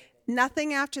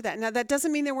 Nothing after that. Now, that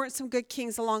doesn't mean there weren't some good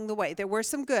kings along the way. There were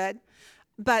some good,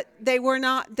 but they were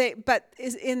not. But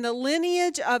in the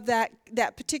lineage of that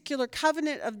particular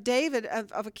covenant of David,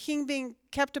 of a king being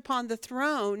kept upon the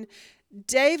throne,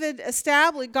 God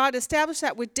established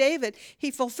that with David.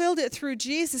 He fulfilled it through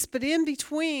Jesus, but in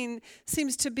between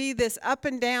seems to be this up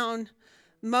and down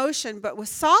motion. But with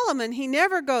Solomon, he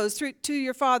never goes through to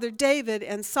your father David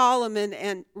and Solomon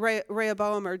and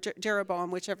Rehoboam or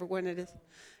Jeroboam, whichever one it is.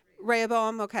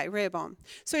 Rehoboam, okay, Rehoboam.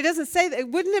 So he doesn't say that. It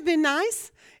wouldn't have been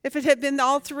nice if it had been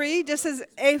all three, just as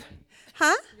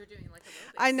huh? You're doing like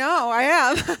a I know, I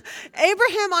am.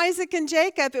 Abraham, Isaac, and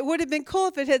Jacob. It would have been cool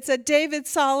if it had said David,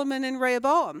 Solomon, and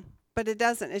Rehoboam, but it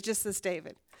doesn't. It just says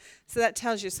David. So that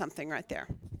tells you something right there.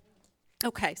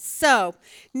 Okay, so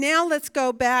now let's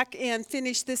go back and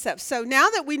finish this up. So now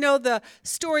that we know the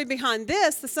story behind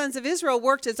this, the sons of Israel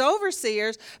worked as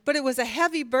overseers, but it was a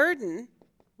heavy burden,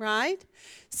 right?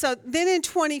 So then in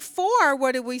 24,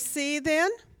 what do we see then?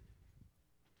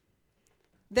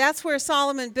 That's where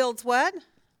Solomon builds what?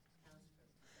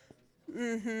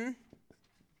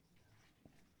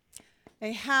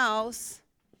 A house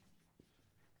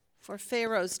for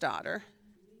Pharaoh's daughter.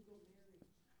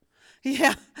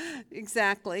 Yeah,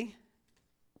 exactly.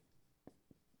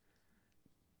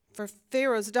 For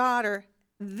Pharaoh's daughter.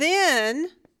 Then,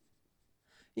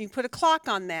 you can put a clock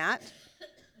on that.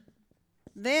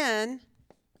 Then,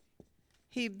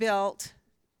 he built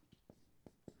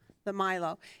the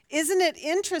Milo. Isn't it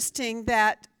interesting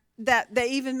that they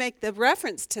even make the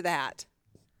reference to that?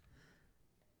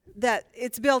 That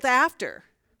it's built after.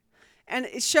 And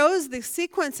it shows the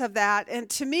sequence of that. And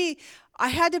to me, I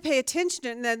had to pay attention,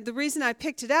 and then the reason I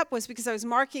picked it up was because I was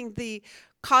marking the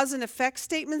cause and effect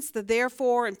statements, the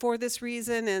therefore and for this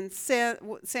reason and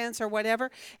since or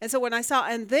whatever. And so when I saw,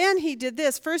 and then he did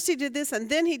this, first he did this, and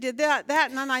then he did that,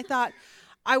 and then I thought,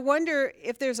 I wonder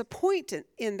if there's a point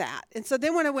in that. And so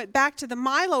then when I went back to the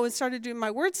Milo and started doing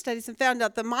my word studies and found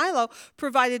out the Milo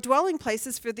provided dwelling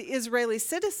places for the Israeli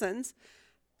citizens,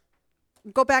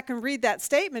 go back and read that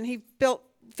statement. He built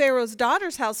Pharaoh's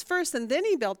daughter's house first, and then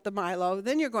he built the Milo.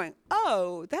 Then you're going,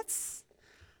 oh, that's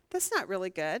not really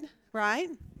good, right?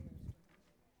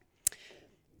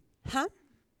 Huh?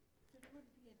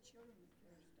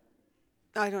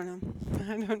 I don't know.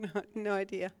 I don't know. No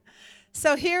idea.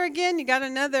 So here again, you got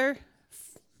another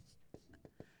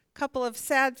couple of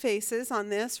sad faces on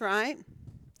this, right?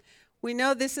 We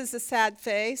know this is a sad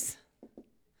face.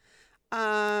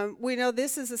 We know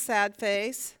this is a sad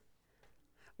face.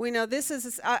 We know this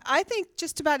is, I think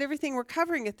just about everything we're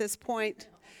covering at this point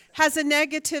has a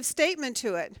negative statement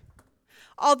to it.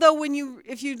 Although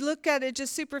if you look at it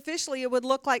just superficially, it would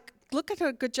look like, look at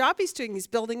how good job he's doing. He's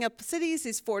building up cities.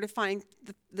 He's fortifying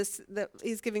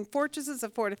he's giving fortresses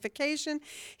of fortification.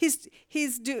 He's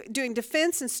doing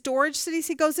defense and storage cities.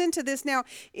 He goes into this now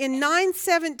in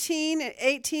 9:17,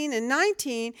 18, and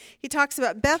 19. He talks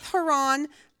about Beth Horon,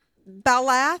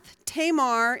 Baalath,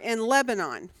 Tamar, and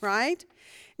Lebanon, right?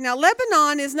 Now,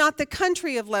 Lebanon is not the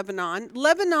country of Lebanon.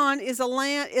 Lebanon is a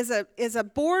land, is a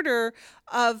border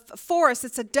of forest.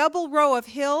 It's a double row of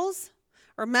hills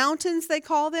or mountains, they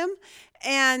call them,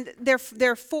 and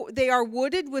they are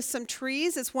wooded with some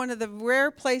trees. It's one of the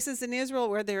rare places in Israel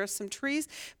where there are some trees,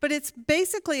 but it's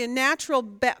basically a natural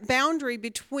boundary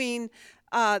between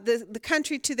the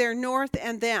country to their north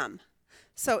and them.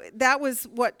 So that was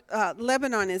what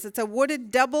Lebanon is. It's a wooded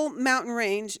double mountain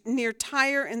range near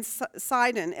Tyre and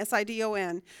Sidon,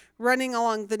 S-I-D-O-N, running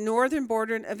along the northern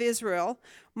border of Israel,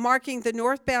 marking the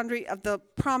north boundary of the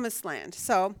Promised Land.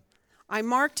 So I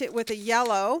marked it with a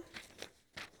yellow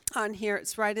on here.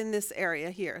 It's right in this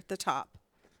area here at the top.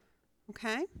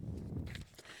 Okay?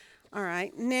 All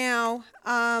right. Now,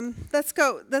 let's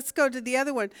go to the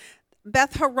other one.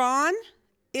 Beth Horon.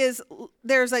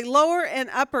 There's a lower and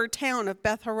upper town of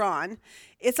Beth Horon.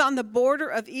 It's on the border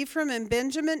of Ephraim and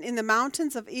Benjamin in the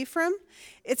mountains of Ephraim.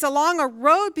 It's along a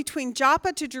road between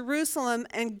Joppa to Jerusalem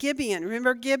and Gibeon.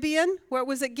 Remember Gibeon? What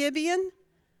was it, Gibeon?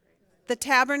 The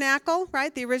tabernacle,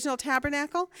 right? The original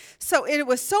tabernacle. So it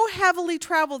was so heavily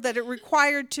traveled that it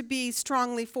required to be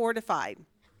strongly fortified.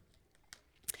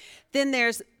 Then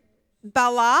there's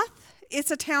Baalath. It's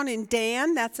a town in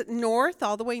Dan. That's north,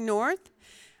 all the way north.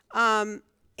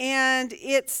 And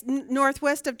it's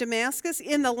northwest of Damascus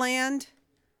in the land.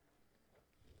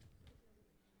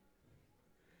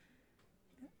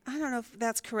 I don't know if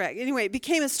that's correct. Anyway, it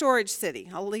became a storage city.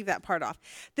 I'll leave that part off.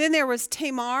 Then there was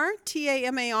Tamar,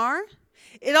 T-A-M-A-R.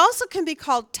 It also can be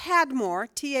called Tadmor,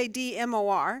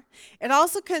 T-A-D-M-O-R. It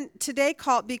also can today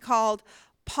be called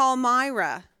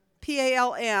Palmyra,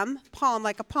 P-A-L-M, palm,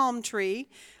 like a palm tree,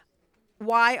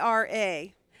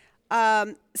 Y-R-A.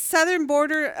 Southern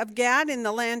border of Gad in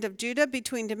the land of Judah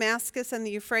between Damascus and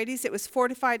the Euphrates. It was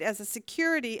fortified as a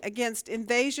security against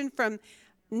invasion from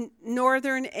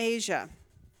northern Asia.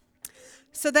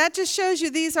 So that just shows you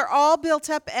these are all built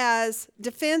up as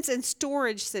defense and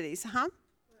storage cities.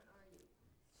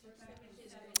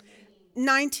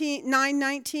 9:19,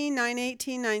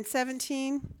 9:18,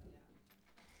 9:17.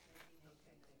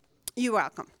 You're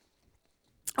welcome.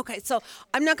 Okay, so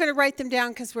I'm not going to write them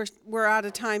down because we're out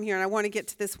of time here, and I want to get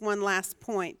to this one last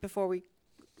point before we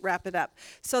wrap it up.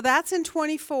 So that's in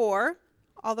 24,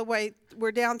 all the way,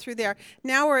 we're down through there.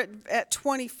 Now we're at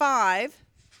 25.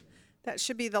 That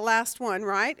should be the last one,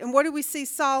 right? And what do we see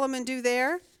Solomon do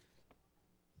there?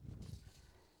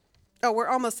 Oh, we're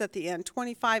almost at the end.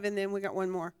 25, and then we got one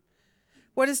more.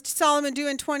 What does Solomon do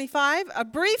in 25? A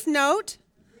brief note.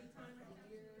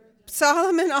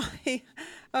 Solomon,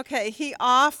 he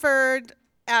offered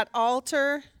at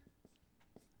altar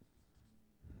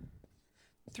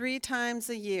 3 times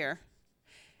a year.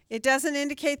 It doesn't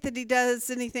indicate that he does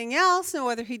anything else, and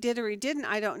whether he did or he didn't,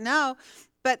 I don't know.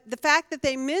 But the fact that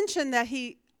they mention that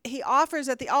he offers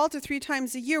at the altar 3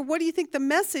 times a year, what do you think the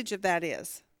message of that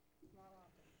is?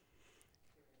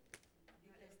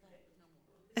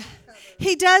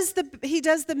 He does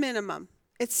the minimum.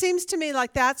 It seems to me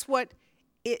like that's what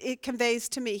it conveys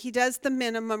to me. He does the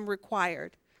minimum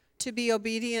required to be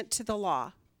obedient to the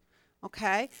law.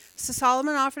 Okay? So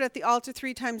Solomon offered at the altar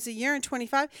 3 times a year in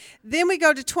 25. Then we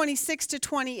go to 26 to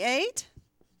 28.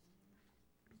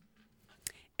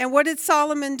 And what did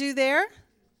Solomon do there?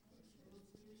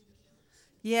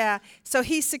 Yeah. So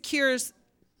he secures.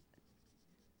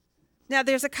 Now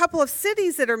there's a couple of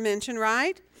cities that are mentioned,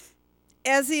 right?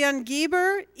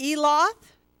 Ezion-Geber, Eloth.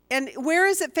 And where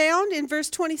is it found in verse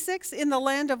 26? In the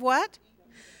land of what?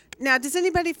 Now, does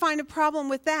anybody find a problem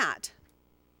with that?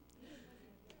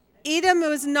 Edom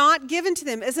was not given to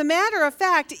them. As a matter of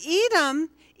fact, Edom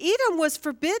was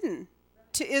forbidden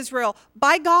to Israel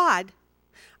by God.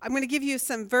 I'm going to give you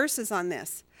some verses on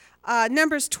this.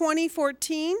 Numbers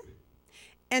 20:14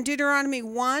 and Deuteronomy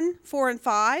 1:4 and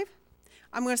 5.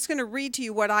 I'm just going to read to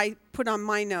you what I put on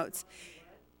my notes.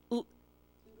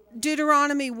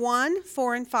 Deuteronomy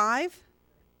 1:4 and 5,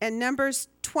 and Numbers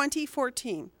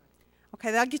 20:14.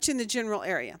 Okay, that'll get you in the general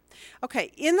area.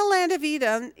 Okay, in the land of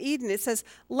Eden, it says,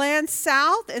 land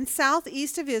south and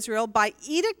southeast of Israel, by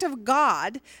edict of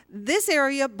God, this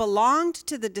area belonged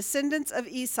to the descendants of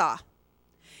Esau.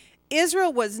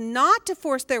 Israel was not to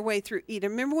force their way through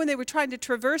Edom. Remember when they were trying to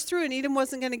traverse through and Edom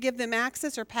wasn't going to give them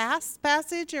access or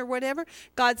passage or whatever?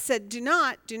 God said, do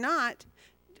not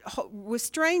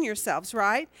restrain yourselves,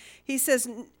 right? He says,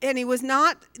 and they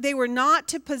were not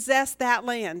to possess that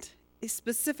land.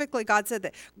 Specifically, God said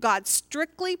that. God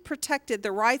strictly protected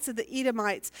the rights of the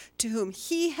Edomites to whom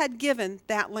he had given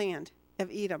that land of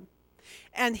Edom.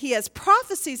 And he has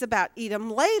prophecies about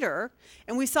Edom later,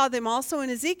 and we saw them also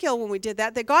in Ezekiel when we did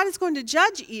that God is going to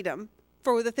judge Edom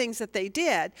for the things that they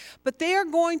did, but they are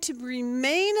going to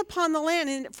remain upon the land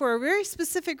and for a very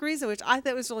specific reason, which I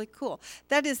thought was really cool.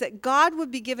 That is that God would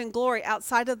be given glory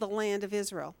outside of the land of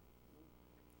Israel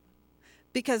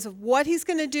because of what he's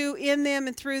going to do in them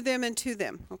and through them and to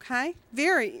them, okay?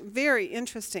 Very, very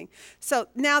interesting. So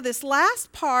now this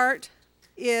last part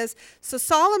is, so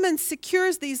Solomon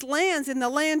secures these lands in the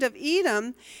land of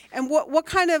Edom, and what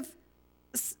kind of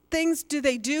things do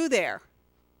they do there?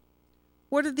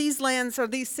 What are these lands or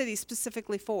these cities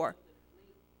specifically for?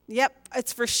 Yep,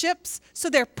 it's for ships. So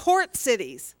they're port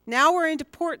cities. Now we're into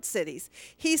port cities.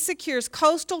 He secures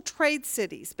coastal trade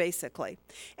cities, basically.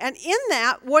 And in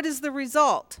that, what is the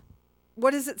result?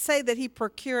 What does it say that he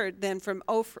procured then from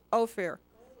Ophir?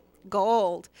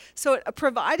 Gold. So it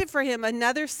provided for him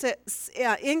another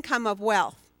income of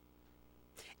wealth.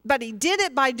 But he did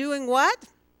it by doing what?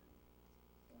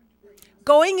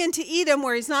 Going into Edom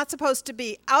where he's not supposed to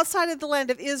be, outside of the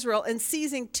land of Israel, and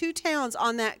seizing 2 towns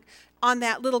on that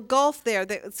little gulf there.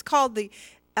 It's called the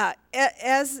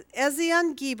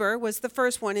Ezion-Geber was the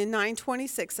first one in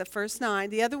 926, the first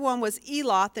 9. The other one was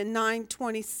Eloth in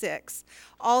 926.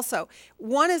 Also,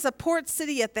 one is a port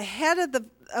city at the head of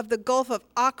the Gulf of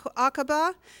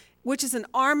Aqaba, which is an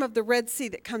arm of the Red Sea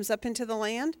that comes up into the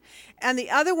land. And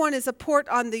the other one is a port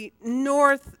on the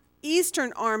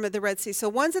northeastern arm of the Red Sea. So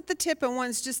one's at the tip and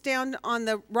one's just down on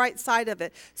the right side of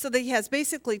it. So that he has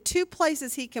basically 2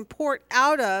 places he can port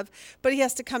out of, but he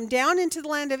has to come down into the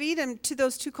land of Edom to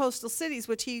those 2 coastal cities,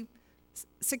 which he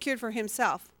secured for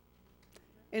himself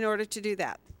in order to do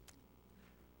that.